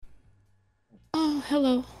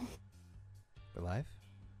hello. We're live?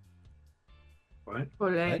 What?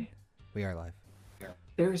 What? We are live.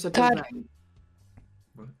 There's a God. design.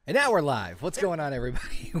 And now we're live. What's going on,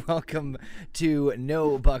 everybody? Welcome to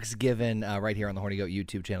No Bucks Given right here on the Horny Goat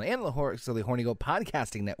YouTube channel and the Horny Goat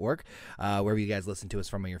Podcasting Network, wherever you guys listen to us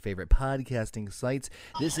from on your favorite podcasting sites.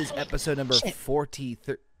 This is episode number 40.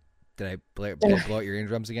 Did I blow out your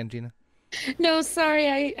eardrums again, Gina? No, sorry.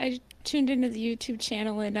 I tuned into the YouTube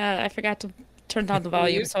channel and I forgot to turn down the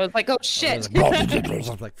volume, so I was like, oh shit. I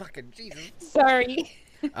was like, fucking Jesus. Sorry.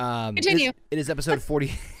 Continue. It is episode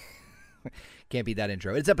 40. Can't beat that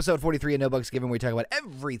intro. It's episode 43 of No Bucks Given, where we talk about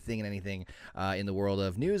everything and anything in the world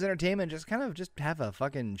of news, entertainment, just have a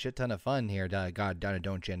fucking shit ton of fun here. God darn it,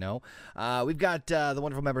 don't you know? We've got the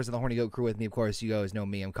wonderful members of the Horny Goat crew with me. Of course, you guys know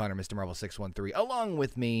me. I'm Connor, Mr. Marvel 613. Along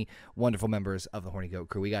with me, wonderful members of the Horny Goat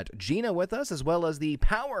crew. We got Gina with us, as well as the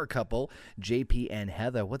power couple, JP and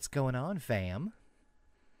Heather. What's going on, fam?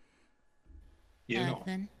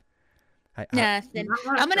 Nothing. Hi. Nothing.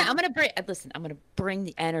 I'm gonna bring. Listen, I'm gonna bring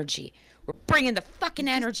the energy. We're bringing the fucking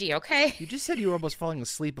energy, okay? You just said you were almost falling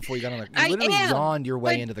asleep before you got on. I You literally am, yawned your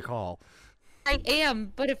way but- into the call. I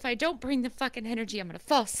am, but if I don't bring the fucking energy, I'm gonna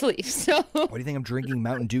fall asleep. So. What do you think? I'm drinking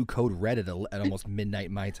Mountain Dew Code Red at almost midnight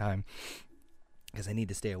my time because I need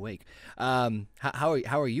to stay awake. How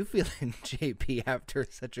are you feeling, JP, after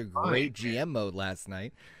such a great GM mode last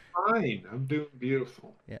night? Fine, I'm doing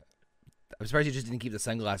beautiful. Yeah, I'm surprised you just didn't keep the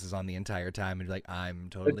sunglasses on the entire time and be like, I'm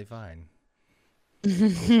totally fine.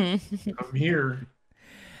 I'm here.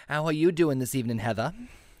 How are you doing this evening, Heather?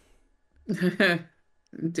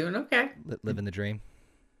 Doing okay. Living the dream.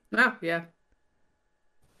 Oh, yeah.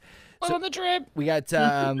 So- on the trip. We got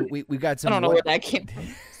we got some. I don't know where that came from.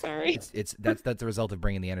 Sorry. That's the result of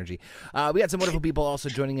bringing the energy. We got some wonderful people also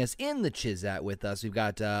joining us in the Chizat with us. We've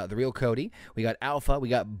got the real Cody. We got Alpha. We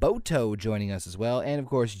got Boto joining us as well, and of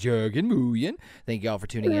course Jurgen Muyen. Thank you all for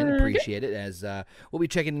tuning in. Appreciate it. As we'll be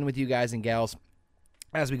checking in with you guys and gals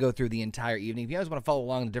as we go through the entire evening. If you guys want to follow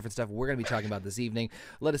along the different stuff we're going to be talking about this evening,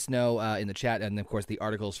 let us know in the chat, and of course the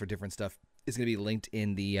articles for different stuff is going to be linked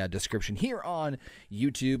in the description here on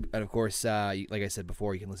YouTube. And of course, like I said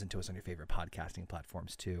before, you can listen to us on your favorite podcasting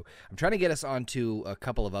platforms too. I'm trying to get us onto a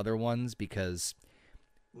couple of other ones because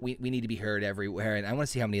we need to be heard everywhere, and I want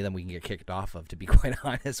to see how many of them we can get kicked off of, to be quite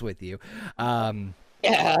honest with you.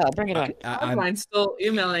 Yeah, bring it on. Podmine's still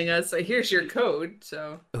emailing us. Here's your code.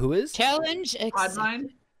 So Who is? Challenge accepted. Podmine.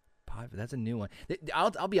 That's a new one.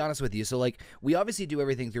 I'll be honest with you. So like we obviously do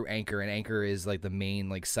everything through Anchor, and Anchor is like the main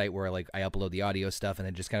like site where like I upload the audio stuff and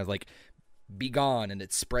then just kind of like be gone, and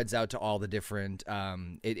it spreads out to all the different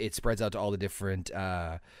it spreads out to all the different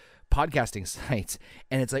podcasting sites,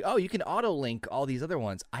 and it's like, oh, you can auto link all these other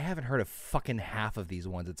ones. I haven't heard of fucking half of these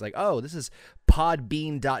ones. It's like, oh, this is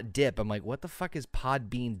podbean.dip. I'm like, what the fuck is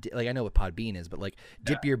podbean? Like, I know what podbean is, but like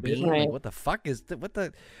dip your bean. Right. Like, what the fuck is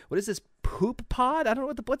what is this poop pod? I don't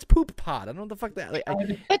know what's poop pod. I don't know what the fuck that. Like, What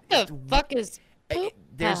the fuck is poop?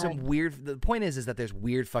 there's pod? some weird. The point is that there's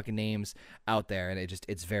weird fucking names out there, and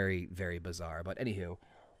it's very, very bizarre. But anywho,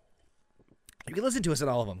 you can listen to us at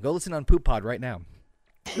all of them. Go listen on Poop Pod right now.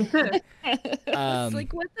 It's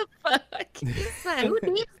like, what the fuck is that? Who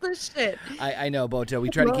needs this shit? I know, Boto.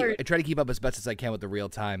 I try to keep up as best as I can with the real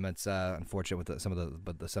time. It's unfortunate with some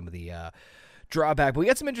of the drawback, but we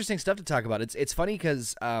got some interesting stuff to talk about. It's funny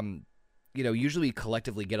because usually we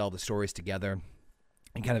collectively get all the stories together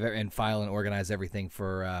and kind of and file and organize everything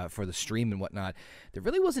for the stream and whatnot. There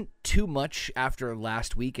really wasn't too much after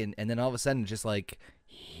last week, and then all of a sudden, just like,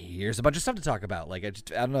 here's a bunch of stuff to talk about. Like I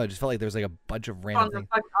don't know. I just felt like there was like a bunch of random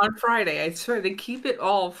things. On Friday. I swear they keep it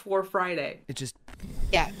all for Friday. It just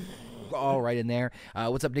Yeah. all right in there.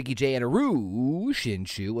 What's up, Nikki J and Aru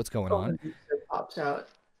Shinshu? What's going on? It pops out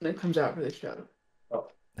and it comes out for the show.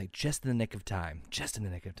 Like just in the nick of time. Just in the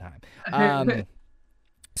nick of time.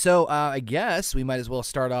 So I guess we might as well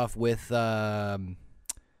start off with as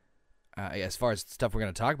far as stuff we're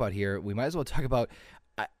going to talk about here. We might as well talk about.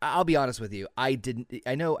 I'll be honest with you. I can't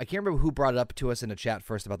remember who brought it up to us in a chat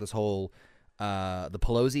first about this whole the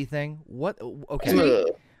Pelosi thing. What? Okay.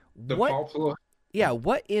 What? Yeah.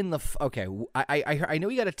 What in the? Okay. I know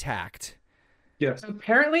he got attacked. Yes.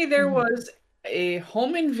 Apparently there was a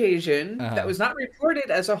home invasion that was not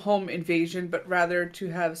reported as a home invasion, but rather to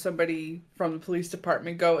have somebody from the police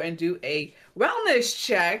department go and do a wellness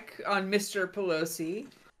check on Mr. Pelosi.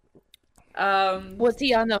 Was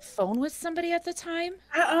he on the phone with somebody at the time?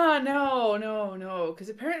 No. Because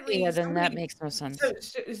apparently, Yeah, then that makes no sense.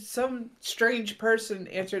 Some strange person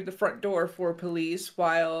answered the front door for police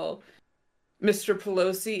while Mr.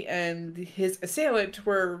 Pelosi and his assailant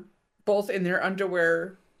were both in their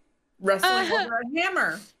underwear wrestling over a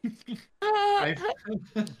hammer. I,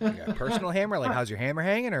 You got a personal hammer? Like, how's your hammer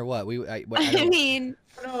hanging, or what? I mean,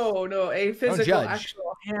 No, a physical, judge.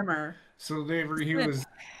 actual hammer. so he was.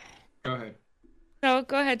 Go ahead. no,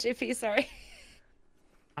 go ahead, JP. Sorry.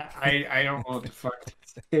 I don't know what the fuck to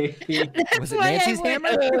say. was it Nancy's hammer?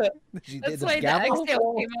 She did That's the why the gavel?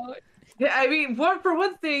 exhale came out. Yeah, I mean, for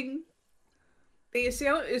one thing, the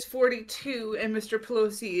assailant is 42 and Mr.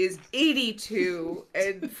 Pelosi is 82,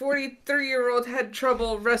 and 43-year-old had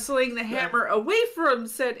trouble wrestling the hammer away from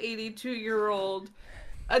said 82-year-old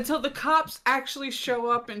until the cops actually show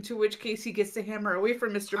up, into which case he gets the hammer away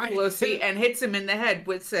from Mr. Pelosi and hits him in the head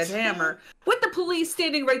with said hammer, with the police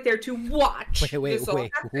standing right there to watch. Wait.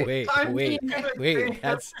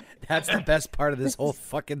 That's the best part of this whole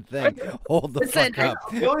fucking thing. Hold the fuck up.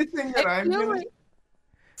 The only thing that I'm gonna.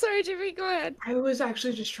 Sorry, Jimmy, go ahead. I was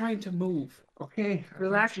actually just trying to move. Okay.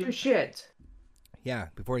 Relax your shit. Yeah,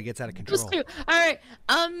 before he gets out of Those control. two. All right.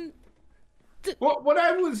 What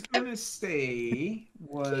I was gonna say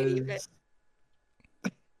was.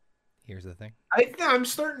 Here's the thing. I'm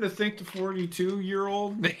starting to think the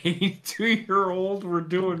 42-year-old, the 82-year-old were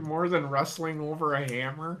doing more than wrestling over a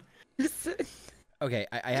hammer. Okay,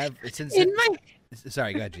 I have since.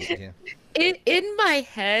 Sorry, go ahead, Gina. In my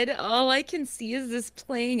head, all I can see is this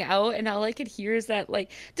playing out, and all I can hear is that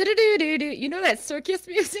like do do do do do. You know that circus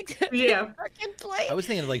music that they fucking play. I was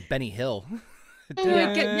thinking of like Benny Hill. Oh my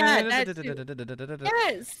God, yeah, that too.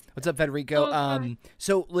 Yes. What's up, Federico? Oh,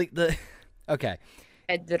 So like okay.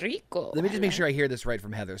 Federico. Let me just make sure I hear this right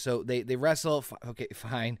from Heather. So they wrestle. Okay,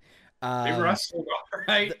 fine. They wrestled, all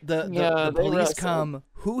right. The police come.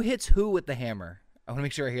 Who hits who with the hammer? I want to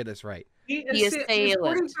make sure I hear this right. The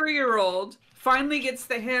assailant. 43-year-old finally gets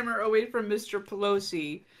the hammer away from Mr.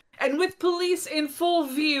 Pelosi, and with police in full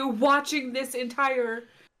view watching this entire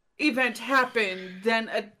event happen, then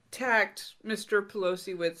attacked Mr.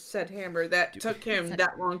 Pelosi with said hammer that took him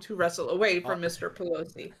that long to wrestle away from Mr.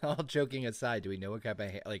 Pelosi. All joking aside, do we know what type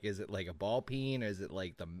of like? Is it like a ball peen, or is it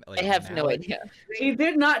like the? Like I have no idea. He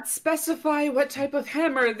did not specify what type of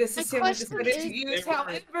hammer this My assailant question decided to is- use.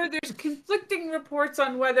 However, there's conflicting reports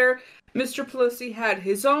on whether Mr. Pelosi had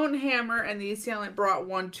his own hammer and the assailant brought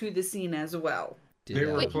one to the scene as well. They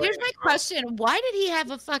were Wait, here's my question: why did he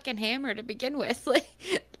have a fucking hammer to begin with?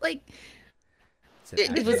 Like,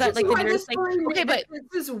 was that like the nurse? Like, okay, but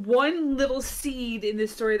this is one little seed in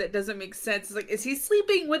this story that doesn't make sense. It's like, is he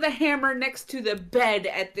sleeping with a hammer next to the bed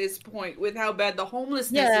at this point? With how bad the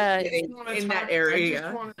homelessness is getting in that area. I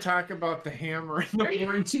just want to talk about the hammer and the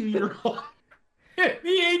 42-year-old.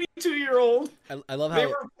 The 82-year-old. I love how they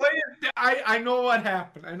were playing. I know what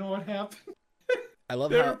happened. I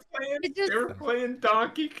love how they were playing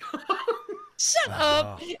Donkey Kong. Shut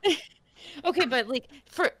up. Okay, but like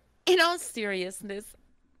in all seriousness,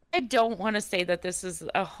 I don't want to say that this is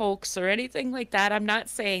a hoax or anything like that. I'm not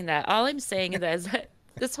saying that. All I'm saying is that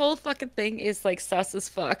this whole fucking thing is like sus as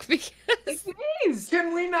fuck because Please,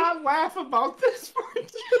 can we not laugh about this for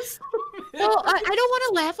just a minute? well, I don't want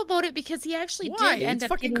to laugh about it because he actually why? did end It's up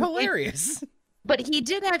fucking getting hilarious. But he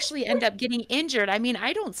did actually end up getting injured. I mean,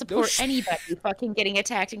 I don't support anybody fucking getting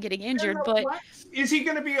attacked and getting injured, but Is he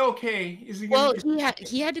gonna be okay? Is he well, gonna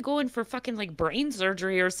he had to go in for fucking like brain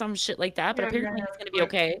surgery or some shit like that. But apparently he's gonna be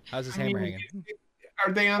okay. How's his hammer hanging?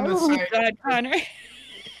 Are they on the Oh side? God, Connor.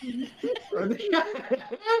 Are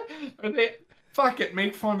they? Fuck it,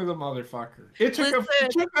 make fun of the motherfucker. It took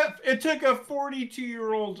a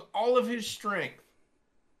 42-year-old all of his strength.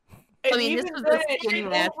 I mean, this was a skinny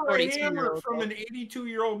ass 42-year-old from an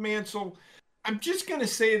 82-year-old man. So I'm just gonna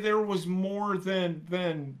say there was more than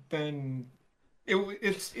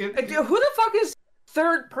it's. Who the fuck is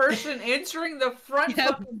third person answering the front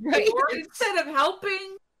fucking door instead of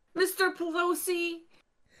helping Mr. Pelosi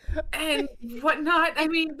and whatnot? I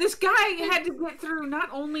mean, this guy had to get through not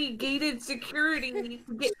only gated security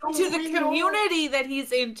to get to the community that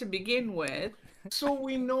he's in to begin with. So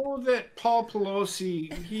we know that Paul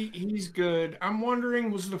Pelosi, he's good. I'm wondering,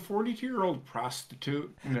 was the 42-year-old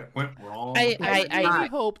prostitute that went wrong? I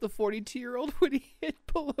hope the 42-year-old would hit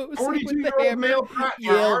Pelosi 42-year-old male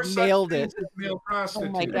nailed it. Male prostitute.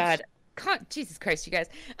 Oh my God. Jesus Christ, you guys.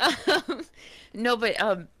 No, but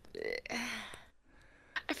I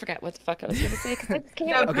forgot what the fuck I was gonna say.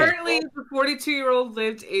 Apparently, the 42-year-old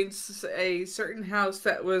lived in a certain house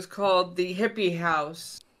that was called the hippie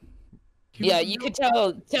house. Yeah, you could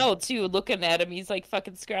tell too. Looking at him, he's like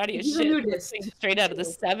fucking scrawny as shit, straight out of the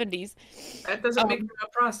 70s. That doesn't make him a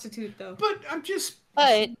prostitute, though. But I'm just.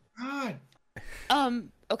 But God.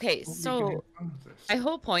 okay, so my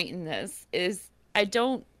whole point in this is I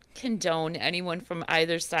don't condone anyone from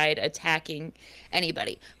either side attacking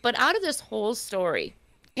anybody. But out of this whole story,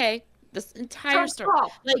 okay, this entire story,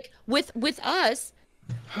 like with us,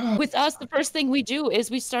 the first thing we do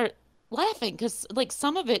is we start laughing because like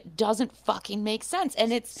some of it doesn't fucking make sense,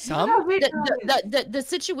 and it's the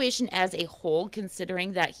situation as a whole,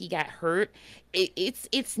 considering that he got hurt,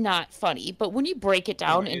 it's not funny, but when you break it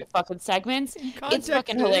down into fucking segments, it's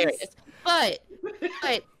fucking hilarious. But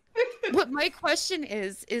what my question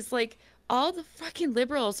is like, all the fucking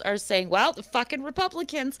liberals are saying, well, the fucking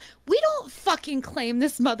Republicans, we don't fucking claim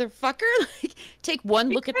this motherfucker. Like, take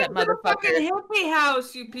one look at that motherfucker. Fucking hippie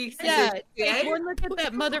house, you piece of shit. Take one look at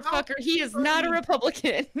that motherfucker. He is not a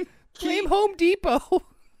Republican. Blame Home Depot.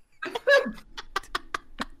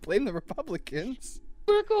 Blame the Republicans.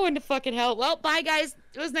 We're going to fucking hell. Well, bye, guys.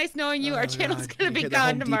 It was nice knowing you. Our channel's going to be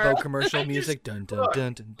gone tomorrow. Home Depot commercial music. Dun, dun,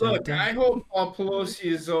 dun, dun, dun, Look, dun. I hope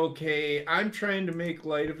Pelosi is okay. I'm trying to make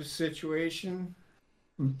light of a situation,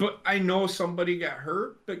 but I know somebody got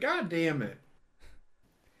hurt, but god damn it.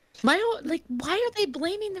 Why are they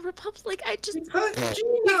blaming the Republicans? Like,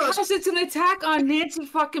 Because it's an attack on Nancy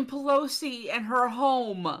fucking Pelosi and her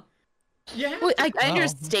home. Yeah, well, I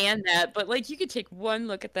understand that, but like, you could take one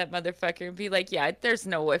look at that motherfucker and be like, yeah, there's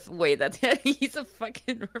no way that he's a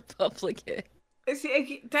fucking Republican.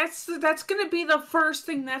 See, that's gonna be the first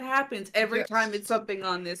thing that happens every time it's something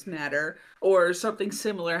on this matter or something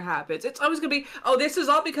similar happens. It's always gonna be, oh, this is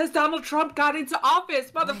all because Donald Trump got into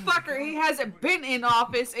office, motherfucker. He hasn't been in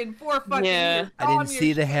office in 4 fucking years. I didn't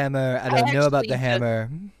see the hammer. I don't know about the hammer.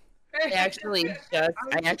 I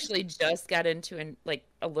actually just got into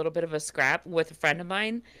a little bit of a scrap with a friend of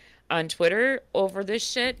mine on Twitter over this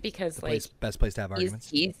shit because best place to have arguments.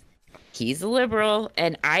 He's a liberal,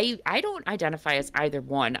 and I don't identify as either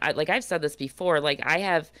one. I've said this before. Like, I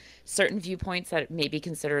have certain viewpoints that may be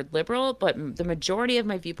considered liberal, but the majority of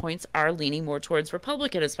my viewpoints are leaning more towards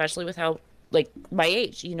Republican, especially with how my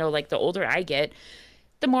age. You know, like the older I get,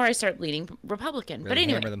 the more I start leaning Republican. Really but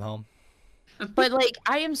anyway, hammer them home. But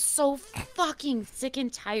I am so fucking sick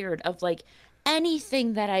and tired of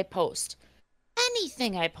anything that I post.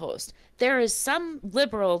 Anything I post. There is some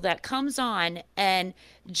liberal that comes on and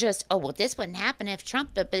just, oh, well, this wouldn't happen if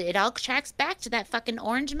Trump, but it all tracks back to that fucking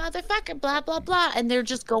orange motherfucker, blah, blah, blah. And they're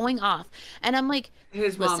just going off. And I'm like,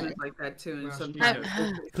 his mom is like that too. And sometimes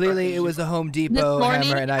clearly it was a Home Depot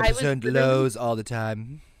hammer, and I presumed Lowe's all the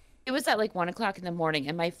time. It was at 1 o'clock in the morning,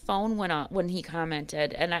 and my phone went off when he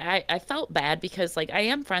commented, and I felt bad because I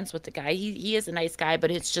am friends with the guy. He is a nice guy,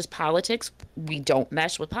 but it's just politics. We don't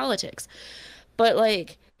mesh with politics. But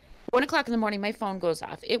 1 o'clock in the morning, my phone goes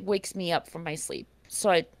off. It wakes me up from my sleep.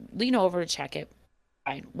 So I lean over to check it.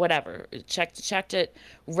 Fine, whatever. Checked it,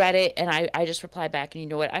 read it, and I just replied back. And you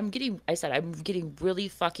know what? I'm getting really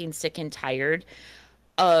fucking sick and tired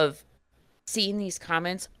of seeing these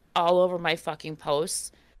comments all over my fucking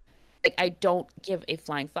posts. I don't give a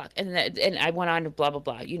flying fuck. And I went on to blah, blah,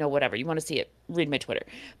 blah. You know, whatever. You want to see it, read my Twitter.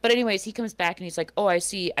 But anyways, he comes back and he's like, oh, I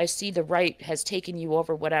see the right has taken you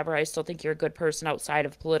over, whatever. I still think you're a good person outside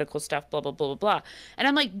of political stuff, blah, blah, blah, blah, blah. And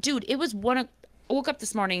I'm like, dude, it was I woke up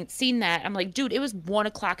this morning, seen that. I'm like, dude, it was 1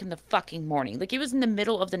 o'clock in the fucking morning. It was in the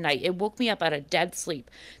middle of the night. It woke me up out of dead sleep.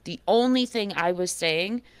 The only thing I was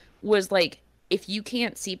saying was if you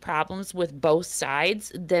can't see problems with both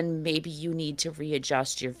sides, then maybe you need to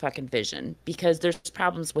readjust your fucking vision because there's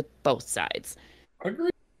problems with both sides.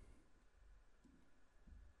 Agree.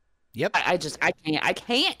 Yep. I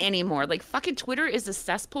can't anymore. Fucking Twitter is a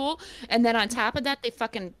cesspool. And then on top of that, they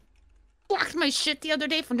fucking blocked my shit the other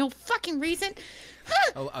day for no fucking reason.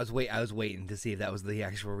 Oh, I was waiting to see if that was the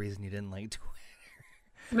actual reason you didn't like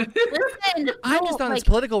Twitter. Listen, I'm just on this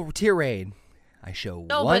political tirade. I show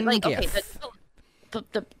one GIF.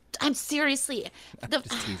 I'm seriously. I'm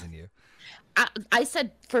just teasing you. I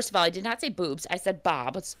said, first of all, I did not say boobs. I said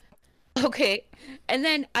bobs. Okay. And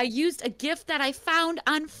then I used a GIF that I found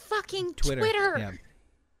on fucking Twitter.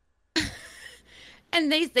 Yeah. And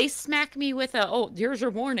they smack me with here's your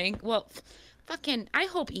warning. Well, fucking, I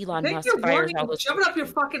hope Elon Musk fires all those. Shove it up your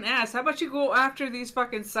fucking ass. How about you go after these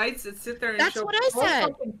fucking sites that sit there and show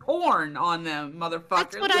fucking porn on them,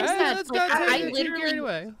 motherfuckers? That's what I said. I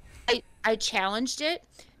literally... I challenged it,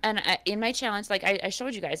 and in my challenge, I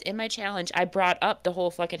showed you guys, in my challenge, I brought up the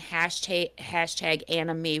whole fucking hashtag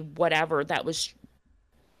anime whatever that was,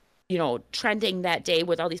 trending that day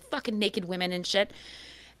with all these fucking naked women and shit.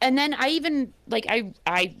 And then I even,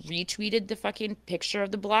 I retweeted the fucking picture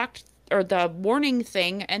of the blocked, or the warning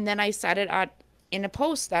thing, and then I said it in a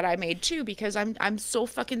post that I made too, because I'm so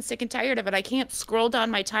fucking sick and tired of it. I can't scroll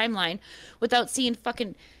down my timeline without seeing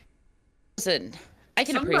fucking... Listen... I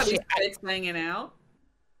can appreciate it's hanging out.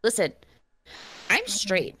 Listen, I'm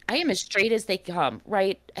straight. I am as straight as they come,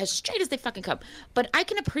 right? As straight as they fucking come. But I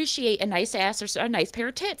can appreciate a nice ass or a nice pair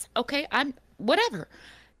of tits. Okay, I'm whatever.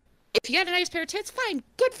 If you got a nice pair of tits, fine,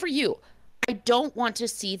 good for you. I don't want to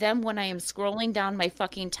see them when I am scrolling down my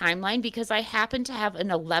fucking timeline because I happen to have an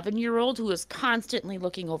 11-year-old who is constantly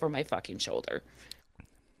looking over my fucking shoulder.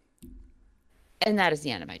 And that is the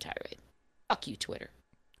end of my tirade. Fuck you, Twitter.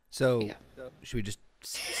 So, should we just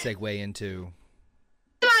segue into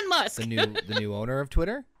Elon Musk, the new owner of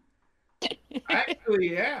Twitter?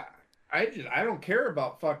 Actually, yeah. I don't care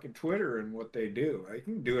about fucking Twitter and what they do. I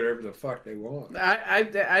can do whatever the fuck they want.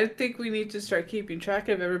 I think we need to start keeping track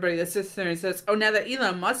of everybody that sits there and says, "Oh, now that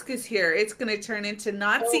Elon Musk is here, it's going to turn into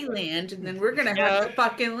Nazi land, and then we're going to have to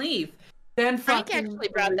fucking leave." Then Frank actually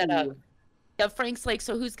brought that up. Yeah, Frank's like,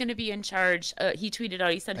 so who's going to be in charge? He tweeted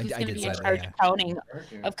out. He said, "Who's going to be in charge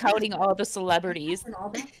of counting all the celebrities?"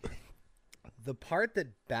 The part that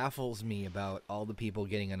baffles me about all the people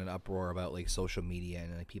getting in an uproar about like social media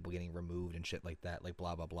and like people getting removed and shit like that, like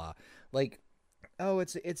blah blah blah, like, oh,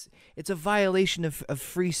 it's a violation of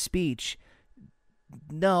free speech.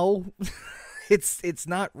 No, it's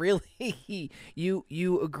not really.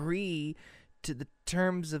 You agree to the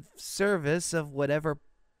terms of service of whatever,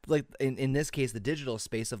 like in this case, the digital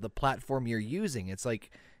space of the platform you're using. It's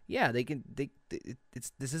like, yeah,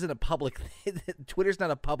 this isn't a public Twitter's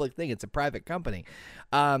not a public thing. It's a private company.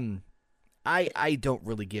 I don't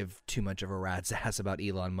really give too much of a rat's ass about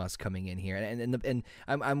Elon Musk coming in here, and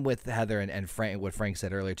I'm with Heather and Frank, what Frank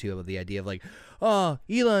said earlier too, about the idea of like, oh,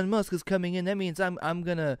 Elon Musk is coming in, that means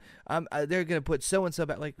they're gonna put so and so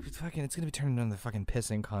back, like fucking, it's gonna be turning into the fucking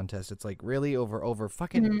pissing contest. It's like, really, over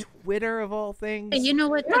fucking Twitter of all things. You know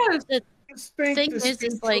what? The thing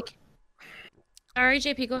is like. All right,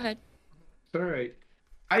 JP, go ahead. All right.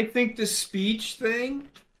 I think the speech thing,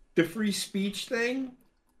 the free speech thing,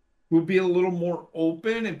 will be a little more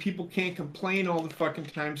open, and people can't complain all the fucking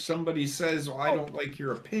time somebody says, "Well, I don't like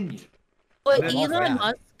your opinion." But Elon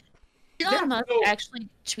Musk actually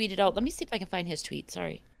tweeted out. Let me see if I can find his tweet.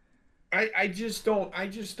 Sorry. I just don't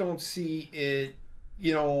see it,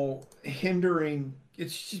 hindering.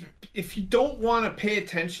 It's just, if you don't want to pay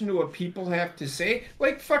attention to what people have to say,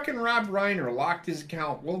 like fucking Rob Reiner locked his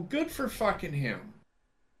account. Well, good for fucking him.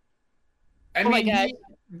 I mean, my God.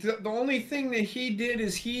 The only thing that he did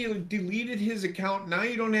is he deleted his account. Now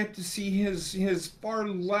you don't have to see his far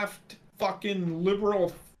left fucking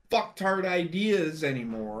liberal fucktard ideas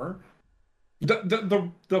anymore.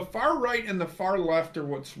 The far right and the far left are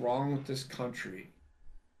what's wrong with this country.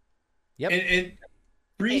 Yep. And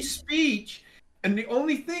free speech. And the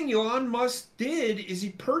only thing Elon Musk did is he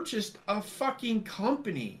purchased a fucking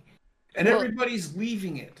company, and everybody's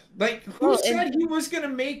leaving it. Like, who said he was going to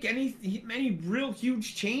make any real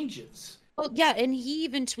huge changes? Oh yeah, and he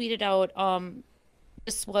even tweeted out.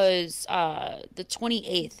 This was the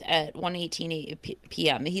 28th at 1:18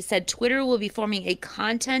 p.m. He said Twitter will be forming a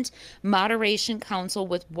content moderation council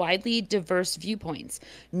with widely diverse viewpoints.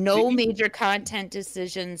 No major content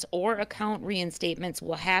decisions or account reinstatements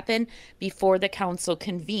will happen before the council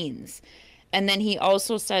convenes. And then he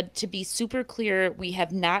also said, to be super clear, we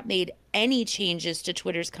have not made any changes to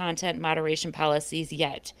Twitter's content moderation policies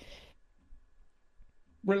yet.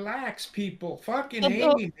 Relax, people. Fucking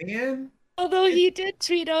Amy, man. Although he did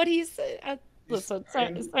tweet out, he said, listen,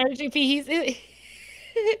 sorry, GP,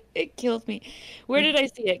 it kills me. Where did I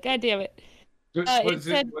see it? God damn it.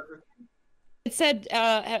 It said,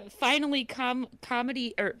 finally,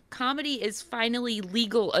 comedy is finally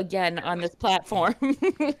legal again on this platform.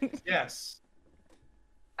 Yes.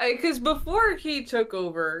 Because before he took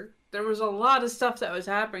over, there was a lot of stuff that was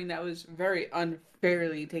happening that was very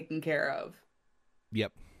unfairly taken care of.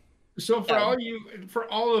 Yep. So for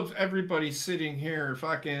all of everybody sitting here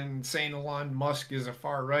fucking saying Elon Musk is a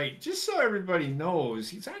far right, just so everybody knows,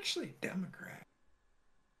 he's actually a Democrat.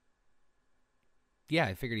 Yeah,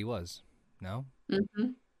 I figured he was. No?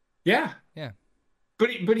 Mm-hmm. Yeah. Yeah.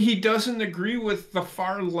 But he doesn't agree with the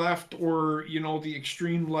far left or, the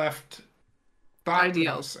extreme left thought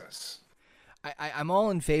process. I'm all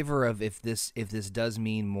in favor of if this does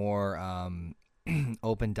mean more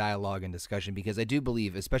open dialogue and discussion, because I do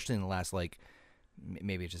believe, especially in the last, like,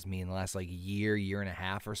 maybe it's just me, in the last like year and a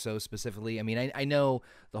half or so specifically. I mean, I know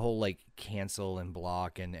the whole like cancel and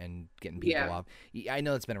block and getting people off. I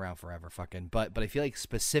know it's been around forever, fucking, but I feel like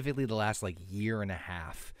specifically the last like year and a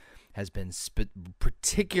half has been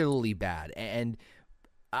particularly bad. And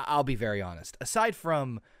I'll be very honest. Aside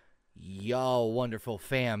from y'all wonderful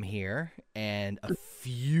fam here and a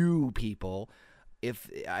few people, if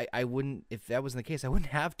I wouldn't, if that wasn't the case, I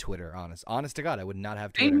wouldn't have Twitter. Honest to God, I would not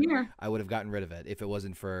have Same Twitter. here. I would have gotten rid of it if it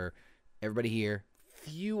wasn't for everybody here.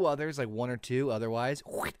 Few others, like one or two. Otherwise,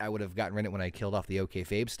 I would have gotten rid of it when I killed off the OK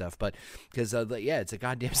Fabe stuff. But because it's a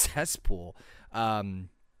goddamn cesspool. And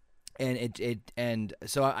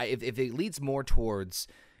so if it leads more towards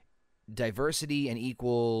diversity and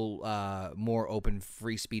equal, more open,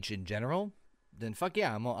 free speech in general, then fuck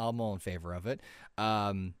yeah, I'm all in favor of it.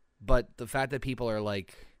 But the fact that people are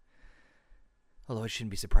like, although I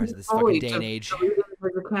shouldn't be surprised at this fucking day and age.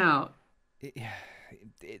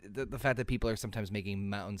 The fact that people are sometimes making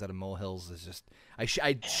mountains out of molehills is just, I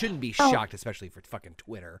shouldn't be shocked, especially for fucking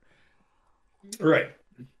Twitter. Right.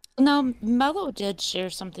 Now, Mello did share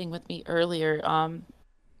something with me earlier. Oh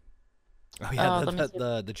yeah,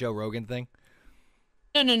 the Joe Rogan thing.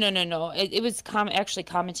 No. It was actually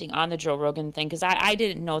commenting on the Joe Rogan thing because I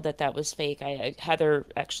didn't know that was fake. Heather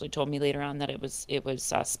actually told me later on that it was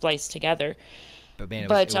spliced together. But man, it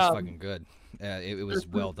was fucking good. It was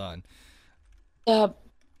well done. Are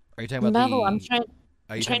you talking about Mello, I'm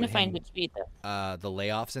trying to find the tweet. The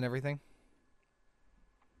layoffs and everything?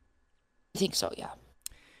 I think so, yeah.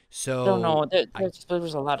 So I don't know. There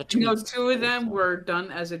was a lot of tweets. Two of them were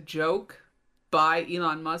done as a joke by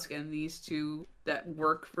Elon Musk and these two that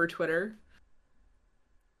work for Twitter.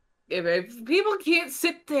 If people can't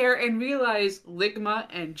sit there and realize Ligma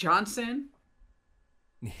and Johnson,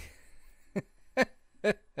 come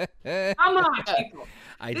on, people.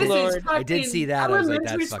 I did see that. I was like,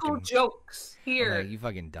 that's fucking jokes here. Like, you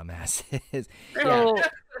fucking dumbasses. So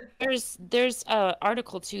there's an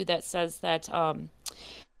article too that says that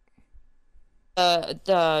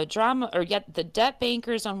the drama, or yet the debt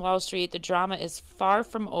bankers on Wall Street, the drama is far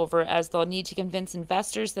from over, as they'll need to convince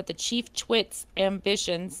investors that the chief twit's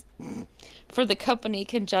ambitions for the company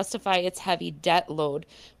can justify its heavy debt load.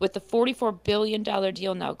 With the $44 billion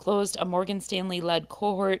deal now closed, a Morgan Stanley-led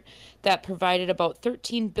cohort that provided about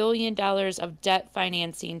 $13 billion of debt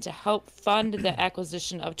financing to help fund the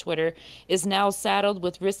acquisition of Twitter is now saddled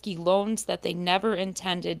with risky loans that they never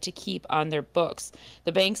intended to keep on their books.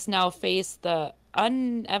 The banks now face the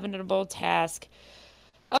inevitable task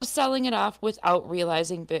of selling it off without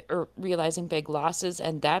realizing big losses,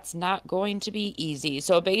 and that's not going to be easy.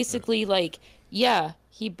 So basically,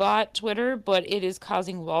 he bought Twitter, but it is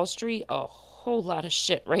causing Wall Street a whole lot of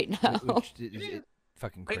shit right now. Which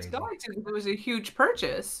fucking crazy. It's going to. It was a huge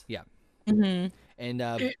purchase. Yeah. Mm-hmm. And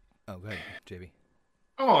go ahead, JB.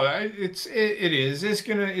 Oh, it is. It's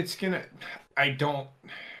gonna.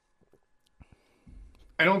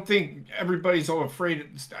 I don't think everybody's all afraid.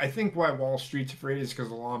 I think why Wall Street's afraid is because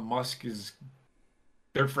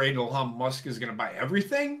they're afraid Elon Musk is going to buy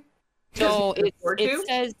everything. So it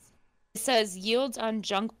says yields on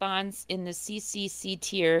junk bonds in the CCC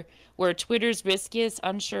tier, where Twitter's riskiest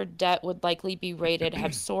uninsured debt would likely be rated,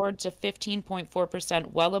 have soared to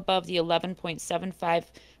 15.4%, well above the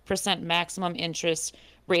 11.75% maximum interest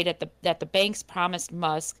rate that the banks promised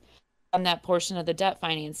Musk on that portion of the debt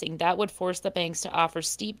financing. That would force the banks to offer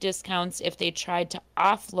steep discounts if they tried to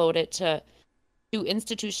offload it to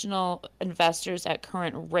institutional investors at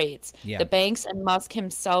current rates. Yeah. The banks and Musk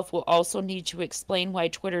himself will also need to explain why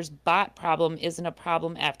Twitter's bot problem isn't a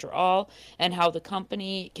problem after all, and how the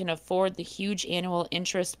company can afford the huge annual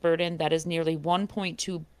interest burden that is nearly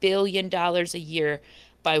 $1.2 billion a year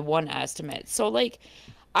by one estimate. So, I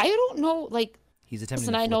don't know, he's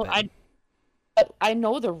attempting listen, to flip it. I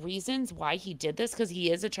know the reasons why he did this, because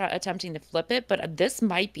he is attempting to flip it, but this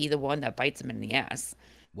might be the one that bites him in the ass.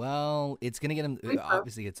 Well, it's going to get him,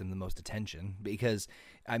 obviously gets him the most attention because,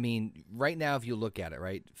 I mean, right now, if you look at it,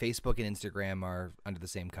 right, Facebook and Instagram are under the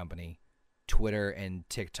same company. Twitter and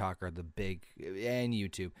TikTok are the big, and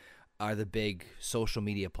YouTube are the big social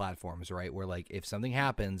media platforms, right? Where, if something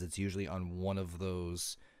happens, it's usually on one of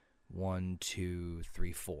those 1, 2,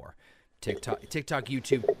 3, 4. TikTok,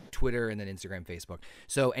 YouTube, Twitter, and then Instagram, Facebook.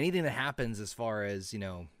 So anything that happens as far as,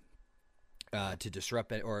 to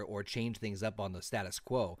disrupt it or change things up on the status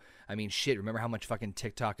quo. I mean, shit, remember how much fucking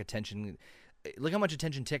TikTok attention... Look how much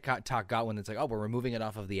attention TikTok got when it's like, oh, we're removing it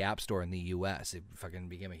off of the App Store in the U.S. It fucking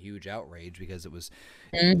became a huge outrage because it was,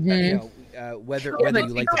 whether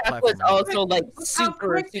you like the platform. Was also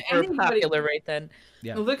super popular right then.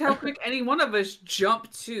 Yeah. Look how quick any one of us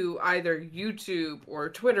jumped to either YouTube or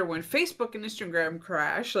Twitter when Facebook and Instagram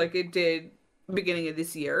crashed, like it did beginning of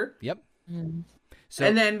this year. Yep. Mm-hmm. So,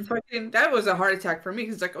 and then fucking that was a heart attack for me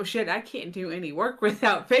because like, oh shit, I can't do any work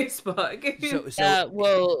without Facebook.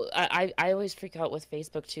 Well, I always freak out with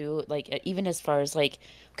Facebook too. Like even as far as like,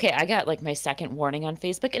 okay, I got like my second warning on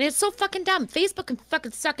Facebook, and it's so fucking dumb. Facebook can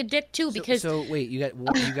fucking suck a dick too because. So wait, you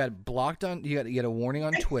got blocked on. You got a warning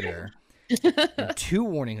on Twitter. And 2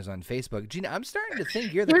 warnings on Facebook. Gina, I'm starting to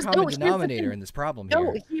think you're the common denominator in this problem here.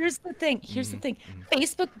 No, here's the thing. Here's the thing.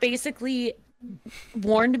 Facebook basically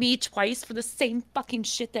warned me twice for the same fucking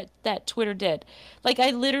shit that Twitter did. Like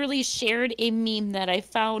I literally shared a meme that I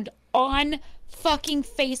found on fucking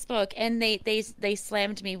Facebook, and they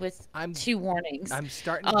slammed me with 2 warnings. I'm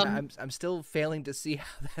starting. I'm still failing to see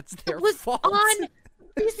how that's their fault. On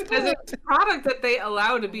Because it's a product that they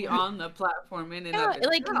allow to be on the platform in and of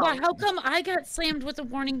itself. Like, how come I got slammed with a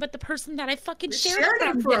warning, but the person that I fucking shared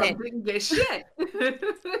it for didn't? This shit.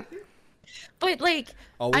 But like,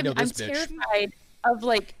 I'm bitch. terrified of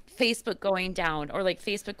like Facebook going down, or like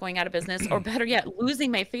Facebook going out of business, or better yet,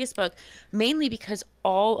 losing my Facebook, mainly because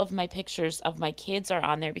all of my pictures of my kids are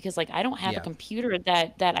on there, because like I don't have a computer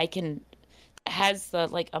that I can has the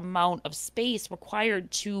like amount of space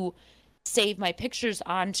required to save my pictures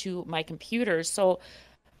onto my computer, so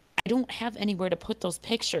I don't have anywhere to put those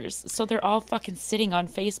pictures, so they're all fucking sitting on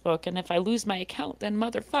Facebook, and if I lose my account, then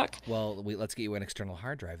motherfuck. Well, let's get you an external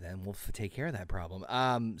hard drive then. We'll take care of that problem.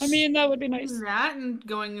 I mean, that would be nice. That and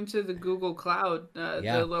going into the Google Cloud,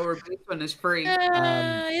 the lower base one is free.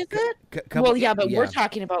 Is it? Well, yeah, but we're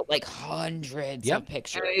talking about like hundreds of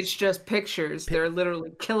pictures. It's just pictures. They're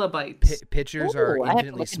literally kilobytes. Pictures are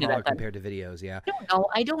infinitely smaller compared to videos. Yeah.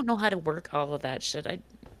 I don't know how to work all of that shit.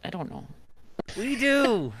 I don't know. We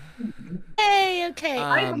do. Hey, okay.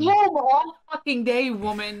 I'm home all fucking day,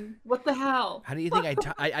 woman. What the hell? How do you think I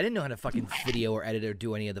didn't know how to fucking video or edit or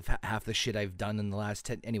do any of the half the shit I've done in the last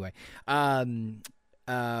 10. Anyway,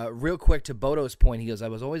 real quick to Bodo's point, he goes, I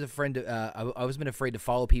was always afraid to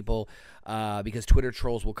follow people because Twitter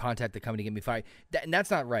trolls will contact the company to get me fired. And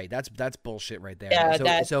that's not right. That's bullshit right there.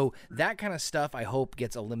 Yeah, so that kind of stuff I hope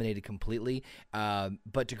gets eliminated completely.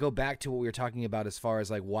 But to go back to what we were talking about as far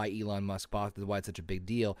as like why Elon Musk bought, why it's such a big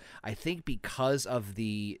deal, I think because of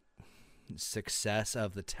the success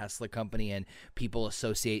of the Tesla company and people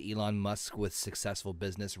associate Elon Musk with successful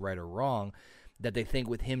business, right or wrong, that they think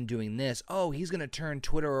with him doing this, he's going to turn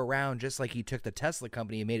Twitter around just like he took the Tesla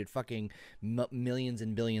company and made it fucking millions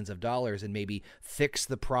and billions of dollars and maybe fix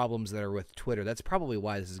the problems that are with Twitter. That's probably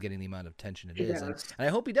why this is getting the amount of attention it is. And I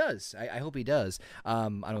hope he does. I hope he does. I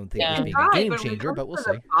don't think it's being a game changer, but we'll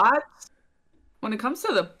see. When it comes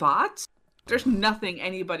to the bots, there's nothing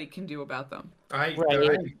anybody can do about them. I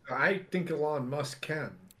think Elon Musk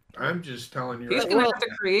can. I'm just telling you. He's going to have to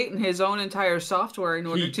create his own entire software in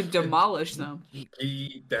order to demolish them. Is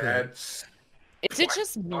it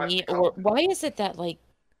just me, or why is it that like,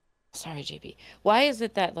 sorry, JP, why is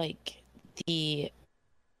it that like the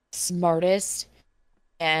smartest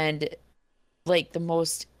and like the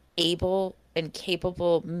most able and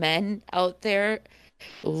capable men out there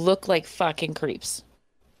look like fucking creeps?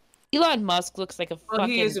 Elon Musk looks like a fucking... Well,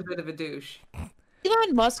 he is a bit of a douche.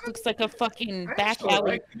 Elon Musk looks like a fucking back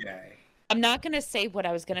alley. I'm not going to say what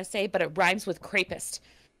I was going to say, but it rhymes with crapist.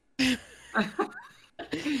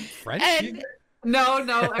 French?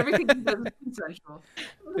 No, everything he does is consensual.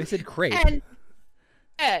 They said crepe.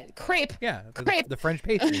 Crepe. Yeah, crepe. The French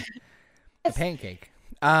pastry. The pancake.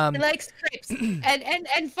 He likes crepes.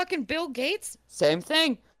 and fucking Bill Gates, same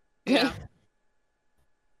thing. Yeah.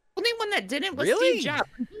 Only one that didn't was Really? Steve Jobs.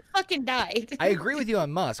 He fucking died. I agree with you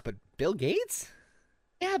on Musk, but Bill Gates?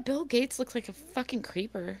 Yeah, Bill Gates looks like a fucking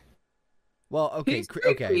creeper. Well, okay, He's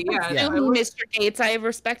creepy, yeah. Mr. Gates, I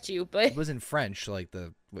respect you, but it was in French, like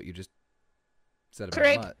what you just said about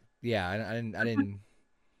crepe. Musk. Yeah, I didn't.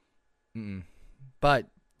 Mm-mm. But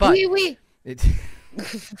oui. That's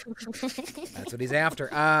what he's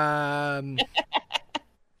after. I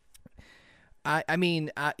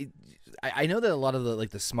mean, I know that a lot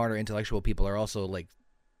of the smarter intellectual people are also like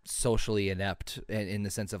socially inept in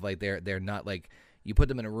the sense of like they're not like, you put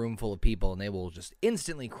them in a room full of people and they will just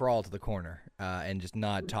instantly crawl to the corner and just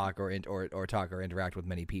not talk or talk or interact with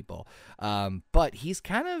many people. But he's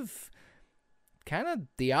kind of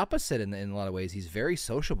the opposite in a lot of ways. He's very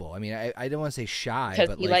sociable. I mean, I don't want to say shy,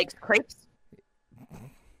 but he likes crepes.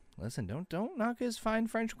 Listen, don't knock his fine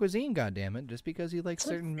French cuisine, goddammit, just because he likes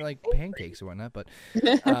certain like pancakes or whatnot. But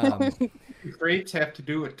grapes have to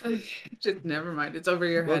do it. Just never mind. It's over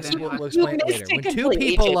your head. We'll explain it later. When two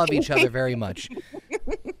people love each other very much.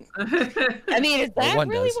 I mean, is that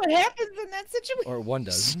really what happens in that situation? Or one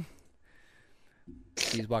does.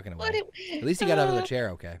 He's walking away. At least he got out of the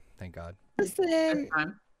chair. Okay, thank God. Listen,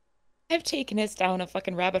 I've taken us down a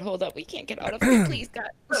fucking rabbit hole that we can't get out of. Please, God.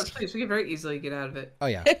 Oh, please, we can very easily get out of it. Oh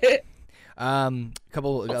yeah.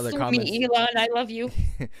 Couple Don't other sue comments. me, Elon. I love you.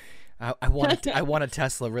 I want a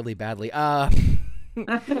Tesla really badly. That's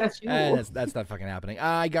not fucking happening.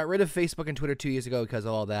 I got rid of Facebook and Twitter 2 years ago because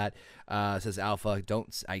of all that. Says Alpha.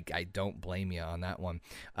 I don't blame you on that one.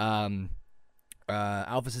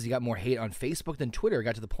 Alpha says he got more hate on Facebook than Twitter. It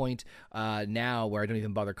got to the point now where I don't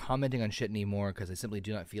even bother commenting on shit anymore because I simply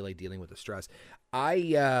do not feel like dealing with the stress.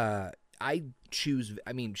 I choose.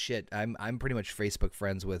 I mean, shit. I'm pretty much Facebook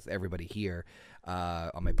friends with everybody here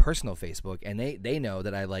on my personal Facebook, and they know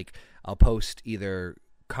that I'll post either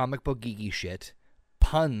comic book geeky shit,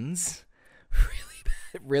 puns,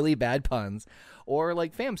 really bad puns, or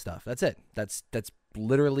like fam stuff. That's it. That's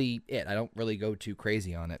literally it. I don't really go too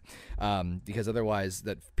crazy on it because otherwise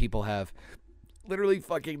that people have literally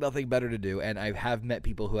fucking nothing better to do, and I have met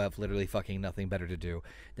people who have literally fucking nothing better to do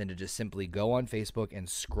than to just simply go on Facebook and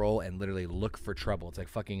scroll and literally look for trouble. It's like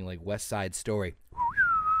fucking like West Side Story.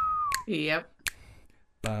 Yep.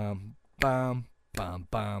 Bum bum bum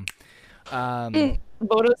bum.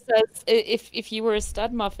 Bodo says if you were a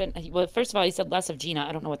stud muffin, well, first of all, he said less of Gina.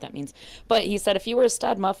 I don't know what that means, but he said if you were a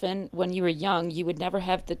stud muffin when you were young, you would never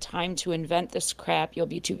have the time to invent this crap. You'll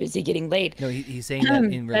be too busy getting laid. No, he's saying that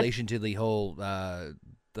in relation to the whole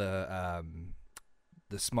the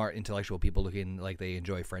smart intellectual people looking like they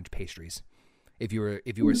enjoy French pastries. If you were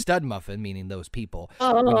a stud muffin, meaning those people,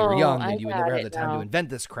 when you were young, then you would never have the time to invent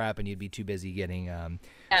this crap, and you'd be too busy getting.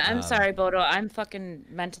 I'm sorry, Bodo. I'm fucking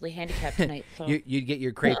mentally handicapped tonight. So. You'd get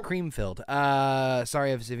your crepe cream filled.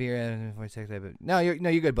 Sorry if severe voice text, but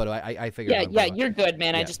you're good, Bodo. I figured. Yeah, you're good,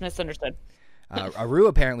 man. Yeah. I just misunderstood. Aru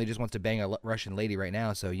apparently just wants to bang a Russian lady right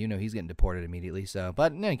now, so he's getting deported immediately. So,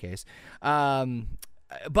 but in any case,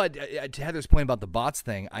 but to Heather's point about the bots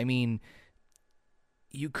thing, I mean.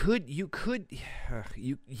 He could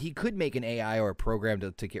make an AI or a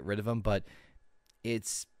program to get rid of them, but they're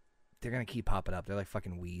gonna keep popping up. They're like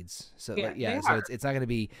fucking weeds. So so it's not gonna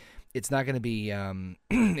be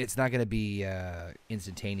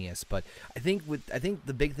instantaneous. But I think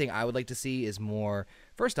the big thing I would like to see is more.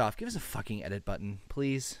 First off, give us a fucking edit button,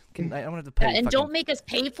 please. I don't have to pay. And don't make us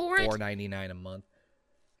pay for it. $4.99 a month,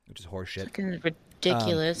 which is horseshit. Fucking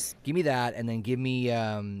ridiculous. Give me that, and then give me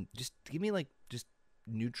just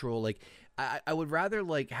neutral. Like I would rather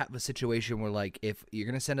like have a situation where like if you're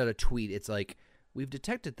gonna send out a tweet, it's like we've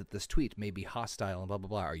detected that this tweet may be hostile and blah blah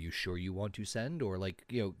blah. Are you sure you want to send? Or like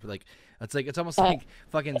it's almost like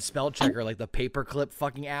fucking spell checker, like the paperclip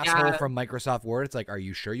fucking asshole from Microsoft Word. It's like, are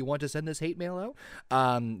you sure you want to send this hate mail out?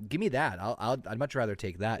 Give me that. I'd much rather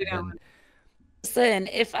take that than. Listen,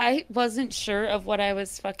 if I wasn't sure of what I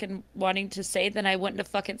was fucking wanting to say, then I wouldn't have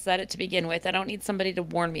fucking said it to begin with. I don't need somebody to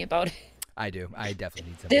warn me about it. I do. I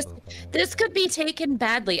definitely need something. This could be taken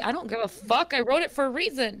badly. I don't give a fuck. I wrote it for a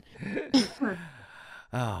reason.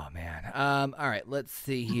 Oh man. All right. Let's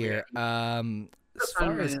see here. As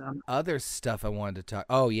far as other stuff I wanted to talk.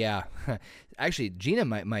 Oh yeah. Actually, Gina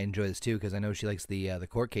might enjoy this too because I know she likes the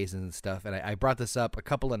court cases and stuff. And I brought this up a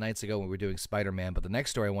couple of nights ago when we were doing Spider-Man. But the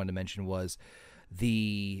next story I wanted to mention was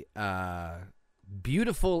the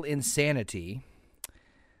beautiful insanity.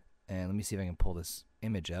 And let me see if I can pull this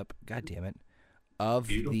image up. God damn it. Of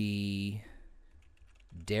the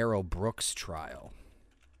Darrell Brooks trial.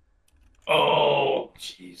 Oh,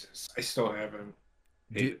 Jesus. I still haven't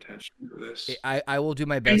paid attention to this. I will do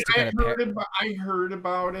my best to kind of... I heard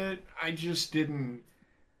about it. I just didn't...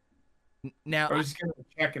 Now, I was going to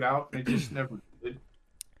check it out, and I just never did.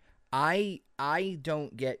 I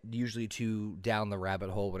don't get usually too down the rabbit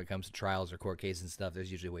hole when it comes to trials or court cases and stuff. There's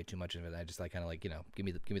usually way too much of it. I just like kind of like, give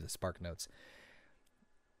me the spark notes.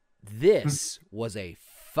 This was a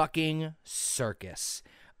fucking circus.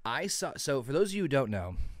 So for those of you who don't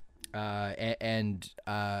know, about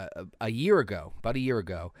a year ago,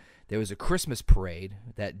 there was a Christmas parade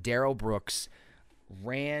that Darrell Brooks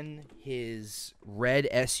ran his red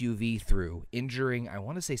SUV through, injuring, I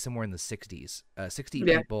want to say somewhere in the 60s, 60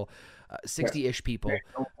 people, 60-ish people,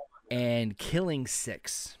 and killing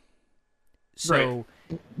 6. So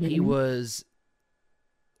he was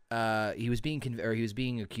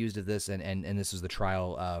being accused of this, and this was the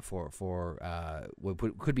trial for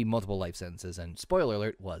what could be multiple life sentences. And spoiler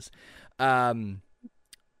alert, was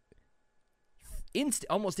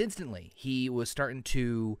almost instantly he was starting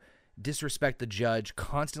to disrespect the judge,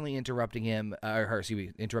 constantly interrupting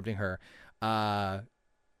interrupting her,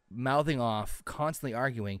 mouthing off, constantly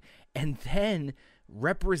arguing, and then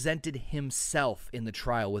represented himself in the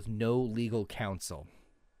trial with no legal counsel.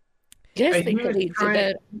 You guys He think that was he did trying.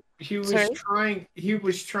 that? He was Sorry? trying. He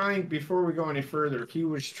was trying. Before we go any further, he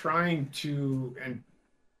was trying to, and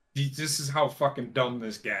this is how fucking dumb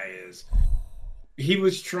this guy is. He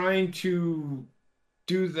was trying to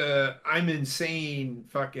do the "I'm insane"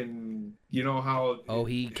 fucking. You know how? Oh,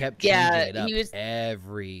 he kept Yeah, changing it up he was-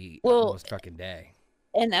 every Well, almost fucking day.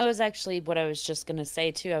 And that was actually what I was just gonna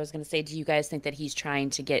say too. I was gonna say, do you guys think that he's trying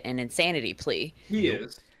to get an insanity plea? he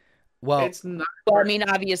is. Well, It's not. Well, I mean,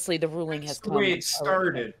 obviously the ruling has That's the come. way it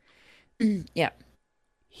started. Yeah.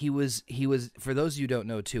 he was for those of you who don't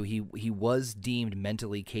know too, he was deemed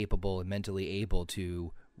mentally capable and mentally able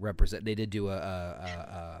to represent. They did do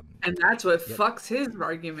And that's what fucks his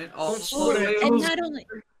argument all Well, the way And over. not only,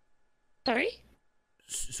 sorry.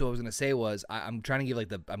 So what I was gonna say was I'm trying to give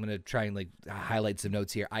I'm gonna try and like highlight some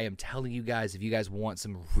notes here. I am telling you guys, if you guys want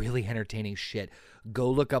some really entertaining shit, go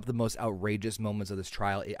look up the most outrageous moments of this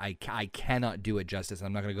trial. I cannot do it justice.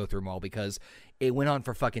 I'm not gonna go through them all because it went on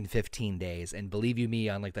for fucking 15 days. And believe you me,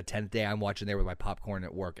 on like the 10th day, I'm watching there with my popcorn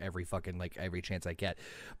at work every chance I get.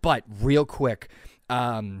 But real quick,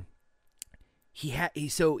 he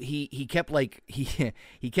kept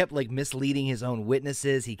misleading his own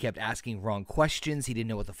witnesses. He kept asking wrong questions. He didn't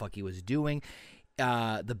know what the fuck he was doing.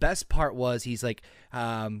 The best part was he's like,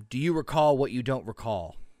 do you recall what you don't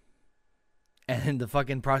recall? And the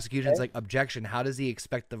fucking prosecution's like, objection. How does he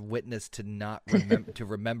expect the witness to not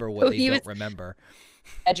remember what they don't remember?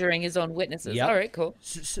 Measuring his own witnesses. Yep. All right, cool.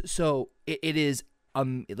 So it is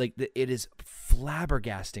it is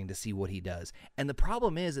flabbergasting to see what he does. And the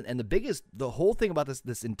problem is, and the whole thing about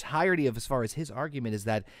this entirety of as far as his argument is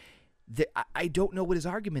that I don't know what his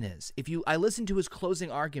argument is. I listened to his closing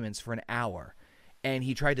arguments for an hour, and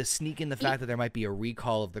he tried to sneak in the fact that there might be a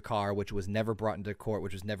recall of the car, which was never brought into court,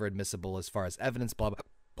 which was never admissible as far as evidence, blah, blah,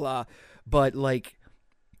 blah. But like,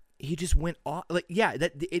 he just went off. Like, yeah,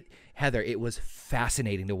 Heather, it was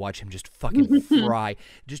fascinating to watch him just fucking fry.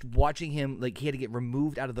 Just watching him, like, he had to get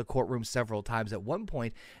removed out of the courtroom several times. At one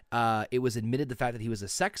point, it was admitted the fact that he was a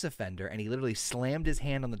sex offender, and he literally slammed his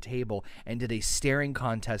hand on the table and did a staring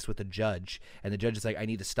contest with the judge. And the judge is like, I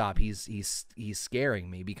need to stop. He's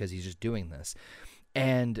scaring me because he's just doing this.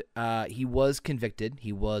 And he was convicted.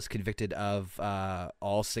 He was convicted of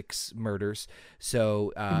all 6 murders.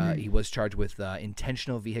 So he was charged with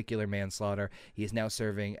intentional vehicular manslaughter. He is now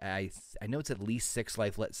serving, I know it's at least 6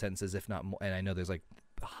 life sentences, if not more. And I know there's like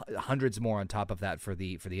hundreds more on top of that for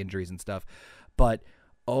the injuries and stuff. But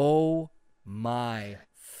oh my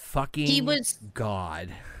fucking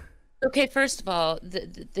God. Okay, first of all,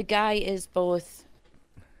 the guy is both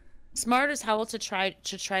smart as hell to try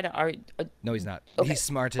to argue. No, he's not. Okay. He's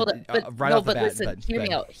smart to But, right no, off the but bat. listen, But hear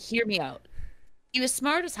me out. Hear me out. He was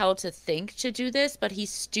smart as hell to think to do this, but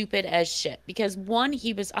he's stupid as shit. Because 1,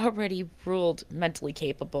 he was already ruled mentally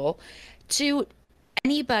capable. 2,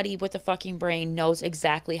 anybody with a fucking brain knows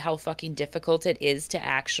exactly how fucking difficult it is to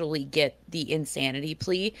actually get the insanity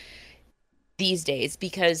plea these days.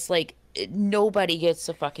 Because, like, nobody gets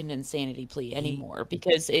a fucking insanity plea anymore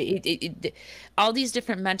because all these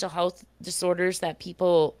different mental health disorders that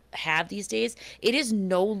people have these days, it is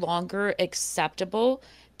no longer acceptable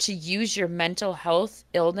to use your mental health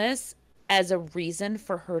illness as a reason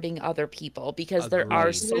for hurting other people because there are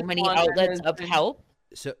Agreed. so many outlets of help.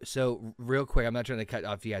 So real quick, I'm not trying to cut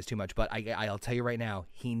off you guys too much, but I'll tell you right now,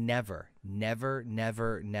 he never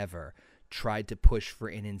tried to push for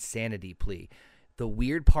an insanity plea. The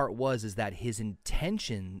weird part is that his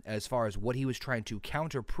intention, as far as what he was trying to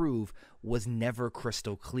counterprove, was never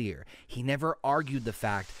crystal clear. He never argued the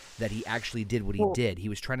fact that he actually did what he did. He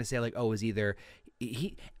was trying to say, like, oh, it was either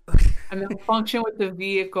he a malfunction with the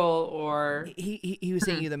vehicle, or he was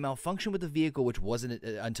saying either malfunction with the vehicle, which wasn't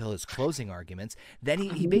until his closing arguments. Then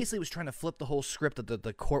he basically was trying to flip the whole script that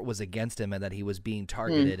the court was against him and that he was being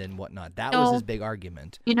targeted and whatnot. That was his big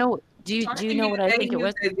argument. You know, do you know what I think it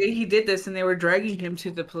was? The day he did this, and they were dragging him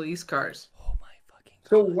to the police cars. Oh my fucking God.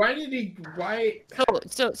 So why did he? Why?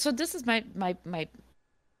 So this is my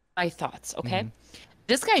thoughts. Okay,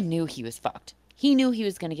 this guy knew he was fucked. He knew he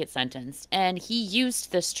was going to get sentenced, and he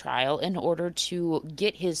used this trial in order to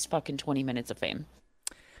get his fucking 20 minutes of fame.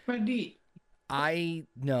 I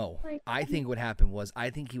think what happened was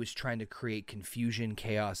he was trying to create confusion,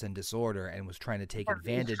 chaos, and disorder, and was trying to take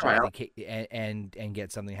advantage of and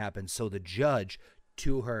get something happen. So the judge,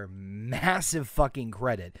 to her massive fucking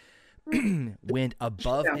credit, went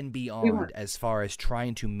above and beyond as far as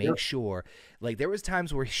trying to make sure. Like, there was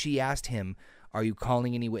times where she asked him, are you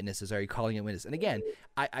calling any witnesses? Are you calling a witness? And again,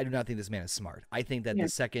 I do not think this man is smart. I think that the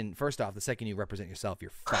second you represent yourself,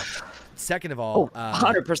 you're fucked. Second of all,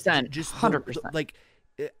 100%. Just 100%.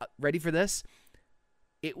 Ready for this?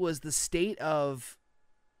 It was the state of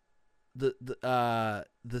the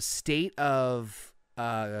state of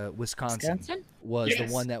Wisconsin was the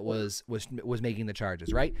one that was making the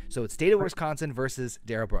charges, right? So it's state of Wisconsin versus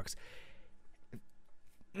Darrell Brooks.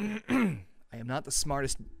 I am not the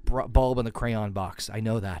smartest bulb in the crayon box. I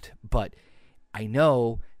know that, but I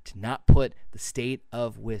know to not put the state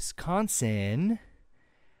of Wisconsin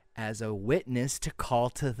as a witness to call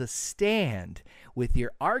to the stand, with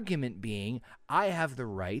your argument being, I have the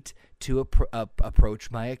right to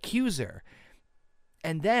approach my accuser.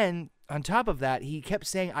 And then, on top of that, he kept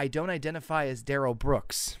saying, I don't identify as Darrell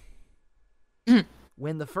Brooks.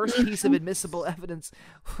 When the first piece of admissible evidence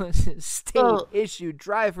was his state-issued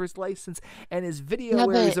driver's license and his video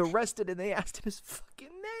where he's arrested and they asked him his fucking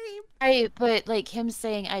name. Right, but like him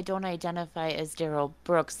saying, I don't identify as Darrell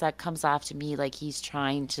Brooks, that comes off to me like he's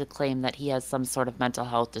trying to claim that he has some sort of mental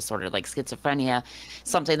health disorder, like schizophrenia,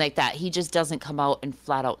 something like that. He just doesn't come out and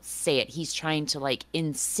flat out say it. He's trying to like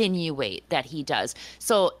insinuate that he does.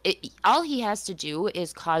 So all he has to do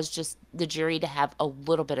is cause just the jury to have a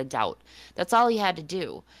little bit of doubt. That's all he had to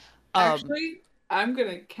do. Actually, I'm going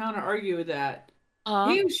to counter argue with that.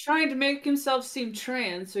 He was trying to make himself seem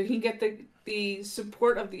trans so he can get the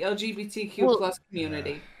support of the LGBTQ plus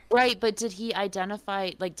community. Right, but did he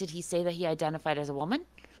identify, like, did he say that he identified as a woman?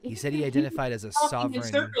 He said he identified as a sovereign. In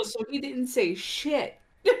circles, so he didn't say shit.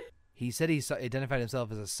 He said he identified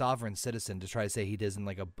himself as a sovereign citizen to try to say he doesn't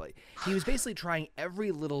like a. He was basically trying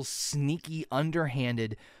every little sneaky,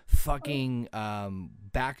 underhanded, fucking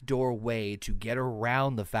backdoor way to get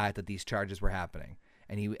around the fact that these charges were happening,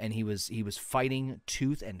 and he was fighting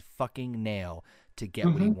tooth and fucking nail to get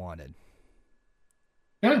what he wanted.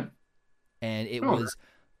 Yeah, and it was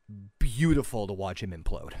beautiful to watch him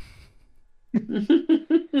implode.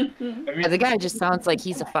 The guy just sounds like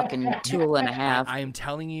he's a fucking tool and a half. I am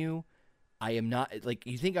telling you, I am not like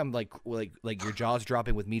you think I'm like your jaw's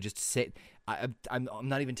dropping with me just to say. I'm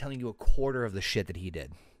not even telling you a quarter of the shit that he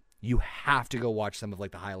did. You have to go watch some of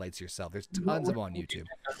like the highlights yourself. There's tons of them on YouTube.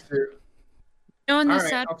 No, and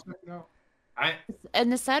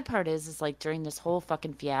the sad part is like during this whole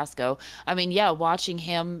fucking fiasco, I mean, yeah, watching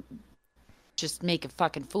him just make a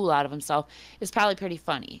fucking fool out of himself is probably pretty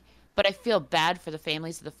funny. But I feel bad for the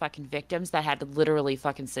families of the fucking victims that had to literally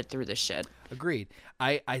fucking sit through this shit. Agreed.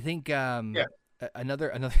 I think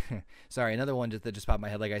another sorry, another one that just popped in my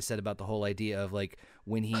head, like I said, about the whole idea of like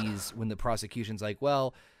when the prosecution's like,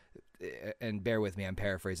 well, and bear with me, I'm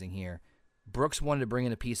paraphrasing here. Brooks wanted to bring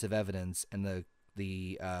in a piece of evidence and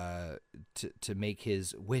to make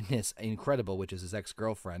his witness incredible, which is his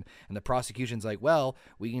ex-girlfriend, and the prosecution's like, well,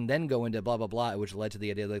 we can then go into blah blah blah, which led to the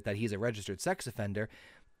idea like that he's a registered sex offender,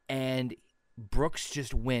 and Brooks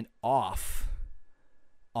just went off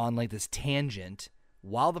on like this tangent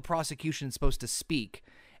while the prosecution is supposed to speak,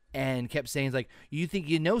 and kept saying like, you think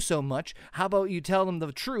you know so much, how about you tell them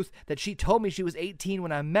the truth that she told me she was 18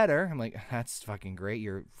 when I met her. I'm like, that's fucking great,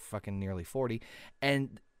 you're fucking nearly 40.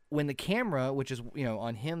 And when the camera, which is,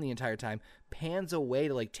 on him the entire time, pans away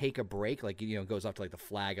to like take a break, like, goes off to like the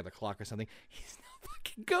flag of the clock or something, he's not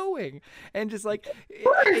fucking going. And just like,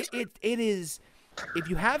 it is, if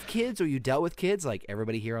you have kids or you dealt with kids, like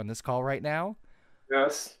everybody here on this call right now.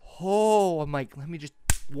 Yes. Oh, I'm like, let me just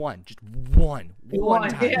one time,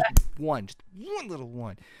 yeah. just one little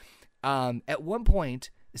one. At one point,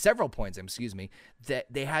 several points, excuse me, that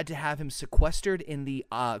they had to have him sequestered in the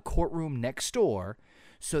courtroom next door,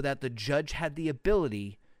 so that the judge had the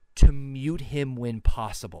ability to mute him when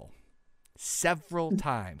possible. Several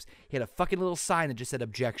times. He had a fucking little sign that just said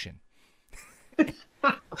objection.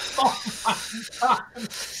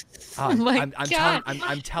 Oh my God.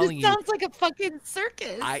 I'm telling you. This sounds like a fucking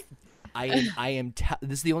circus.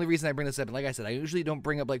 This is the only reason I bring this up. And like I said, I usually don't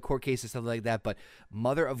bring up like court cases, stuff like that. But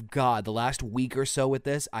mother of God, the last week or so with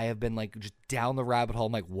this, I have been like just down the rabbit hole.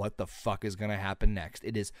 I'm like, what the fuck is going to happen next?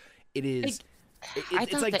 It is. I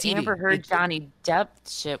thought like the TV. Amber Heard Johnny Depp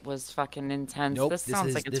shit was fucking intense. Nope, this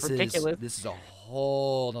sounds like it's ridiculous. This is a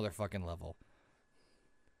whole other fucking level.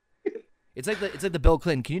 It's like the Bill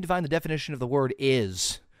Clinton. Can you define the definition of the word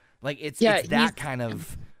is? Like it's that kind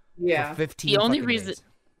of for 15 the only fucking reason days.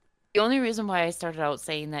 The only reason why I started out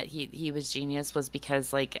saying that he was genius was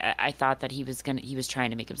because like I thought that he was trying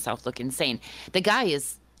to make himself look insane. The guy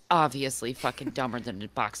is obviously fucking dumber than a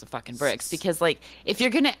box of fucking bricks, because like if you're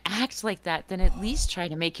gonna act like that, then at least try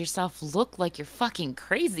to make yourself look like you're fucking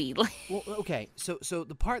crazy. Well, okay, so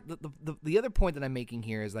the other point that I'm making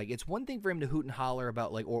here is like, it's one thing for him to hoot and holler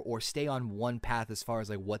about like or stay on one path as far as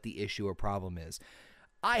like what the issue or problem is.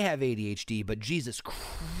 I have ADHD, but Jesus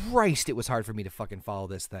Christ, it was hard for me to fucking follow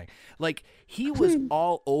this thing. Like, he was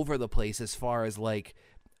all over the place as far as like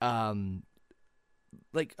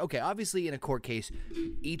like, okay, obviously in a court case,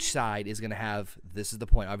 each side is going to have, this is the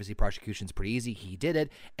point, obviously prosecution's pretty easy, he did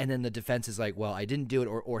it, and then the defense is like, well, I didn't do it,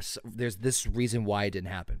 or there's this reason why it didn't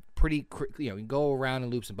happen. Pretty, you know, you can go around in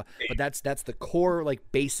loops, but that's the core,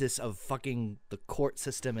 like, basis of fucking the court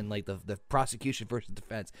system and, like, the prosecution versus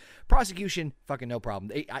defense. Prosecution, fucking no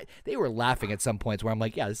problem. They were laughing at some points where I'm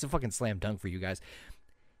like, yeah, this is a fucking slam dunk for you guys.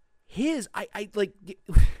 Like...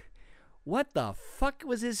 What the fuck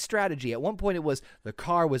was his strategy? At one point, it was the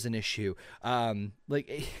car was an issue.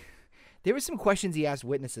 Like, there were some questions he asked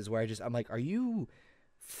witnesses where I'm like, are you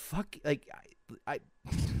like,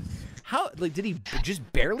 how, like, did he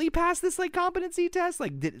just barely pass this, like, competency test?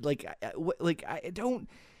 Like, I don't,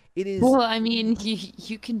 it is. Well, I mean,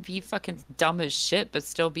 you can be fucking dumb as shit, but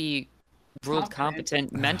still be ruled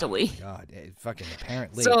competent mentally. Oh, God, fucking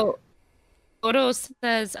apparently. So, Odo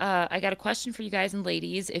says, I got a question for you guys and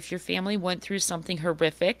ladies. If your family went through something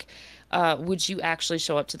horrific, would you actually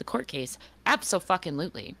show up to the court case?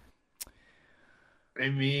 Abso-fucking-lutely. I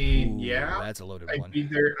mean, Ooh, yeah. That's a loaded one.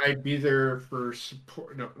 I'd be there for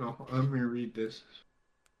support. No, let me read this.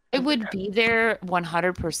 I would be there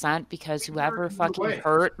 100% because whoever fucking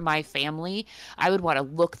hurt my family, I would want to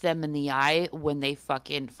look them in the eye when they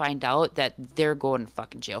fucking find out that they're going to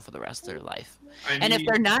fucking jail for the rest of their life. And if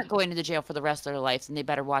they're not going to the jail for the rest of their life, then they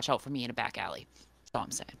better watch out for me in a back alley. That's all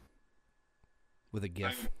I'm saying. With a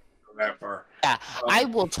gif. That far. Yeah, I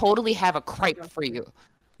will totally have a crepe for you.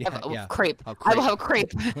 Yeah. Crepe. I will have a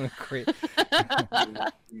crepe. Crepe.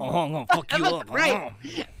 Oh, I'm going to fuck you up. Right.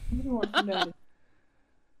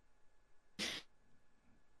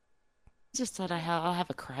 Just said I'll have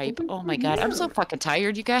a crepe. Oh my god, I'm so fucking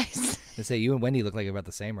tired, you guys. I say you and Wendy look like about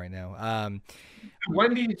the same right now.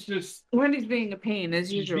 Wendy's being a pain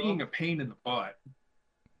as usual. She's being a pain in the butt.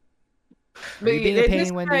 Are you being a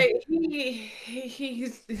pain, Wendy?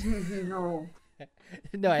 He's no.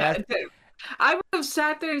 No, I would have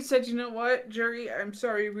sat there and said, you know what, jury, I'm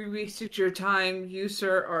sorry we wasted your time. You,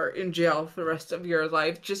 sir, are in jail for the rest of your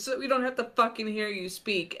life, just so we don't have to fucking hear you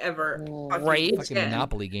speak ever. Right? Fucking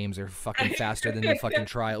Monopoly games are fucking faster than the fucking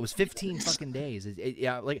trial. It was 15 fucking days.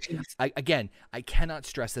 Yeah, like, again, I cannot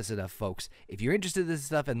stress this enough, folks. If you're interested in this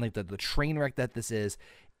stuff and, like, the train wreck that this is,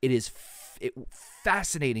 it is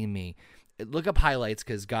fascinating to me. Look up highlights,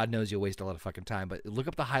 because God knows you'll waste a lot of fucking time, but look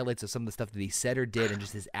up the highlights of some of the stuff that he said or did, and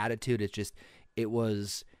just his attitude. It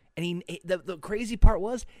was, and the crazy part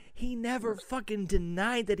was, he never fucking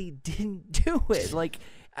denied that he didn't do it. Like,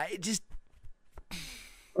 I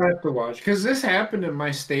have to watch, because this happened in my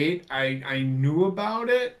state. I knew about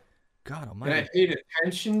it. God almighty. And I paid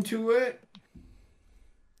attention to it.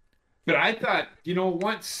 But I thought,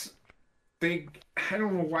 once I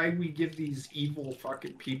don't know why we give these evil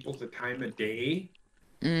fucking people the time of day.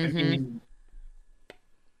 Mm-hmm. I mean,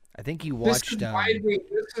 I think you watched. This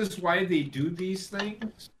is why they do these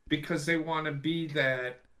things, because they want to be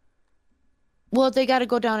that. Well, they got to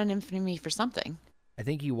go down in infamy for something. I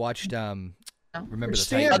think you watched. Remember the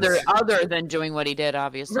Titans. Other than doing what he did,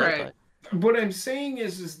 obviously. Right. But what I'm saying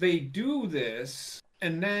is they do this,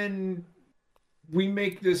 and then we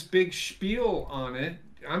make this big spiel on it.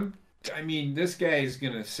 I mean, this guy is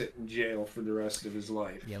gonna sit in jail for the rest of his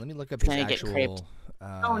life. Yeah, let me look up his actual.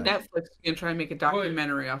 Netflix is gonna try and make a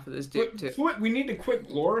documentary off of this dude too. We need to quit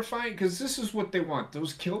glorifying, because this is what they want.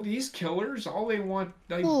 These killers, all they want,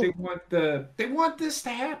 they want this to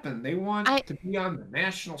happen. They want to be on the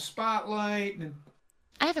national spotlight. And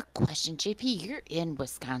I have a question, JP. You're in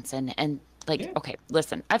Wisconsin, and okay,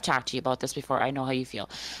 listen, I've talked to you about this before. I know how you feel,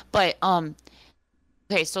 but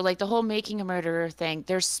okay, so like the whole Making a Murderer thing,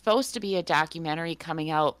 there's supposed to be a documentary coming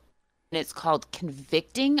out, and it's called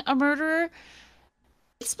Convicting a Murderer.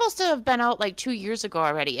 It's supposed to have been out like 2 years ago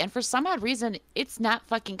already, and for some odd reason, it's not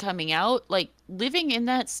fucking coming out. Like, living in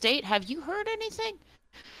that state, have you heard anything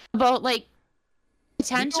about like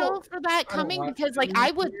potential for that coming? Because like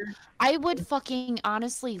I would fucking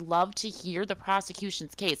honestly love to hear the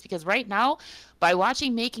prosecution's case, because right now, by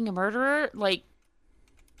watching Making a Murderer, like,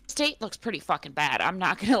 state looks pretty fucking bad. I'm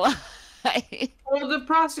not gonna lie. Well, the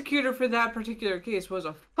prosecutor for that particular case was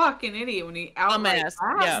a fucking idiot when he outright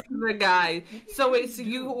asked the guy. So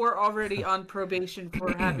you were already on probation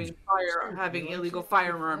for having illegal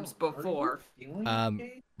firearms before.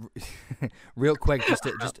 Real quick,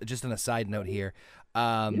 just on a side note here,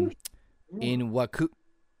 in Waukesha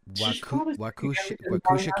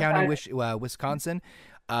County, Wisconsin.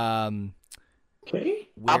 Okay.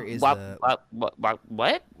 Where is what?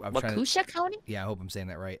 Waukesha County? Yeah, I hope I'm saying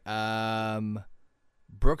that right.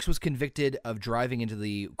 Brooks was convicted of driving into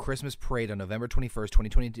the Christmas parade on November 21st,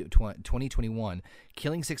 2021,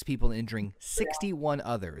 killing 6 people and injuring 61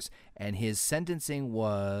 others. And his sentencing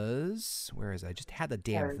was... Where is it? I just had the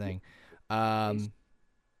damn thing. I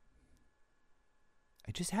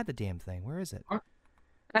just had the damn thing. Where is it?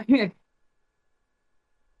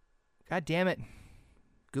 God damn it.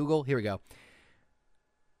 Google. Here we go.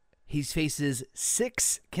 He faces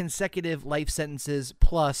 6 consecutive life sentences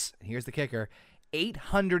plus, here's the kicker,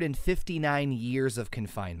 859 years of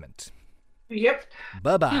confinement. Yep.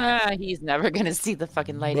 Bye-bye. He's never going to see the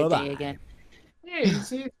fucking light of day again. Yeah,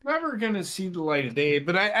 he's never gonna see the light of day.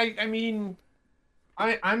 But I mean,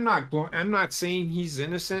 I'm not saying he's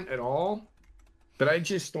innocent at all. But I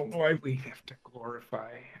just don't know why we have to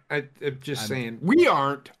glorify. I'm just saying we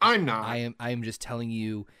aren't. I'm not. I am just telling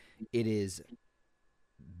you, it is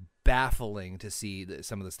baffling to see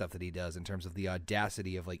some of the stuff that he does in terms of the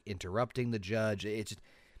audacity of like interrupting the judge. It's just,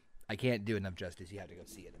 I can't do enough justice. You have to go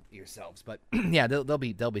see it yourselves. But yeah, there'll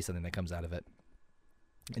be something that comes out of it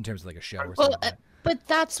in terms of like a show or something. But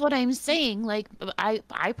that's what I'm saying. Like,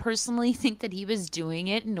 I personally think that he was doing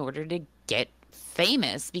it in order to get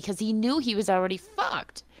famous because he knew he was already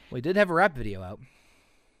fucked. Well, he did have a rap video out.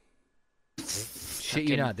 Shit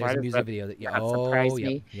you not. There's a music video that yep.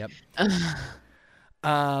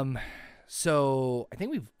 So I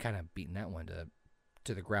think we've kind of beaten that one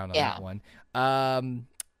to the ground on that one.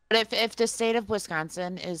 But if the state of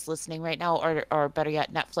Wisconsin is listening right now, or better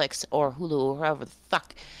yet, Netflix or Hulu or whoever the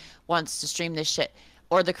fuck wants to stream this shit,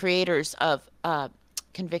 or the creators of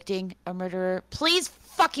convicting a murderer, please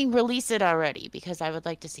fucking release it already because I would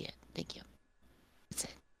like to see it. Thank you. That's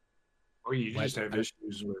it. Oh, you just have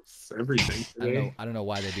issues with everything today. I don't know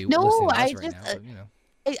why they'd be no, listening to us I right just, now, but, you know.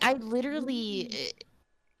 I literally,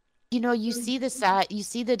 you see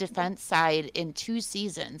the defense side in 2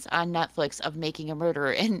 seasons on Netflix of Making a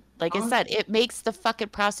Murderer, and like I said, it makes the fucking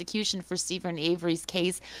prosecution for Stephen Avery's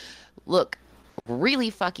case look really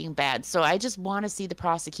fucking bad. So I just want to see the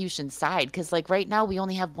prosecution side because, like, right now we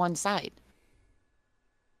only have one side.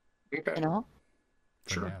 Okay. You know.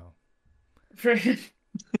 For now.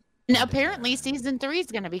 And apparently season 3 is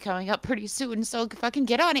going to be coming up pretty soon, so fucking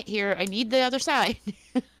get on it here. I need the other side.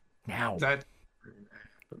 Now. That.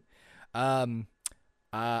 I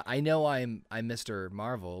know I'm Mr.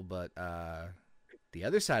 Marvel, but the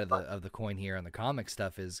other side of the coin here on the comic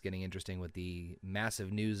stuff is getting interesting with the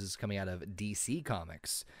massive news is coming out of DC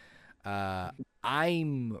Comics.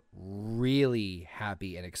 I'm really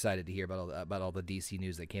happy and excited to hear about all the DC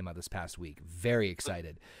news that came out this past week. Very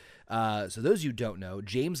excited. So those you don't know,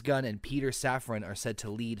 James Gunn and Peter Safran are set to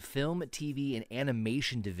lead film, TV, and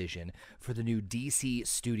animation division for the new DC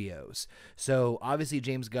studios. So obviously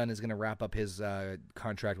James Gunn is going to wrap up his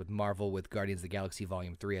contract with Marvel with Guardians of the Galaxy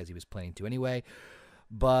Volume 3 as he was planning to anyway.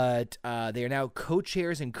 But they are now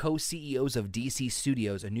co-chairs and co-CEOs of DC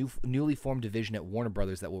Studios, a newly formed division at Warner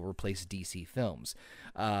Brothers that will replace DC Films.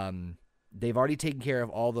 They've already taken care of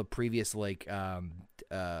all the previous project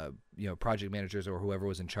managers or whoever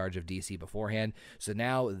was in charge of DC beforehand. So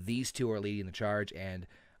now these two are leading the charge, and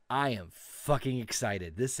I am fucking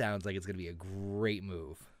excited. This sounds like it's going to be a great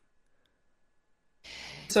move.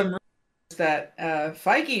 Some rumors that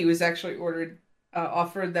Feige was actually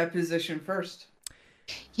offered that position first.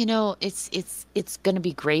 You know, it's going to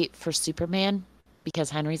be great for Superman because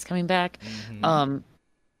Henry's coming back. Mm-hmm.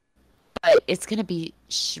 But it's going to be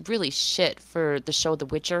really shit for the show The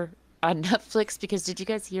Witcher on Netflix because did you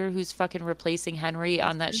guys hear who's fucking replacing Henry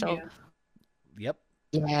on that show? Yep.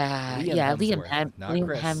 Yeah, Liam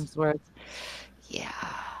Hemsworth. Yeah.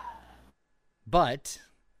 But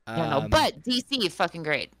I don't know, but DC is fucking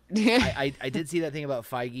great. I did see that thing about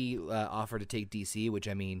Feige offer to take DC, which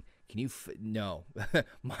I mean, can you no.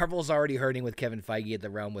 Marvel's already hurting with Kevin Feige at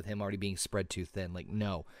the realm with him already being spread too thin. Like,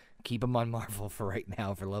 no. Keep him on Marvel for right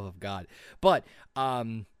now, for the love of God. But a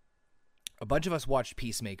bunch of us watched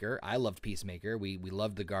Peacemaker. I loved Peacemaker. We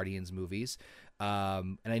loved the Guardians movies.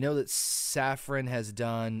 And I know that Safran has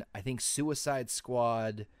done, I think, Suicide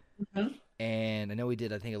Squad. Mm-hmm. And I know we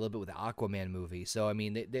did, I think, a little bit with the Aquaman movie. So I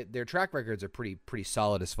mean, their track records are pretty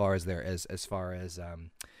solid as far as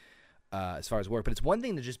work. But it's one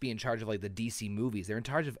thing to just be in charge of like the DC movies. They're in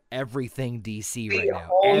charge of everything DC right now.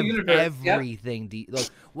 Everything. Yep.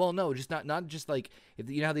 Well, no, just not just like if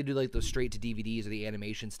you know how they do like those straight to DVDs or the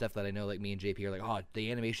animation stuff that I know like me and JP are like, oh,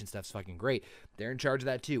 the animation stuff's fucking great. They're in charge of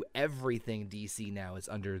that too. Everything DC now is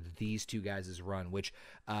under these two guys' run, which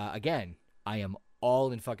again, I am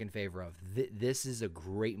all in fucking favor of. This is a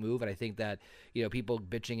great move, and I think that people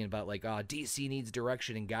bitching about like, DC needs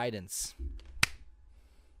direction and guidance.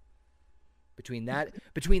 Between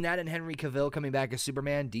that and Henry Cavill coming back as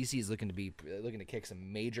Superman, DC is looking to kick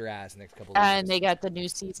some major ass next couple of years. And they got the new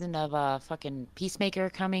season of fucking Peacemaker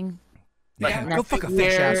coming. Yeah, go fuck a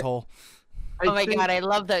fish, asshole. Oh my god, I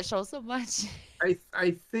love that show so much.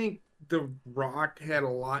 I think The Rock had a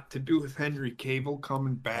lot to do with Henry Cavill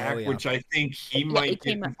coming back, which I think he might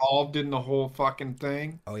get involved in the whole fucking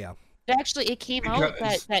thing. Oh yeah. Actually, it came out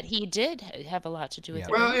that he did have a lot to do with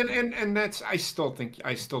it. Well, and that's I still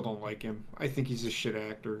don't like him. I think he's a shit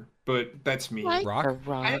actor, but that's me. Rock.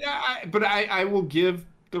 But I will give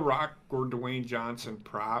The Rock or Dwayne Johnson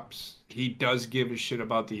props. He does give a shit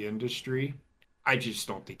about the industry. I just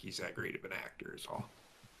don't think he's that great of an actor, is all.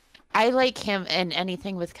 I like him in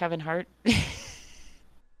anything with Kevin Hart.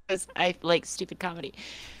 Because I like stupid comedy.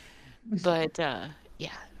 But yeah.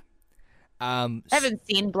 I haven't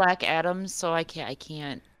seen Black Adam, so I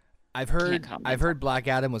can't. I've heard Black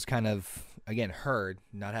Adam was kind of, again,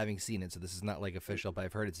 not having seen it, so this is not like official, but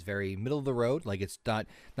I've heard it's very middle of the road. Like it's not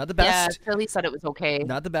the best. Yeah, Philly said it was okay.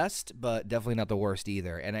 Not the best, but definitely not the worst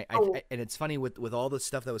either. And and it's funny with all the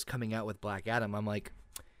stuff that was coming out with Black Adam, I'm like,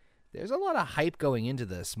 there's a lot of hype going into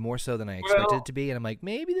this, more so than I expected it to be, and I'm like,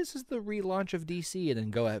 maybe this is the relaunch of DC, and then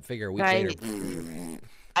go ahead figure a week later.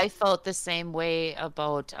 I felt the same way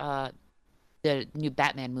about the new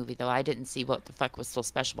Batman movie, though. I didn't see what the fuck was so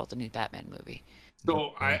special about the new Batman movie.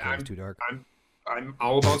 So I'm too dark. I'm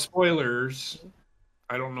all about spoilers.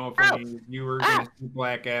 I don't know if any of you are going to see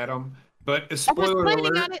Black Adam, but a spoiler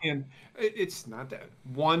alert, and it's not that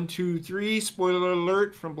 1, 2, 3 spoiler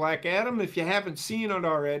alert from Black Adam. If you haven't seen it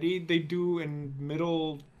already, they do in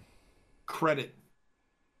middle credit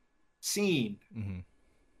scene,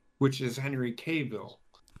 which is Henry Cavill.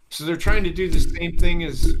 So they're trying to do the same thing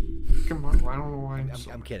as. Come on, I don't know why.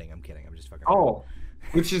 I'm kidding. I'm just fucking. Oh,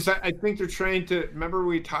 which is I think they're trying to. Remember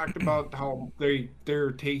we talked about how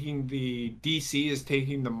they're taking DC is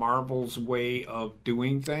taking the Marvel's way of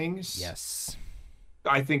doing things. Yes.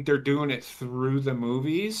 I think they're doing it through the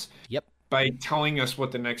movies. Yep. By telling us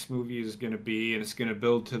what the next movie is going to be, and it's going to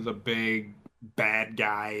build to the big bad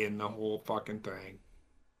guy and the whole fucking thing.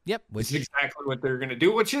 Yep. Which is exactly what they're going to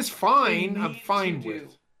do, which is fine. I'm fine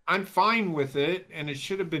with. I'm fine with it, and it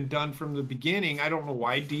should have been done from the beginning. I don't know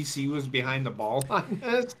why DC was behind the ball on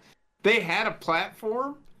this. They had a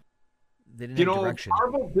platform. They didn't have direction.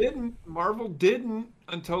 Marvel didn't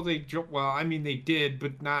until they they did,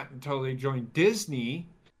 but not until they joined Disney.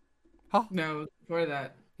 Huh? No, before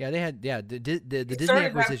that. Yeah, they had the Disney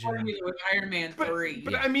acquisition with Iron Man 3.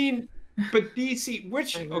 But but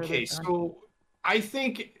DC, so I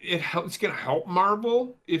think it's going to help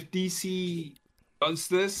Marvel if DC does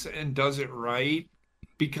this and does it right,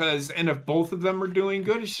 and if both of them are doing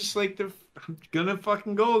good, it's just like they're gonna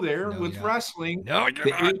fucking go there with wrestling. No,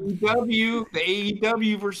 the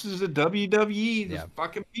AEW versus the WWE. The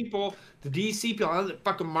fucking people, the DC people, the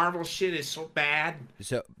fucking Marvel shit is so bad.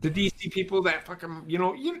 So the DC people that fucking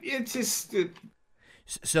it's just.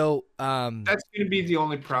 So that's gonna be the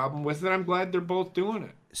only problem with it. I'm glad they're both doing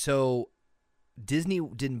it. So. Disney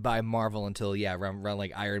didn't buy Marvel until around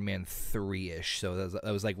like Iron Man 3-ish, so that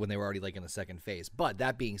was like when they were already like in the second phase. But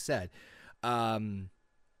that being said, I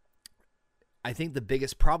think the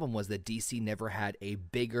biggest problem was that DC never had a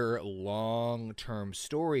bigger long-term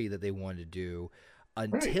story that they wanted to do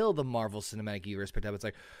until the Marvel Cinematic Universe picked up. It's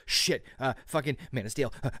like shit, fucking Man of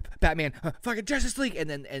Steel, Batman, fucking Justice League, and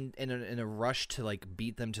then in a rush to like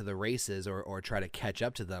beat them to the races or try to catch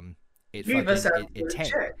up to them. It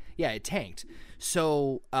tanked. Yeah, it tanked.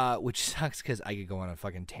 So, which sucks because I could go on a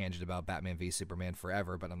fucking tangent about Batman v Superman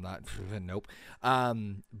forever, but I'm not. Nope.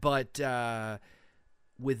 But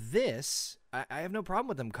with this, I have no problem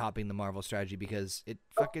with them copying the Marvel strategy because it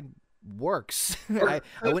fucking works. I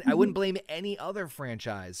wouldn't blame any other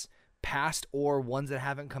franchise, past or ones that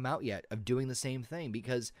haven't come out yet, of doing the same thing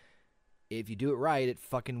because if you do it right, it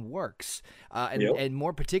fucking works. And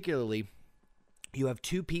more particularly. You have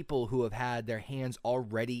two people who have had their hands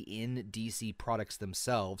already in DC products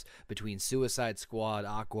themselves between Suicide Squad,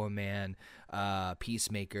 Aquaman,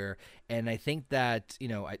 Peacemaker, and I think that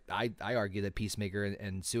I argue that Peacemaker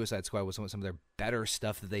and Suicide Squad was some of their better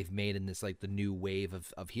stuff that they've made in this like the new wave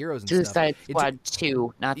of heroes and Suicide stuff. Squad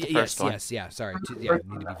 2, not the first one. Sorry, I need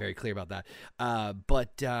to be very clear about that.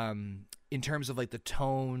 But in terms of like the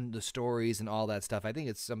tone, the stories, and all that stuff, I think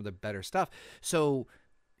it's some of the better stuff. So.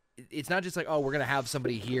 It's not just like, oh, we're going to have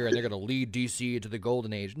somebody here and they're going to lead DC into the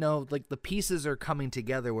golden age. No, like the pieces are coming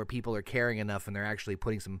together where people are caring enough and they're actually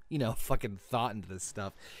putting some, fucking thought into this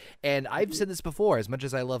stuff. And I've said this before, as much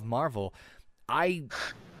as I love Marvel, I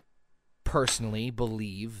personally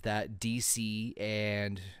believe that DC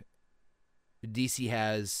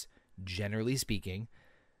has generally speaking,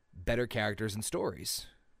 better characters and stories.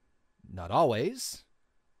 Not always,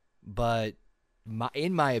 but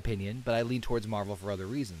in my opinion, but I lean towards Marvel for other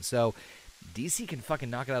reasons. So DC can fucking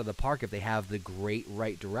knock it out of the park if they have the great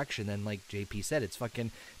right direction. Then, like JP said, it's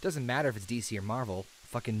fucking doesn't matter if it's DC or Marvel.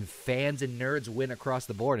 Fucking fans and nerds win across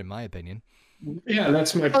the board, in my opinion. Yeah,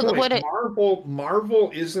 that's my point.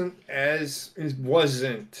 Marvel wasn't as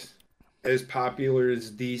popular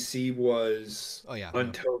as DC was. Oh, yeah,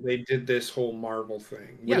 until they did this whole Marvel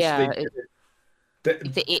thing. Yeah,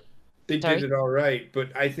 they did it all right.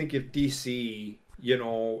 But I think if DC,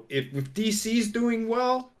 if DC's doing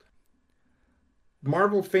well,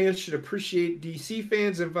 Marvel fans should appreciate DC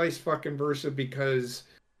fans and vice fucking versa, because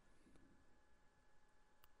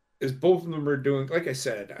as both of them are doing, like I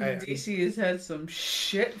said, DC has had some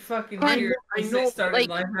shit fucking years. I know, started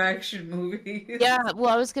live action movies. Yeah,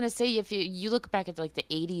 well, I was gonna say, if you look back at like the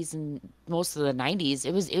 80s and most of the 90s,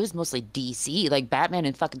 it was mostly DC. Like Batman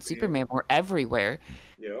and fucking Superman were everywhere.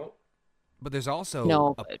 Yeah. But there's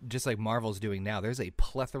also, just like Marvel's doing now, there's a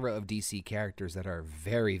plethora of DC characters that are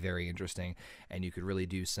very, very interesting, and you could really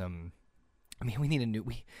do some. I mean, we need can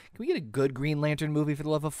we get a good Green Lantern movie, for the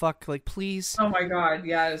love of fuck? Like, please. Oh my God,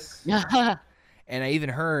 yes. And I even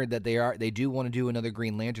heard that they do want to do another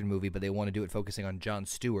Green Lantern movie, but they want to do it focusing on Jon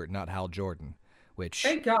Stewart, not Hal Jordan, which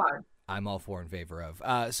thank God I'm all for in favor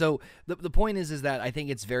of. So the point is that I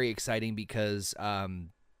think it's very exciting because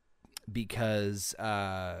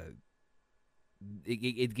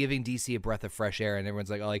it's giving DC a breath of fresh air, and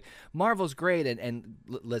everyone's like, oh, like Marvel's great, and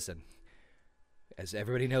listen. As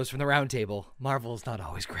everybody knows from the roundtable, Marvel's not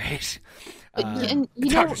always great. And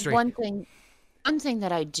one thing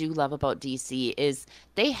that I do love about DC is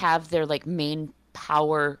they have their like main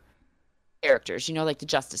power characters, like the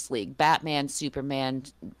Justice League, Batman, Superman,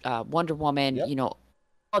 Wonder Woman, all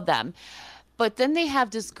of them. But then they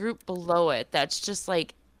have this group below it that's just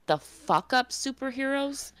like the fuck up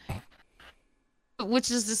superheroes,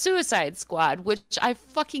 which is the Suicide Squad, which I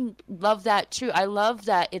fucking love that too. I love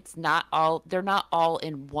that they're not all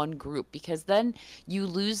in one group, because then you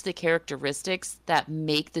lose the characteristics that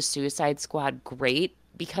make the Suicide Squad great,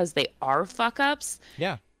 because they are fuck ups.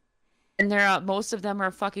 Yeah. And most of them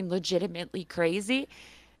are fucking legitimately crazy.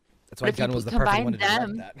 That's why Gunn was the perfect one to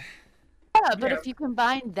direct that. Yeah, but if you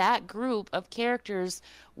combine that group of characters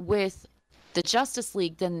with the Justice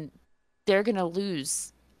League, then they're going to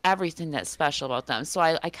lose everything that's special about them. So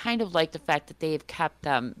I kind of like the fact that they've kept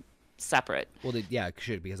them separate. Well, it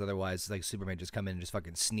should, because otherwise, like, Superman just come in and just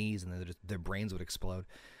fucking sneeze, and then their brains would explode.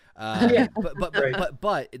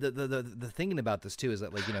 But the thinking about this too is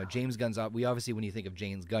that, like, James Gunn's we obviously, when you think of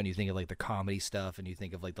James Gunn, you think of like the comedy stuff, and you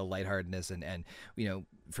think of like the lightheartedness, and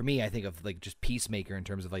for me, I think of like just Peacemaker in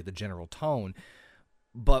terms of like the general tone.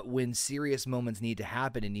 But when serious moments need to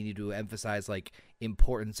happen and you need to emphasize like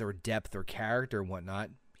importance or depth or character and whatnot,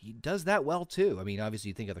 he does that well too. I mean, obviously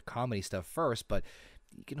you think of the comedy stuff first, but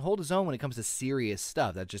he can hold his own when it comes to serious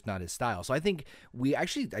stuff. That's just not his style. So I think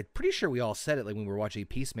I'm pretty sure we all said it, like when we were watching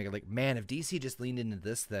Peacemaker, like, man, if DC just leaned into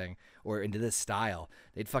this thing or into this style,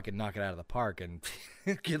 they'd fucking knock it out of the park. And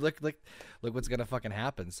look what's gonna fucking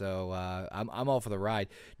happen. So I'm all for the ride.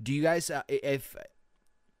 Do you guys?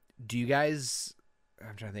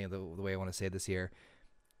 I'm trying to think of the way I want to say this here.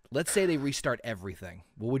 Let's say they restart everything.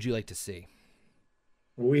 What would you like to see?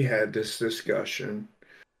 We had this discussion.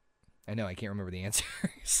 I know, I can't remember the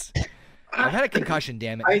answers. I've had a concussion,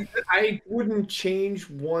 damn it. I wouldn't change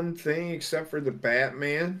one thing except for the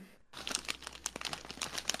Batman.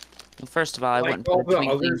 First of all, I wouldn't all the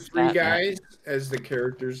other three guys as the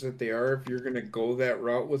characters that they are, if you're going to go that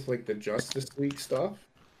route with like the Justice League stuff.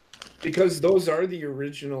 Because those are the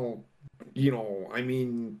original, I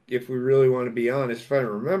mean, if we really want to be honest, if I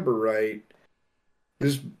remember right,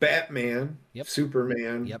 there's Batman,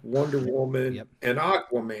 Superman, Wonder Woman, and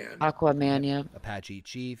Aquaman. Aquaman, yeah. Apache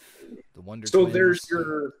Chief, the Wonder So Twins. There's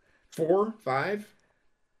your 4, 5.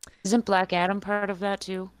 Isn't Black Adam part of that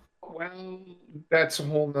too? Well, that's a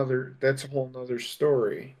whole nother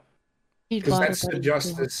story. Because that's the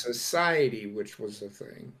Justice Society, which was a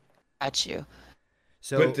thing. Got you.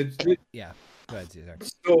 So yeah, go ahead, Cesar.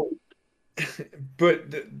 So,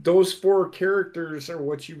 but those 4 characters are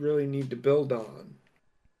what you really need to build on.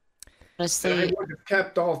 And I would have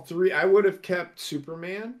kept all 3. I would have kept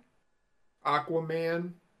Superman,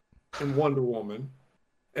 Aquaman, and Wonder Woman,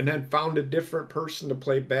 and then found a different person to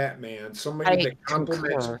play Batman, somebody that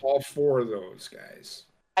complements all 4 of those guys.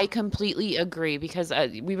 I completely agree, because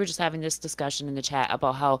we were just having this discussion in the chat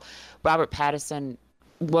about how Robert Pattinson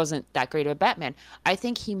wasn't that great of a Batman. I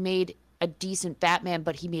think he made a decent Batman,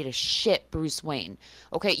 but he made a shit Bruce Wayne.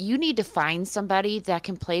 Okay, you need to find somebody that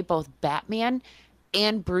can play both Batman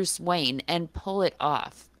and Bruce Wayne and pull it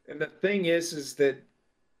off. And the thing is that,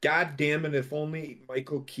 God damn it, if only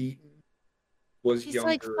Michael Keaton was He's younger.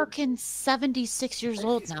 like fucking 76 years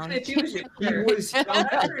old now. If he was He younger. was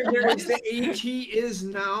the age he is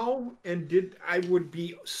now, and I would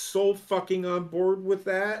be so fucking on board with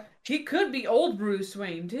that. He could be old Bruce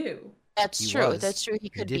Wayne too. That's true. That's true. He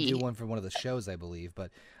could did be. do one for one of the shows, I believe, but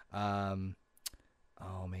oh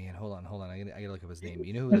man, hold on. I gotta look up his name.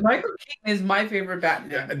 You know who? Michael Keaton is my favorite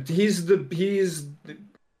Batman. Yeah, he's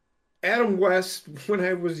Adam West when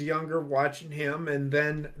I was younger watching him, and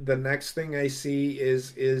then the next thing I see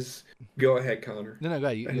is go ahead, Connor. No, go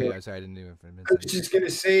ahead. You go. Sorry, I didn't do it. I was just gonna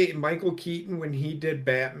say Michael Keaton when he did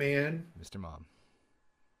Batman, Mr.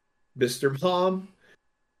 Mom.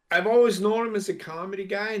 I've always known him as a comedy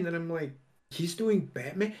guy, and then I'm like, he's doing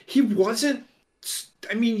Batman. He wasn't.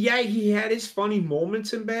 I mean, yeah, he had his funny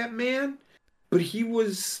moments in Batman, but he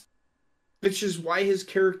was. Which is why his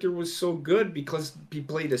character was so good, because he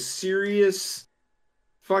played a serious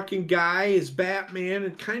fucking guy as Batman,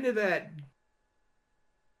 and kind of that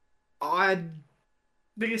odd,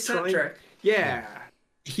 The eccentric. Yeah,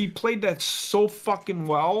 he played that so fucking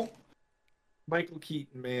well. Michael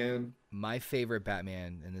Keaton, man. My favorite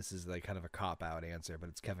Batman, and this is like kind of a cop-out answer, but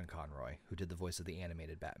it's Kevin Conroy, who did the voice of the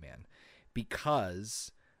animated Batman,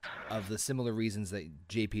 because of the similar reasons that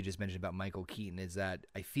JP just mentioned about Michael Keaton, is that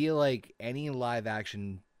I feel like any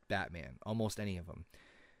live-action Batman, almost any of them,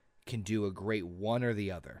 can do a great one or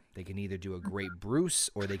the other. They can either do a great Bruce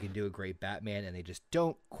or they can do a great Batman, and they just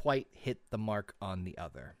don't quite hit the mark on the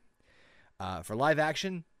other. For live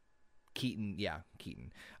action, Keaton.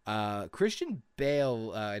 Christian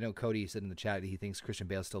Bale, I know Cody said in the chat that he thinks Christian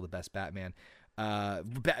Bale's still the best Batman.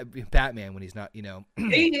 Batman when he's not,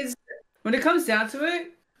 He is, when it comes down to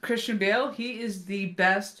it, Christian Bale, he is the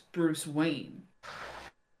best Bruce Wayne.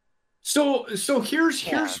 So here's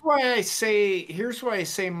why I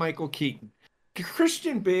say Michael Keaton.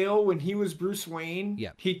 Christian Bale, when he was Bruce Wayne,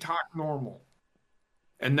 he talked normal,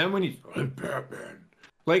 and then when I'm Batman,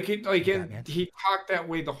 he talked that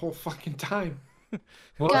way the whole fucking time.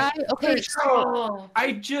 Okay, so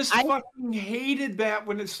I fucking hated that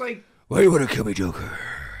when it's like, why do you want to kill me, Joker?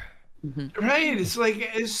 Right? It's like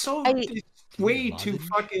it's way too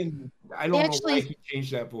fucking. I don't know why he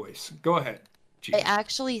changed that voice. Go ahead. I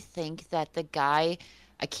actually think that the guy,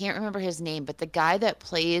 I can't remember his name, but the guy that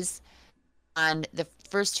plays on the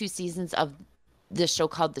first 2 seasons of the show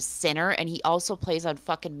called The Sinner, and he also plays on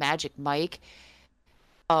fucking Magic Mike.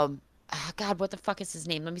 God, what the fuck is his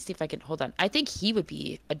name? Let me see if I can hold on. I think he would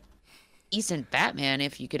be a decent Batman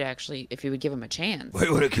if you would give him a chance. Why do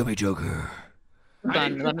you want to kill me, Joker? Hold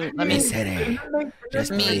on, let me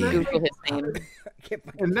just me Google his name.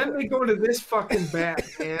 And then they go to this fucking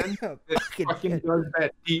Batman that fucking does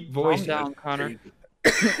that deep voice. Calm down, Connor.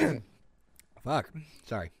 Fuck.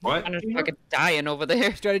 Sorry. What? Connor's fucking dying over there.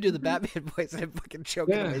 I tried to do the Batman voice and I'm fucking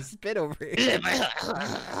choking on my spit over here.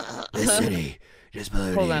 The city just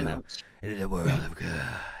blew into the world of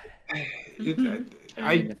God.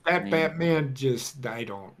 That Batman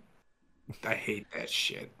I hate that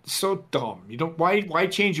shit. So dumb. You don't. Why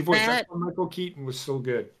change your voice? That's why Michael Keaton was so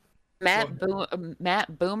good. Matt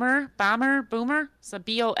Boomer. So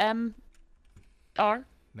B-O-M-R.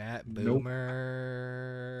 Matt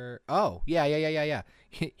Boomer. Nope. Oh, yeah.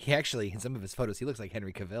 He actually, in some of his photos, he looks like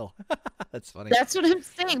Henry Cavill. That's funny. That's what I'm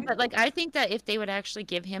saying. But I think that if they would actually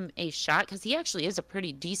give him a shot, because he actually is a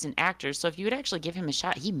pretty decent actor, so if you would actually give him a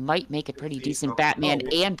shot, he might make a pretty decent Batman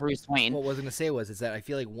and Bruce Wayne. What I was gonna say is that I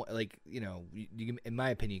feel like you can, in my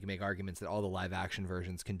opinion, you can make arguments that all the live action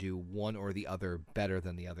versions can do one or the other better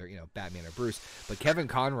than the other, Batman or Bruce. But Kevin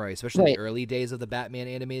Conroy, especially in the early days of the Batman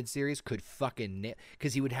animated series, could fucking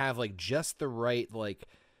because he would have just the right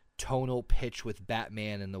tonal pitch with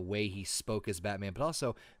Batman and the way he spoke as Batman, but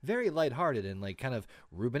also very lighthearted and kind of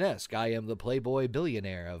Rubenesque. I am the playboy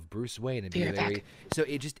billionaire of Bruce Wayne, and so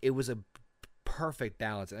it was a perfect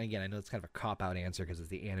balance. And again, I know it's kind of a cop-out answer because it's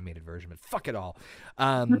the animated version, but fuck it all.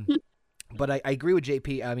 But I agree with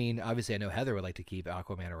JP. I mean, obviously, I know Heather would like to keep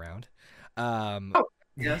Aquaman around.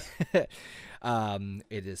 Yes.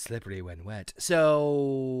 It is slippery when wet.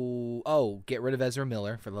 So, get rid of Ezra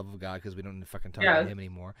Miller, for the love of God, because we don't need to fucking talk about him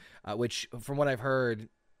anymore. Which, from what I've heard,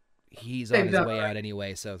 he's on his way out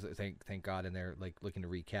anyway. So thank God, and they're looking to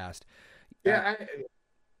recast. Yeah,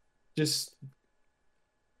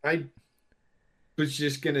 was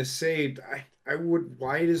just gonna say, I would.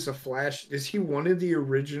 Why does the Flash? Is he one of the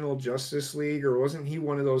original Justice League, or wasn't he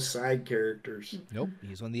one of those side characters? Nope,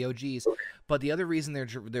 he's one of the OGs. But the other reason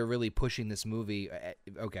they're really pushing this movie,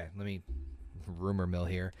 okay, let me rumor mill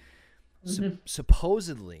here.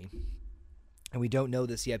 Supposedly, and we don't know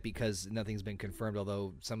this yet because nothing's been confirmed.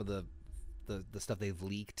 Although some of the stuff they've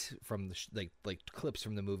leaked from the like clips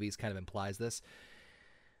from the movies kind of implies this.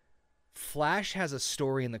 Flash has a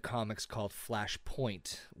story in the comics called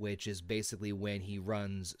Flashpoint, which is basically when he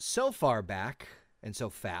runs so far back and so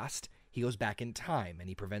fast, he goes back in time and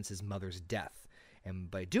he prevents his mother's death.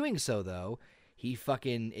 And by doing so, though,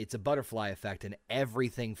 it's a butterfly effect and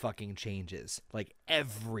everything fucking changes. Like,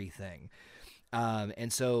 everything.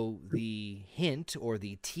 And so the hint or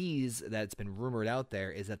the tease that's been rumored out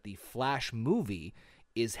there is that the Flash movie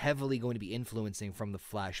is heavily going to be influencing from the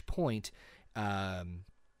Flashpoint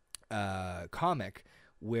comic,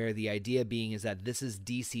 where the idea being is that this is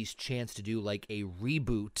DC's chance to do like a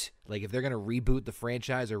reboot. Like, if they're going to reboot the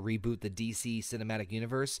franchise or reboot the DC cinematic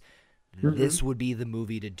universe, this would be the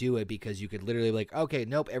movie to do it, because you could literally be like, okay,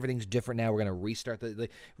 nope, everything's different now. We're going to restart the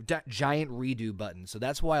giant redo button. So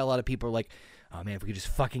that's why a lot of people are like, oh man, if we could just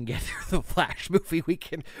fucking get through the Flash movie, we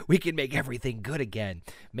can make everything good again.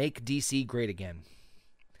 Make DC great again.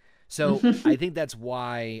 So I think that's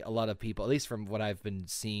why a lot of people, at least from what I've been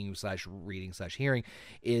seeing / reading / hearing,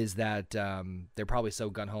 is that they're probably so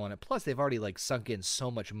gung-ho on it. Plus, they've already like sunk in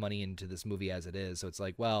so much money into this movie as it is. So it's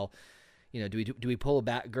like, well, you know, do we pull a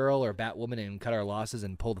Batgirl or Batwoman and cut our losses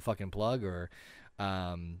and pull the fucking plug, or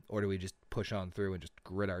do we just push on through and just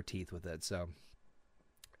grit our teeth with it? So,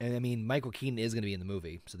 and I mean, Michael Keaton is going to be in the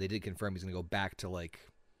movie, so they did confirm he's going to go back to like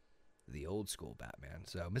the old school Batman.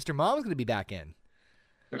 So Mr. Mom's going to be back in.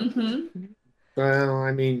 Well,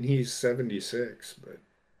 I mean, he's 76, but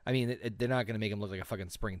I mean, they're not going to make him look like a fucking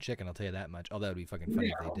spring chicken. I'll tell you that much. Although it'd be fucking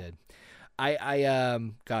funny if they did.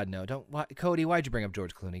 God no, don't. Cody, why'd you bring up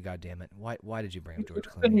George Clooney? God damn it, why did you bring up George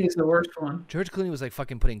Clooney? He's the worst one. George Clooney was like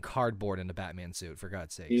fucking putting cardboard in a Batman suit, for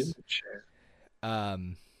God's sakes. he's a shit.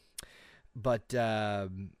 But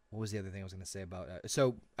what was the other thing I was going to say about?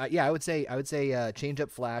 Yeah, I would say change up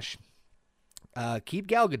Flash. Keep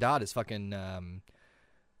Gal Gadot as fucking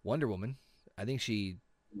Wonder Woman. I think she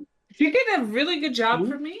did a really good job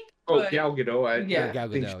for me. Oh, Gal Gadot. Gal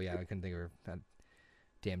Gadot. Yeah, I couldn't think of her.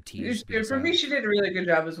 Damn tease. For me, she did a really good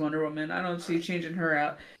job as Wonder Woman. I don't see changing her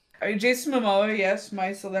out. I mean, Jason Momoa, yes,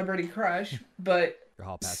 my celebrity crush, but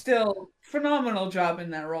still phenomenal job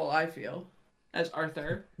in that role, I feel, as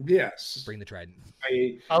Arthur. Yes. Bring the trident.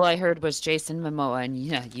 All I heard was Jason Momoa, and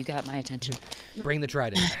yeah, you got my attention. Bring the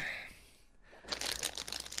trident.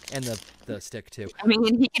 And the stick too. I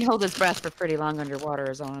mean, he can hold his breath for pretty long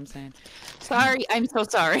underwater, is all I'm saying. Sorry, I'm so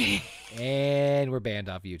sorry. And we're banned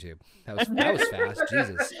off YouTube. That was fast.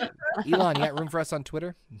 Jesus. Elon, you got room for us on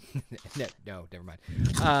Twitter? No, never mind.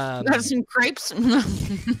 Got some crepes? I'm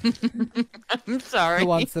sorry. Who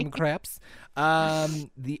wants some crepes?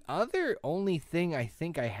 The only thing I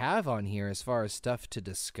think I have on here as far as stuff to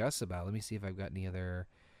discuss about. Let me see if I've got any other.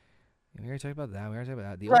 We already talked about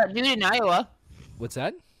that. Dude in Iowa. What's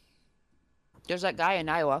that? There's that guy in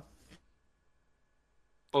Iowa.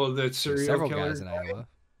 Oh, the serial several killer guys in Iowa.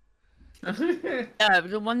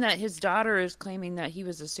 The one that his daughter is claiming that he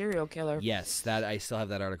was a serial killer. Yes, that I still have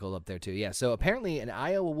that article up there too. Yeah, so apparently an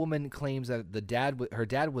Iowa woman claims that her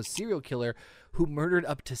dad was a serial killer who murdered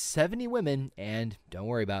up to 70 women, and don't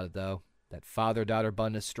worry about it though. That father-daughter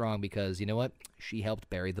bond is strong because you know what? She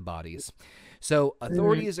helped bury the bodies. So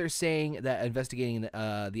authorities are saying that investigating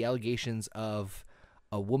the allegations of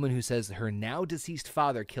a woman who says her now deceased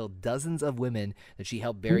father killed dozens of women that she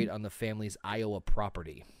helped buried on the family's Iowa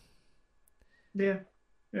property. Yeah,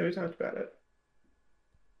 we talked about it.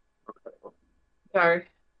 Sorry.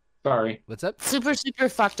 What's up? Super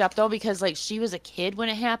fucked up though, because like she was a kid when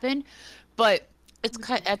it happened, but it's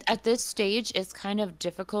at this stage it's kind of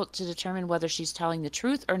difficult to determine whether she's telling the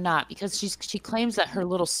truth or not, because she claims that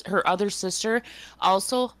her other sister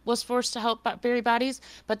also was forced to help bury bodies,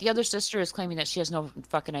 but the other sister is claiming that she has no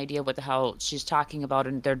fucking idea what the hell she's talking about,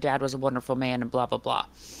 and their dad was a wonderful man and blah blah blah.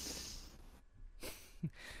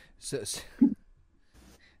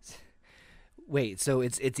 Wait, so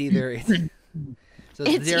it's either so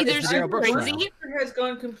it's either crazy has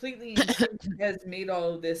gone completely has made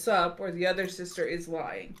all of this up, or the other sister is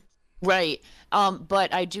lying. Right.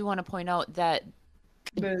 But I do want to point out that,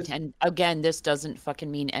 and again, this doesn't fucking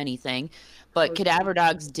mean anything, but cadaver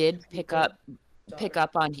dogs did pick up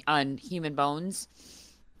on human bones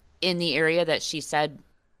in the area that she said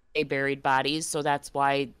they buried bodies. So that's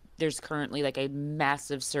why there's currently like a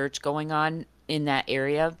massive search going on in that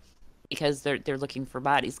area because they're looking for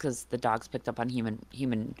bodies because the dogs picked up on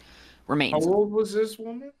human remains. How old was this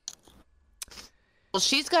woman? Well,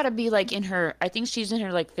 she's got to be like I think she's in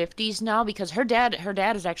her like 50s now because her dad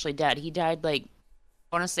is actually dead. He died like,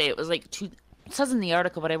 I want to say it was like it says in the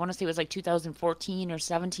article, but I want to say it was like 2014 or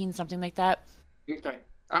 17, something like that. Okay.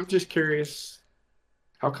 I'm just curious.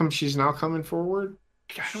 How come she's now coming forward?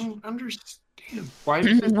 I don't understand. Why?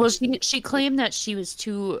 Well, she claimed that she was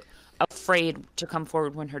too afraid to come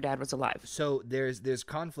forward when her dad was alive. So there's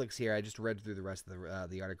conflicts here. I just read through the rest of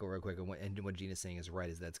the article real quick, and what Gina's saying is right.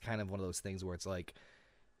 Is that it's kind of one of those things where it's like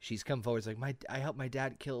she's come forward. It's like I helped my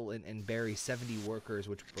dad kill and bury 70 workers,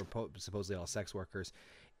 which were supposedly all sex workers,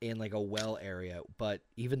 in like a well area. But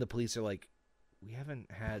even the police are like, we haven't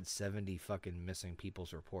had 70 fucking missing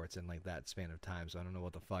people's reports in like that span of time. So I don't know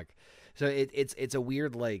what the fuck. So it's a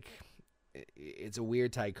weird like. It's a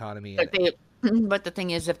weird dichotomy. But the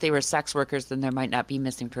thing is, if they were sex workers, then there might not be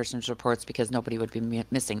missing persons reports because nobody would be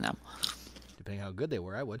missing them. Depending how good they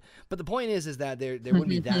were, I would. But the point is that there wouldn't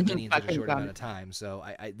be that many in such a short amount of time. So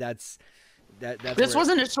that's this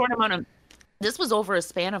wasn't a short amount of. This was over a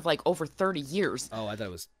span of like over 30 years. Oh, I thought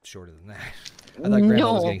it was shorter than that. I thought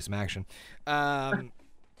Grandma was getting some action.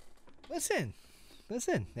 Listen,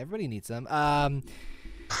 everybody needs some.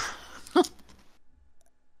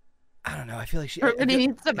 I don't know. I feel like everybody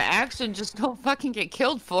needs some action. Just don't fucking get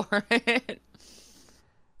killed for it.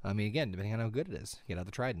 I mean, again, depending on how good it is, get out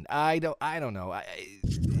the trident. I don't know.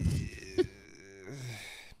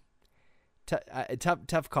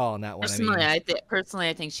 Tough call on that one. Personally,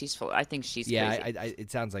 I think she's full. I think she's yeah. Crazy. It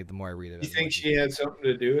sounds like the more I read it. You think she had something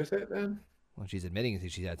to do with it then? Well, she's admitting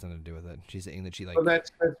that she had something to do with it. She's saying that she like. Well,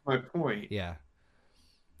 that's my point. Yeah.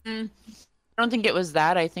 I don't think it was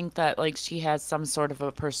that. I think that like she has some sort of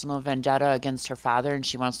a personal vendetta against her father, and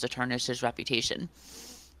she wants to tarnish his reputation.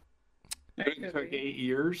 It took 8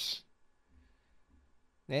 years.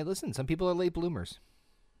 Hey, listen, some people are late bloomers.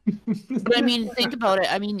 But I mean, think about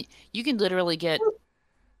it. I mean, you can literally get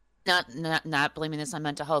not blaming this on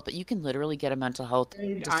mental health, but you can literally get a mental health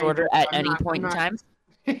disorder at any point in time.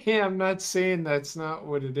 Yeah, I'm not saying that's not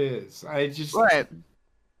what it is. I just right.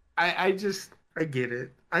 I get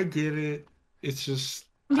it. I get it. It's just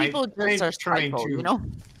people just are trying psycho, to, you know.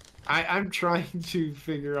 I'm trying to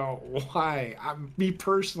figure out why. Me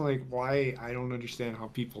personally, why I don't understand how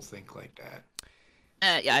people think like that.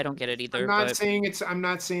 Yeah, I don't get it either. I'm not saying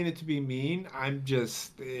it to be mean. I'm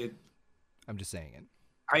just saying it.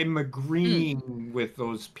 I'm agreeing with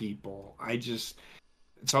those people. It's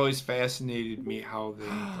always fascinated me how they.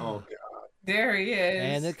 Oh God. There he is.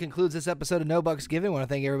 And that concludes this episode of No Bucks Given. I want to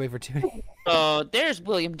thank everybody for tuning in. Oh, there's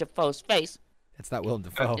William Dafoe's face. That's not Willem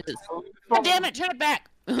Dafoe. God damn it, turn it back.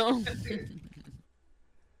 I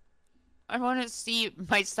want to see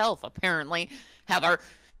myself, apparently, have our...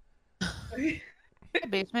 Hey,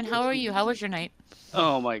 Basement, how are you? How was your night?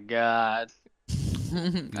 Oh, my God.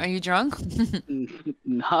 Are you drunk?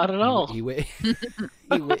 Not at all.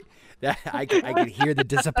 I could hear the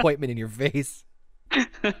disappointment in your face.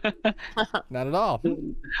 Not at all.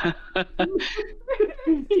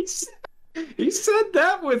 He said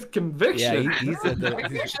that with conviction. Yeah, he said that.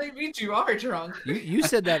 It actually means you are drunk. You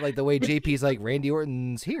said that like the way JP's like Randy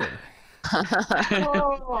Orton's here.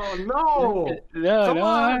 Oh no! No, Come no.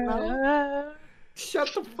 on,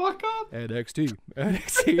 shut the fuck up. NXT.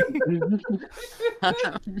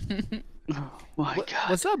 Oh my God.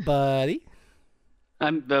 What's up, buddy?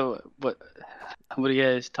 What do you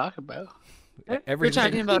guys talk about? We're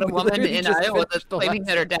talking about a woman in Iowa that's claiming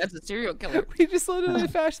that her dad's a serial killer. We just literally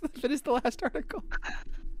finished the last article.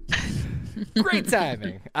 Great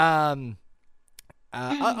timing. No,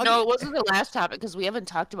 it wasn't the last topic because we haven't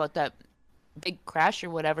talked about that big crash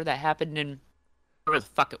or whatever that happened in where the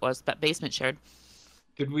fuck it was, that basement shared.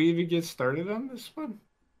 Did we even get started on this one?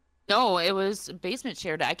 No, it was basement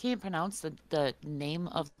shared. I can't pronounce the name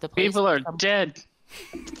of the place. People are dead.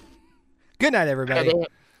 Good night, everybody.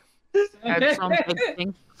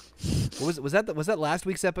 Was that last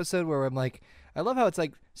week's episode where I'm like, I love how it's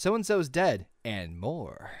like so and so's dead and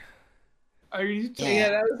more. Are you? Yeah,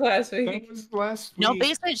 that was last week. That was last week. No,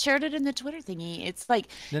 Basement shared it in the Twitter thingy. It's like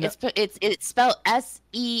No. it's spelled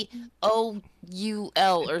SEOUL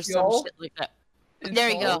or some shit like that. There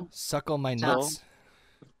you go. Suckle my nuts.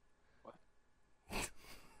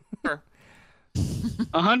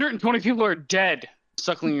 120 people are dead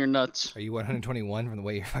suckling your nuts. Are you 121 from the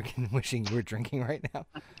way you're fucking wishing you were drinking right now?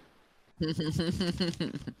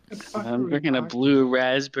 I'm drinking a blue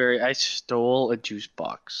raspberry. I stole a juice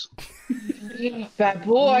box. Bad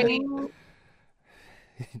boy.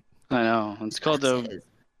 I know. It's called a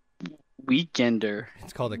Weekender.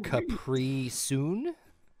 It's called a Capri Soon.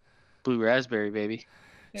 blue raspberry, baby.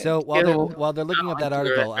 So while they're looking up that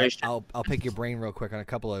article, Blue I'll pick your brain real quick on a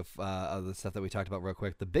couple of the stuff that we talked about real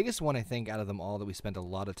quick. The biggest one I think out of them all that we spent a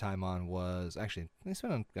lot of time on was actually we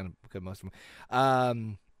spent on most of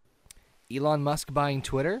them. Elon Musk buying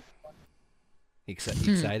Twitter.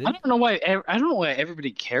 Excited? I don't know why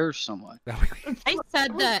everybody cares so much. I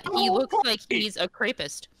said that he looks like he's a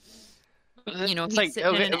crepist. You know, he's like,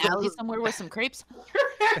 sitting in an alley somewhere with some crepes.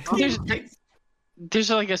 There's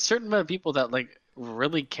like a certain amount of people that like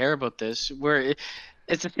really care about this, where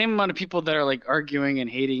it's the same amount of people that are like arguing and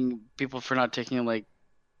hating people for not taking like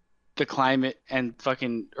the climate and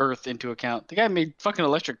fucking Earth into account. The guy made fucking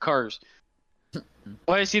electric cars.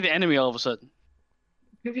 Why is he the enemy all of a sudden?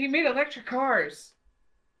 Because he made electric cars.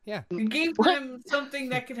 Yeah. He gave them something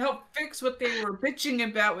that could help fix what they were bitching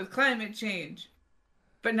about with climate change.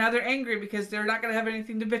 But now they're angry because they're not going to have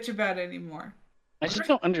anything to bitch about anymore. I just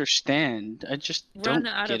don't understand. I just don't Run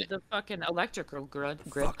out get of it. the fucking electrical grid.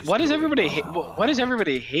 Why does everybody hate? Why does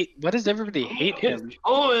everybody hate? Why does everybody hate him?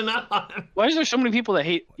 Why is there so many people that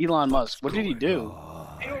hate Elon Musk? What did he do?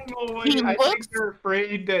 I don't know. He I looks- think they're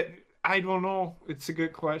afraid that. I don't know. It's a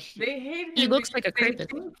good question. They hate him. He looks like a because they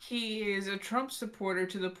crepist. think he is a Trump supporter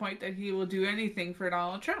to the point that he will do anything for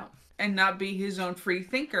Donald Trump and not be his own free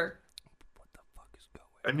thinker.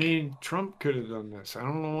 I mean, Trump could have done this. I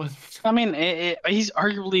don't know what. I mean, he's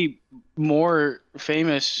arguably more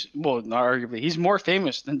famous. Well, not arguably. He's more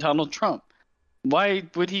famous than Donald Trump. Why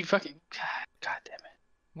would he fucking? God damn it!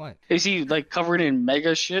 What? Is he like covered in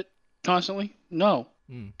mega shit constantly? No.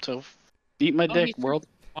 So eat my dick, he's world.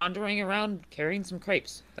 Wandering around carrying some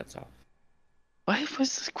crepes. That's all. Why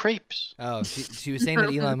was this crepes? Oh, she was saying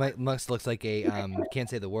that Elon Musk looks like a can't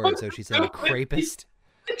say the word, so she said a crepist.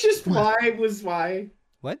 Just why was why.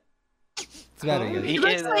 What? It's about it. He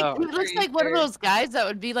looks like one of those guys that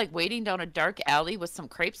would be like waiting down a dark alley with some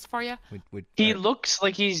crepes for you. He looks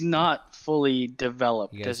like he's not fully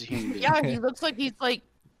developed You guys- as a human being. Yeah, he looks like he's like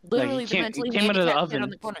literally he the mentally came out of the handicapped kid oven. on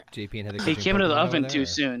the corner. JP and Heather. He came into the Pokemon oven over too there,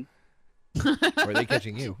 soon. Or are they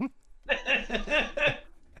catching you?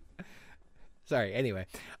 Sorry. Anyway,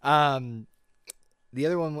 the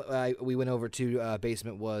other one we went over to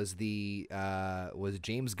basement was was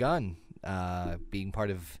James Gunn being part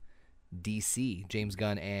of DC. James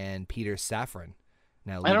Gunn and Peter Safran.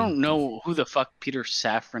 Now I don't know who the fuck Peter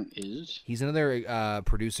Safran is. He's another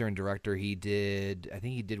producer and director. I think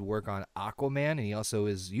he did work on Aquaman, and he also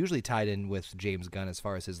is usually tied in with James Gunn as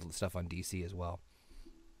far as his stuff on DC as well.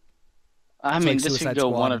 I It's mean, like this Suicide could go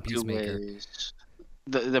Squad one and of two Peacemaker. ways.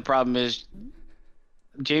 The problem is,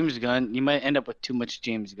 James Gunn, you might end up with too much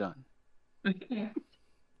James Gunn.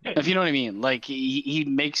 If you know what I mean. Like, he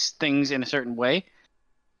makes things in a certain way,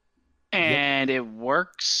 and it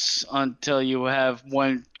works until you have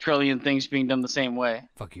 1 trillion things being done the same way.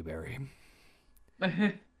 Fuck you, Barry.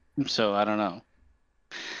 So, I don't know.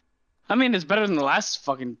 I mean, it's better than the last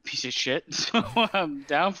fucking piece of shit, so I'm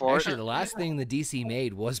down for Actually, it. the last thing the DC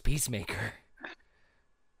made was Peacemaker,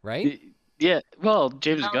 right? Yeah, well,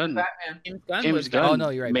 James Gunn. Batman. James Gunn. Oh no,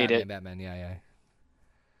 you're right. Made Batman, it. yeah.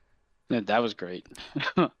 Yeah, that was great.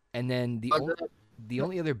 And then the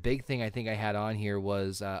only other big thing I think I had on here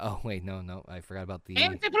was oh wait, no, I forgot about the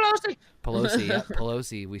Nancy Pelosi. Pelosi. Yeah,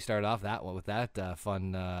 Pelosi. We started off that one with that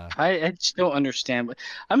fun. I just don't understand. But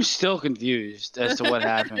I'm still confused as to what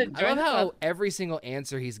happened. I love how every single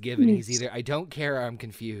answer he's given, he's either I don't care or I'm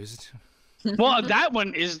confused. Well, that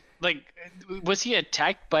one is like, was he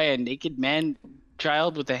attacked by a naked man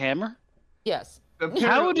child with a hammer? Yes.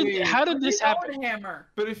 How did this happen? Hammer.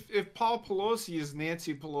 But if Paul Pelosi is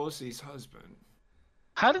Nancy Pelosi's husband,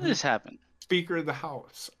 How did this happen? Speaker of the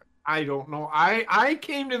House, I don't know. I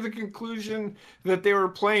came to the conclusion that they were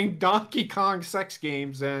playing Donkey Kong sex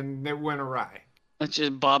games and it went awry. That's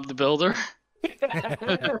just Bob the Builder.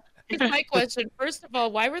 Here's my question. First of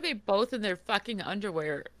all, why were they both in their fucking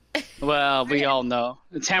underwear? Well, we all know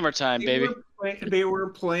it's hammer time, baby. They were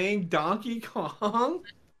playing Donkey Kong.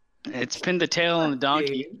 It's pin the tail on the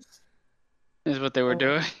donkey. games. Is what they were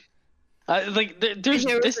doing. Like there's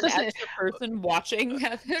There was this an doesn't. extra person watching.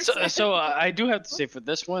 So I do have to say for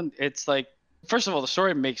this one, it's like, first of all, the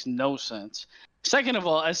story makes no sense. Second of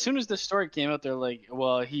all, as soon as the story came out, they're like,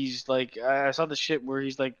 well, he's like, I saw the shit where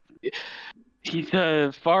he's like, he's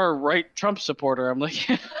a far right Trump supporter. I'm like,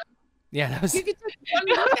 Yeah, that was. You could just one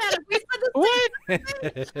look at it. We said the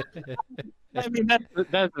what? I mean, that's